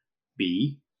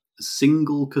 B, a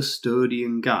single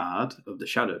custodian guard of the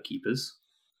Shadow Keepers?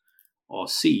 Or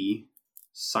C,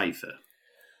 Cypher?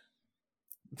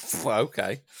 Well,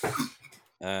 okay.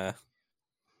 You're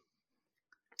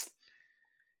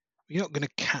not going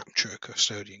to capture a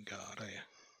custodian guard, are you?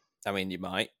 I mean, you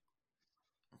might.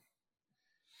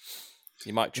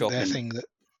 You might chop Their him. thing that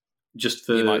Just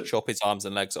for You might chop his arms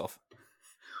and legs off.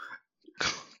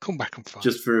 come back and fight.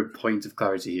 Just for a point of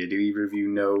clarity here, do either of you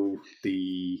know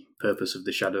the purpose of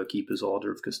the Shadow Keepers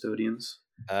Order of Custodians?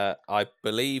 I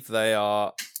believe they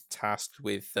are tasked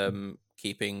with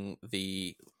keeping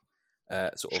the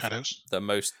sort of Shadows. the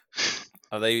most.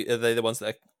 Are they the ones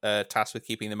that are tasked with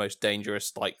keeping the most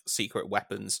dangerous, like, secret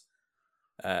weapons,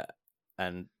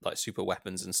 and like super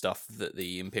weapons and stuff that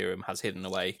the Imperium has hidden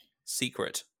away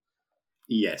secret?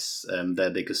 Yes, they're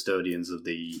the custodians of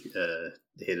the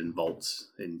hidden vaults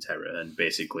in Terra, and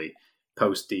basically,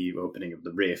 post the opening of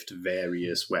the Rift,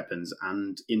 various weapons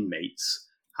and inmates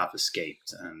have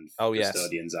escaped, and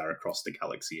custodians are across the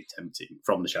galaxy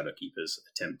from the Shadow Keepers,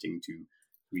 attempting to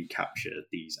recapture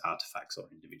these artifacts or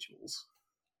individuals.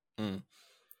 Mm.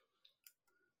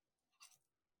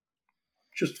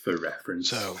 Just for reference.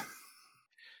 So,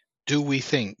 do we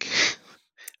think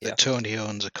that Tony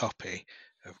owns a copy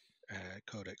of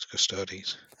Codex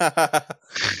Custodes?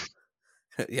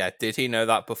 Yeah, did he know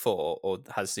that before, or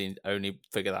has he only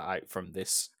figured that out from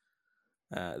this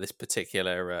this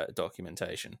particular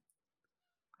documentation?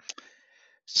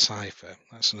 Cypher,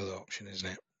 that's another option, isn't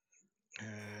it?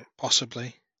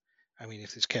 Possibly. I mean,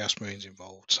 if there's Chaos Marines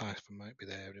involved, Cypher might be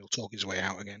there. He'll talk his way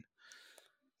out again.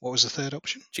 What was the third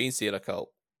option? Gene Stealer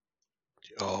cult.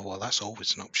 Oh, well, that's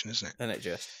always an option, isn't it? Isn't it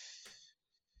just?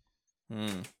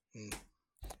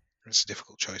 It's a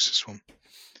difficult choice, this one.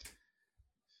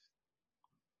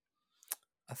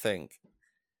 I think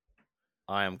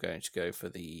I am going to go for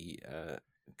the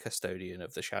custodian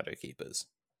of the Shadow Keepers.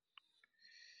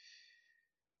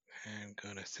 I'm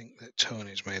going to think that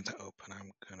Tony's made that up, and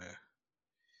I'm going to...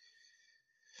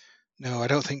 No, I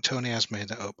don't think Tony has made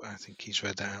that up. I think he's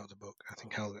read that out of the book. I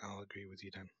think I'll agree with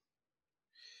you, Dan.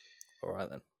 All right,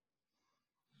 then.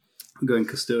 I'm going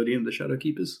custodian of the Shadow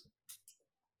Keepers.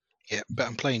 Yeah, but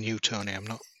I'm playing you, Tony. I'm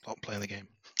not playing the game.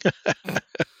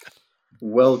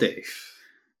 Well, Dave,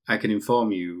 I can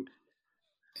inform you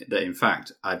that, in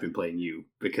fact, I've been playing you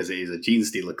because it is a Gene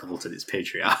Stealer cult and its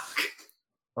patriarch.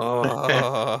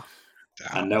 Oh.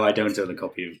 And no, I don't own a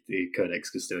copy of the Codex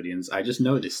Custodians. I just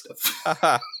know this stuff.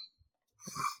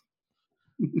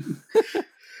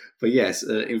 But yes,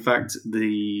 in fact,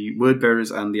 the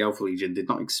Wordbearers and the Alpha Legion did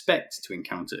not expect to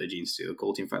encounter a Gene Stealer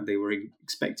cult. In fact, they were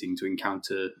expecting to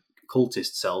encounter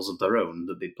cultist cells of their own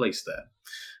that they'd placed there.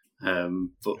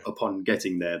 But upon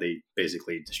getting there, they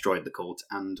basically destroyed the cult.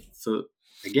 And for,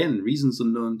 again, reasons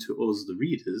unknown to us, the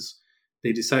readers,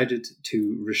 they decided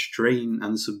to restrain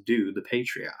and subdue the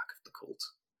patriarch of the cult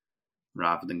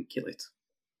rather than kill it.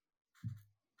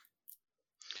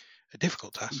 A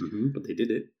difficult task. But they did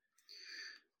it.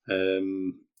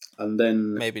 And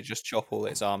then... Maybe just chop all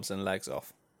its arms and legs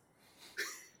off.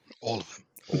 All of them.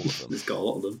 All of them. It's got a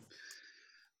lot of them.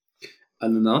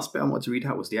 And then the last bit I wanted to read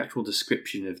out was the actual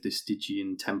description of the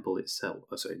Stygian temple itself.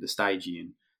 The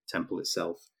Stygian temple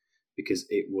itself, because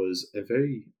it was a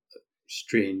very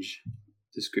strange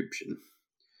description.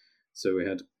 So we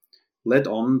had, led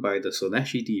on by the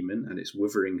Slaaneshi demon and its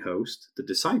withering host, the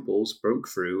disciples broke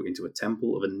through into a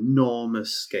temple of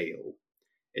enormous scale.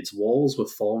 Its walls were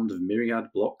formed of myriad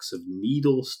blocks of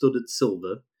needle-studded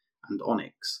silver and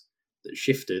onyx that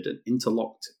shifted and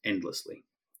interlocked endlessly.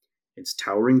 Its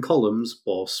towering columns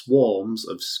bore swarms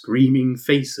of screaming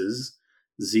faces,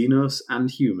 xenos and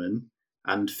human,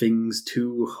 and things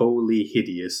too wholly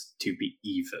hideous to be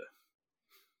either.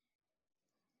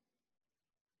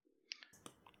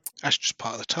 That's just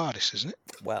part of the TARDIS, isn't it?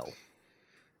 Well,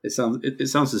 It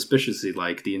sounds suspiciously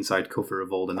like the inside cover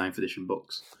of all the 9th edition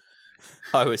books.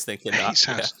 I was thinking that. It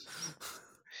sounds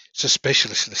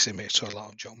suspiciously similar to a lot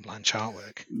of John Blanche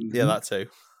artwork. Yeah, that too.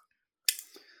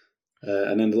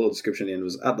 And then the little description at the end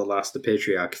was, at the last the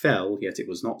patriarch fell, yet it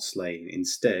was not slain.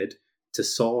 Instead,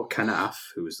 Tesor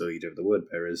Kanaf, who was the leader of the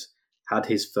word-bearers, had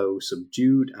his foe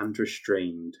subdued and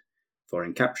restrained. For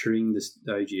in capturing the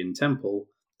Stygian temple,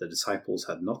 the disciples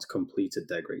had not completed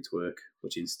their great work,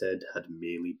 but instead had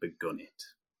merely begun it.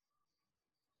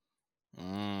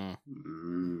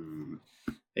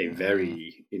 A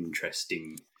very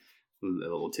interesting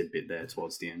little tidbit there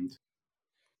towards the end.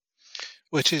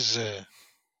 Which is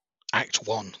Act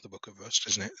 1, the Book of Rust,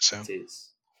 isn't it? So it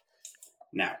is.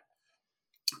 Now,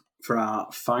 for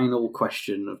our final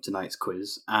question of tonight's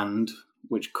quiz, and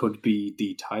which could be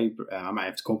the tie... I might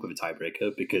have to come up with a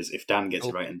tiebreaker, because if Dan gets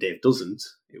it right and Dave doesn't,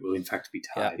 it will in fact be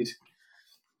tied.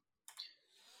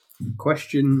 Yeah.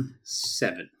 Question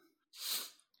 7.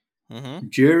 Mm-hmm.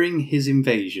 During his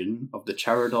invasion of the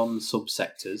Charadon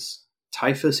subsectors,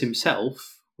 Typhus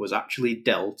himself was actually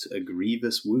dealt a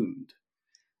grievous wound.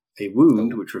 A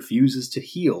wound which refuses to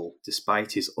heal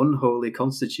despite his unholy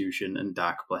constitution and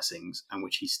dark blessings, and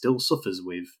which he still suffers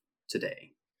with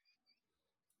today.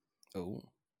 Oh.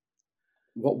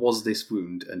 What was this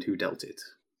wound and who dealt it?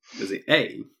 Was it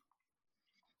A?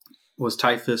 Was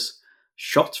Typhus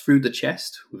shot through the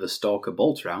chest with a Stalker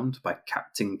bolt round by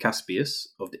Captain Caspius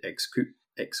of the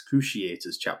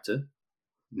Excruciators chapter,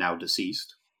 now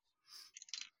deceased?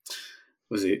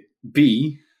 Was it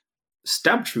B?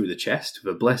 Stabbed through the chest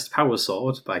with a blessed power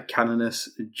sword by Canoness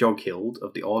Joghild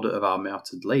of the Order of Our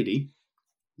Martyred Lady,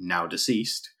 now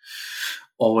deceased?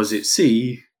 Or was it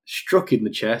C? Struck in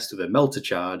the chest with a melter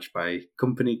charge by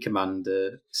Company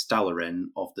Commander Stallaren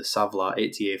of the Savlar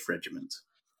 88th Regiment,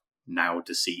 now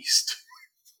deceased?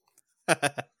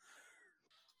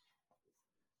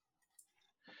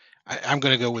 I'm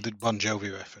going to go with the Bon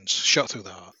Jovi reference. Shot through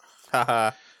the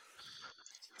heart.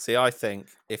 See, I think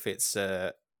if it's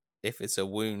a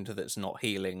wound that's not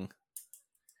healing,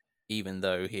 even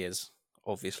though he is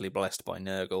obviously blessed by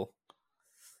Nurgle,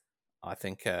 I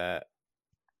think, I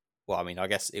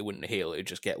guess it wouldn't heal, it would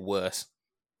just get worse,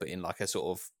 but in like a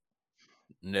sort of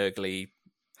Nurgly,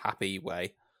 happy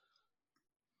way.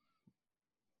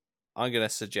 I'm going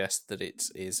to suggest that it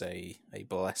is a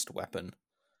blessed weapon.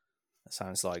 It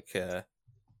sounds like an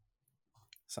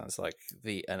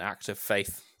act of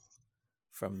faith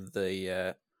from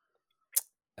the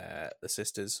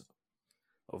sisters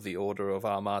of the Order of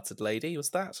Our Martyred Lady. Was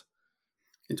that?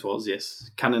 It was, yes.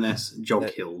 Canoness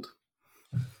Joghild.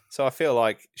 So I feel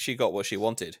like she got what she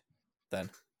wanted then.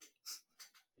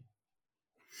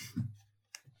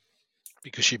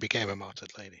 Because she became a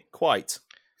martyred lady. Quite.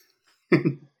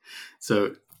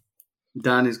 So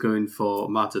Dan is going for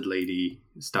martyred lady,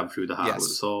 stabbed through the heart with a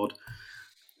sword.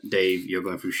 Dave, you're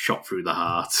going for shot through the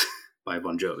heart by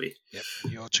Bon Jovi. Yep,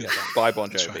 you're too by Bon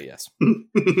Jovi, right. Yes.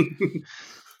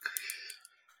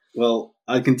 Well,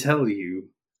 I can tell you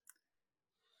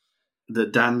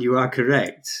that, Dan, you are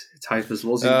correct. Typhus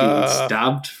was indeed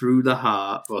stabbed through the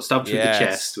heart, or stabbed through the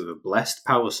chest with a blessed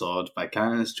power sword by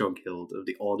Canoness Joghild of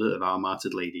the Order of Our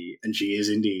Martyred Lady, and she is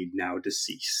indeed now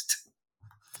deceased.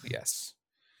 Yes.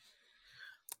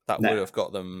 That would have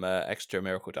got them extra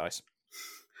miracle dice.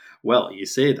 Well, you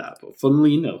say that, but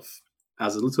funnily enough,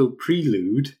 as a little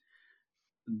prelude,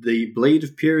 the Blade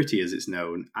of Purity, as it's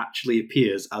known, actually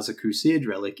appears as a Crusade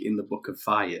relic in the Book of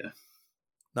Fire.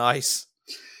 Nice.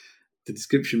 The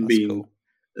description being, cool.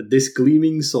 This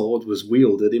gleaming sword was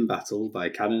wielded in battle by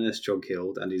Canoness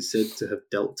Joghild and is said to have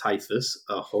dealt Typhus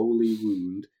a holy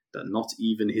wound that not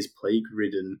even his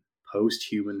plague-ridden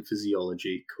post-human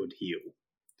physiology could heal.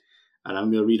 And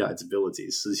I'm going to read out its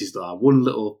abilities. So this is one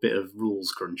little bit of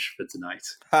rules crunch for tonight.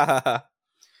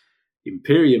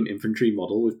 Imperium infantry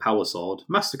model with power sword,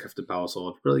 mastercrafted power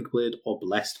sword, relic blade, or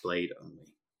blessed blade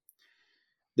only.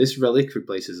 This relic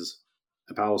replaces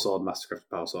a power sword, mastercrafted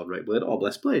power sword, relic blade, or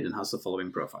blessed blade, and has the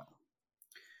following profile.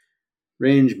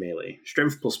 Range melee,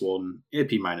 strength +1,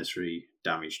 AP -3,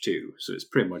 damage 2. So it's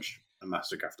pretty much a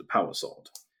mastercrafted power sword.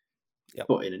 Yep.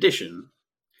 But in addition,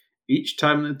 each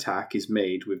time an attack is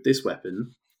made with this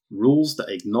weapon, rules that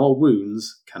ignore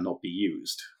wounds cannot be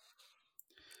used.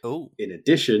 Oh. In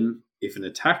addition, if an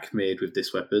attack made with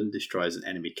this weapon destroys an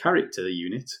enemy character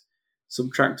unit,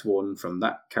 subtract 1 from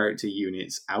that character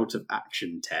unit's out of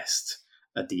action test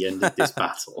at the end of this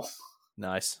battle.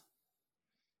 Nice.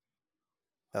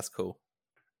 That's cool.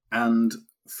 And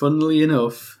funnily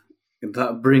enough,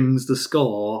 that brings the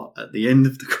score at the end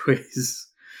of the quiz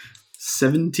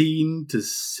 17 to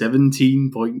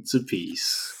 17 points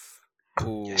apiece.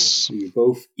 Ooh. Yes. You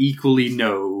both equally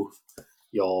know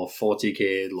your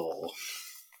 40k lore.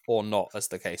 Or not, as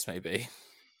the case may be.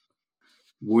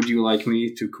 Would you like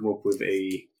me to come up with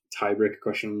a tiebreaker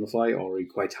question on the fly, or are you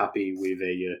quite happy with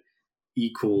a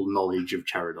equal knowledge of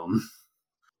Charadon.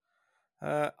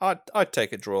 I'd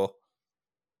take a draw.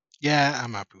 Yeah,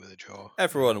 I'm happy with a draw.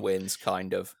 Everyone wins,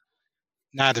 kind of.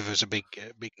 Neither of us are big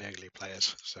Nurgle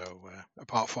players, so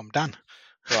apart from Dan.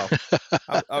 Well,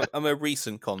 I'm a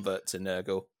recent convert to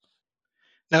Nurgle.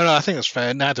 No, I think that's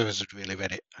fair. Neither of us had really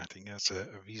read it. I think that's a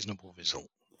reasonable result.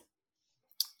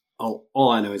 All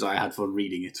I know is I had fun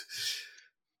reading it.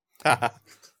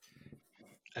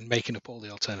 And making up all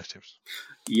the alternatives.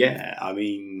 Yeah, I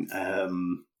mean,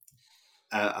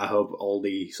 I hope all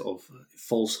the sort of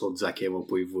falsehoods I came up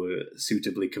with were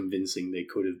suitably convincing they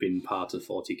could have been part of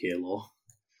 40k lore.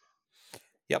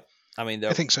 Yep. I mean,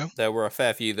 I think so. There were a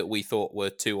fair few that we thought were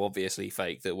too obviously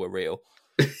fake that were real.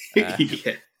 Yeah.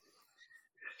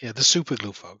 Yeah, the super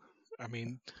glue fog. I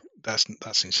mean, that's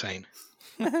insane.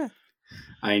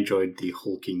 I enjoyed the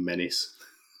hulking menace.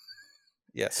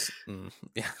 Yes.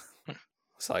 Yeah.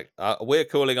 It's like, we're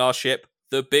calling our ship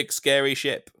the Big Scary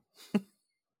Ship.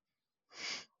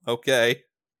 Okay.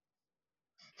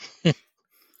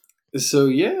 So,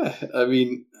 yeah, I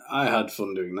mean, I had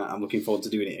fun doing that. I'm looking forward to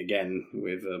doing it again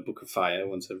with Book of Fire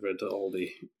once I've read all the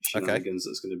shenanigans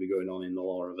that's going to be going on in the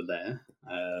lore over there.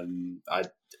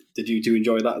 Did you two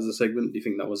enjoy that as a segment? Do you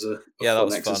think that was a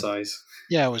fun exercise? Fun.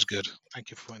 Yeah, it was good.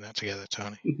 Thank you for putting that together,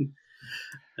 Tony.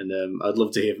 And I'd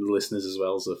love to hear from the listeners as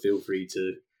well, so feel free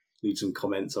to leave some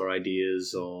comments or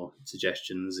ideas or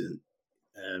suggestions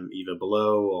either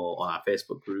below or on our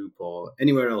Facebook group or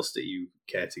anywhere else that you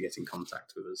care to get in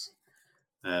contact with us.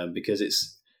 Because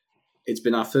it's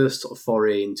been our first sort of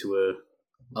foray into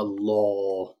a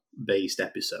lore-based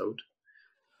episode.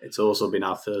 It's also been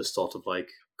our first sort of like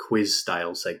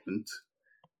quiz-style segment,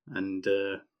 and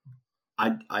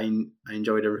I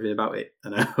enjoyed everything about it,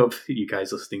 and I hope you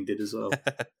guys listening did as well.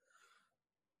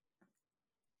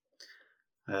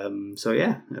 So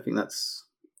yeah, I think that's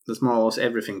more or less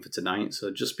everything for tonight.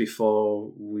 So just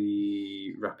before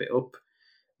we wrap it up,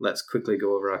 let's quickly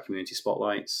go over our community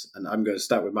spotlights, and I'm going to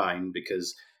start with mine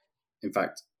because, in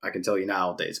fact, I can tell you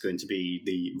now that it's going to be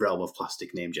the Realm of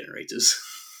Plastic name generators.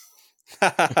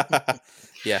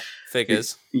 Yeah,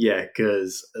 figures. Yeah,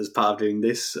 because as part of doing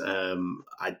this,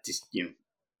 I just,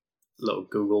 little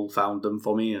Google found them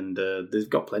for me, and they've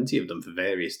got plenty of them for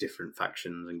various different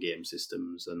factions and game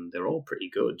systems, and they're all pretty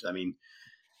good. I mean,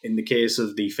 in the case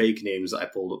of the fake names that I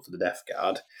pulled up for the Death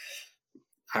Guard,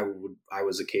 I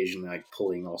was occasionally like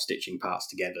pulling or stitching parts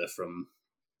together from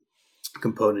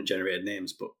component generated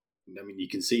names, but I mean, you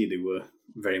can see they were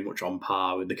very much on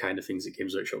par with the kind of things that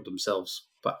Games Workshop themselves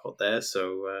put out there.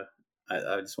 So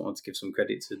I just wanted to give some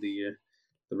credit to the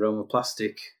Realm of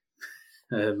Plastic.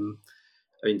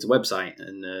 It's a website,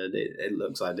 and it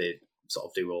looks like they sort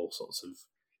of do all sorts of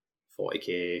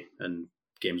 40k and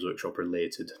Games Workshop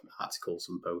related articles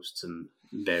and posts and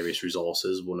various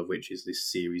resources, one of which is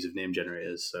this series of name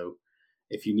generators. So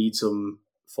if you need some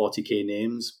 40k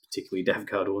names, particularly Death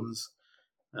Guard ones,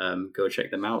 go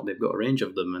check them out. They've got a range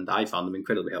of them, and I found them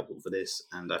incredibly helpful for this,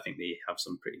 and I think they have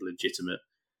some pretty legitimate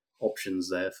options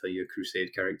there for your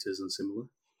Crusade characters and similar.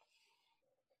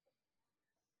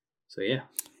 So yeah.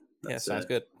 That's, sounds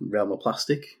good. Realm of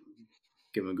Plastic.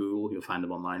 Give them a Google, you'll find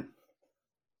them online.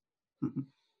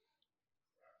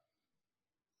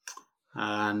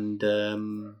 And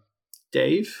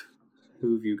Dave,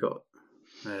 who have you got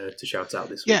to shout out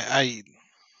this week? Yeah, I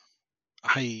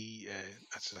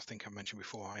as I think I mentioned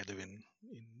before, I live in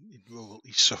rural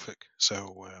East Suffolk,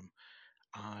 so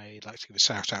I'd like to give a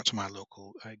shout out to my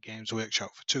local Games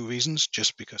Workshop for two reasons.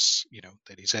 Just because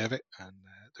they deserve it, and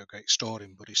they're a great store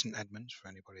in Bury St Edmunds for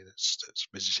anybody that's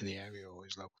visiting the area or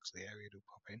is local to the area, do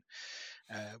pop in.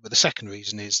 But the second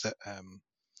reason is that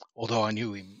although I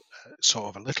knew him sort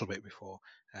of a little bit before,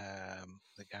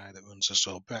 the guy that runs the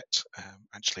store, Brett,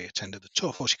 actually attended the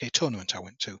 40k tournament I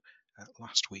went to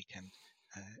last weekend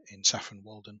in Saffron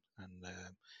Walden, and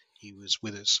he was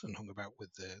with us and hung about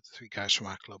with the three guys from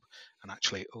our club, and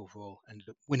actually overall ended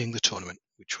up winning the tournament,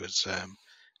 which was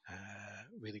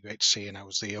really great to see. And I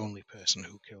was the only person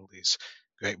who killed his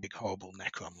great big horrible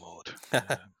Necron Lord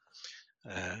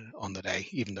on the day,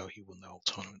 even though he won the whole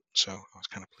tournament. So I was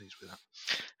kind of pleased with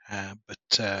that. But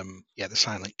the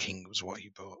Silent King was what he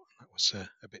brought. That was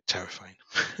a bit terrifying.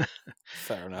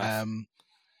 Fair enough.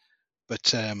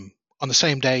 But on the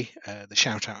same day, the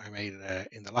shout out I made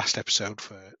in the last episode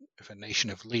for Nation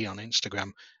of Lee on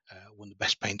Instagram won the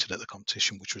best painted at the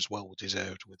competition, which was well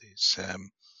deserved with his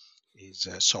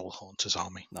Soul Haunters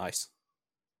army. Nice.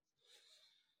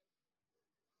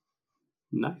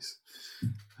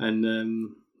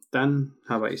 And Dan,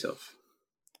 how about yourself?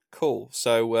 Cool.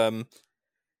 So,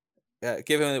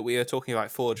 given that we are talking about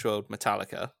Forge World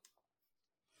Metallica,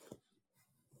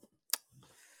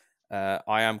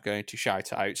 I am going to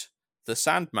shout out the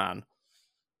Sandman.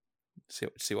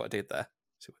 See what I did there?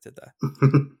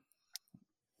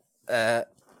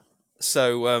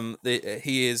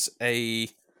 He is a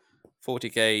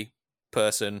 40k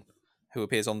person who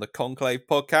appears on the Conclave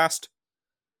podcast,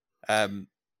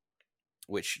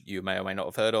 which you may or may not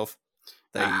have heard of.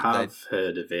 I have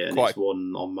heard of it, and it's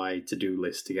one on my to-do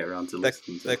list to get around to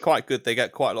listening to. They're quite good. They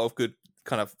get quite a lot of good,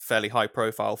 kind of fairly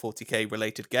high-profile 40k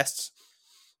related guests.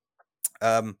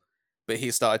 But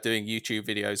he started doing YouTube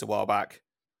videos a while back.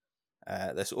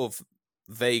 They're sort of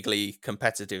vaguely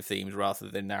competitive themes rather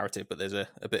than narrative, but there's a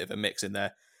bit of a mix in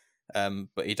there.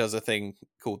 But he does a thing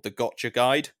called the Gotcha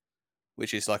Guide,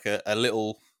 which is like a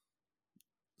little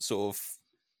sort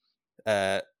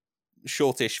of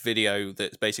shortish video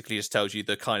that basically just tells you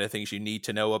the kind of things you need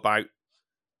to know about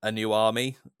a new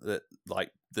army, that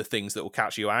like the things that will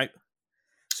catch you out,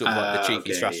 sort of like the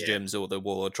cheeky stratagems or the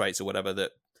warlord traits or whatever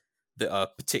that are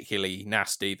particularly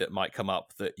nasty that might come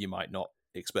up that you might not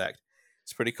expect.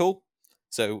 It's pretty cool.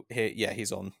 So here,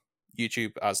 he's on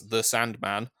YouTube as the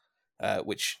Sandman,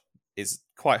 which is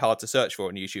quite hard to search for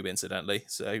on YouTube, incidentally.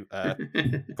 So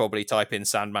probably type in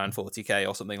Sandman 40k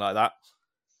or something like that.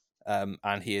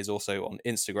 And he is also on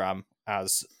Instagram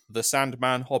as the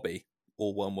Sandman Hobby,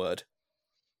 all one word.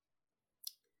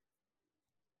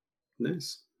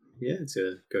 Nice. Yeah,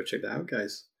 so go check that out,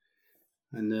 guys.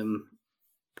 And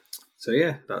so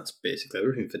yeah, that's basically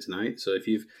everything for tonight. So if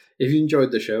you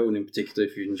enjoyed the show, and in particular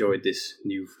if you enjoyed this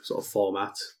new sort of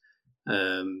format,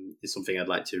 it's something I'd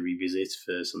like to revisit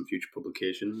for some future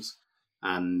publications,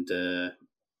 and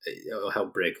it'll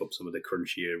help break up some of the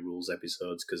crunchier rules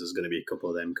episodes, because there's going to be a couple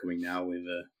of them coming now with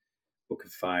Book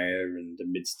of Fire and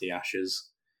Amidst the Ashes.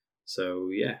 So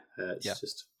yeah,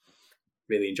 just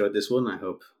really enjoyed this one. I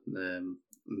hope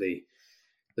the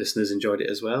listeners enjoyed it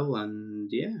as well,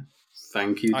 and yeah,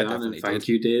 thank you, Dan, and thank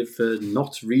you, Dave, for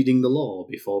not reading the lore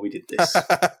before we did this.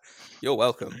 You're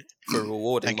welcome for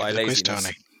rewarding my laziness.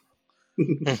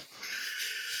 Tony.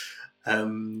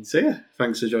 So yeah,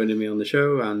 thanks for joining me on the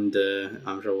show, and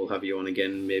I'm sure we'll have you on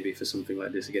again, maybe for something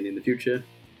like this again in the future.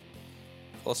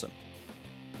 Awesome.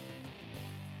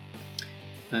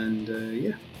 And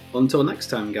yeah, until next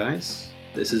time, guys,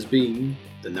 this has been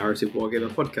the Narrative Wargamer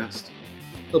Podcast,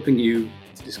 helping you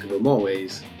to discover more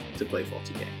ways to play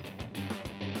 40k.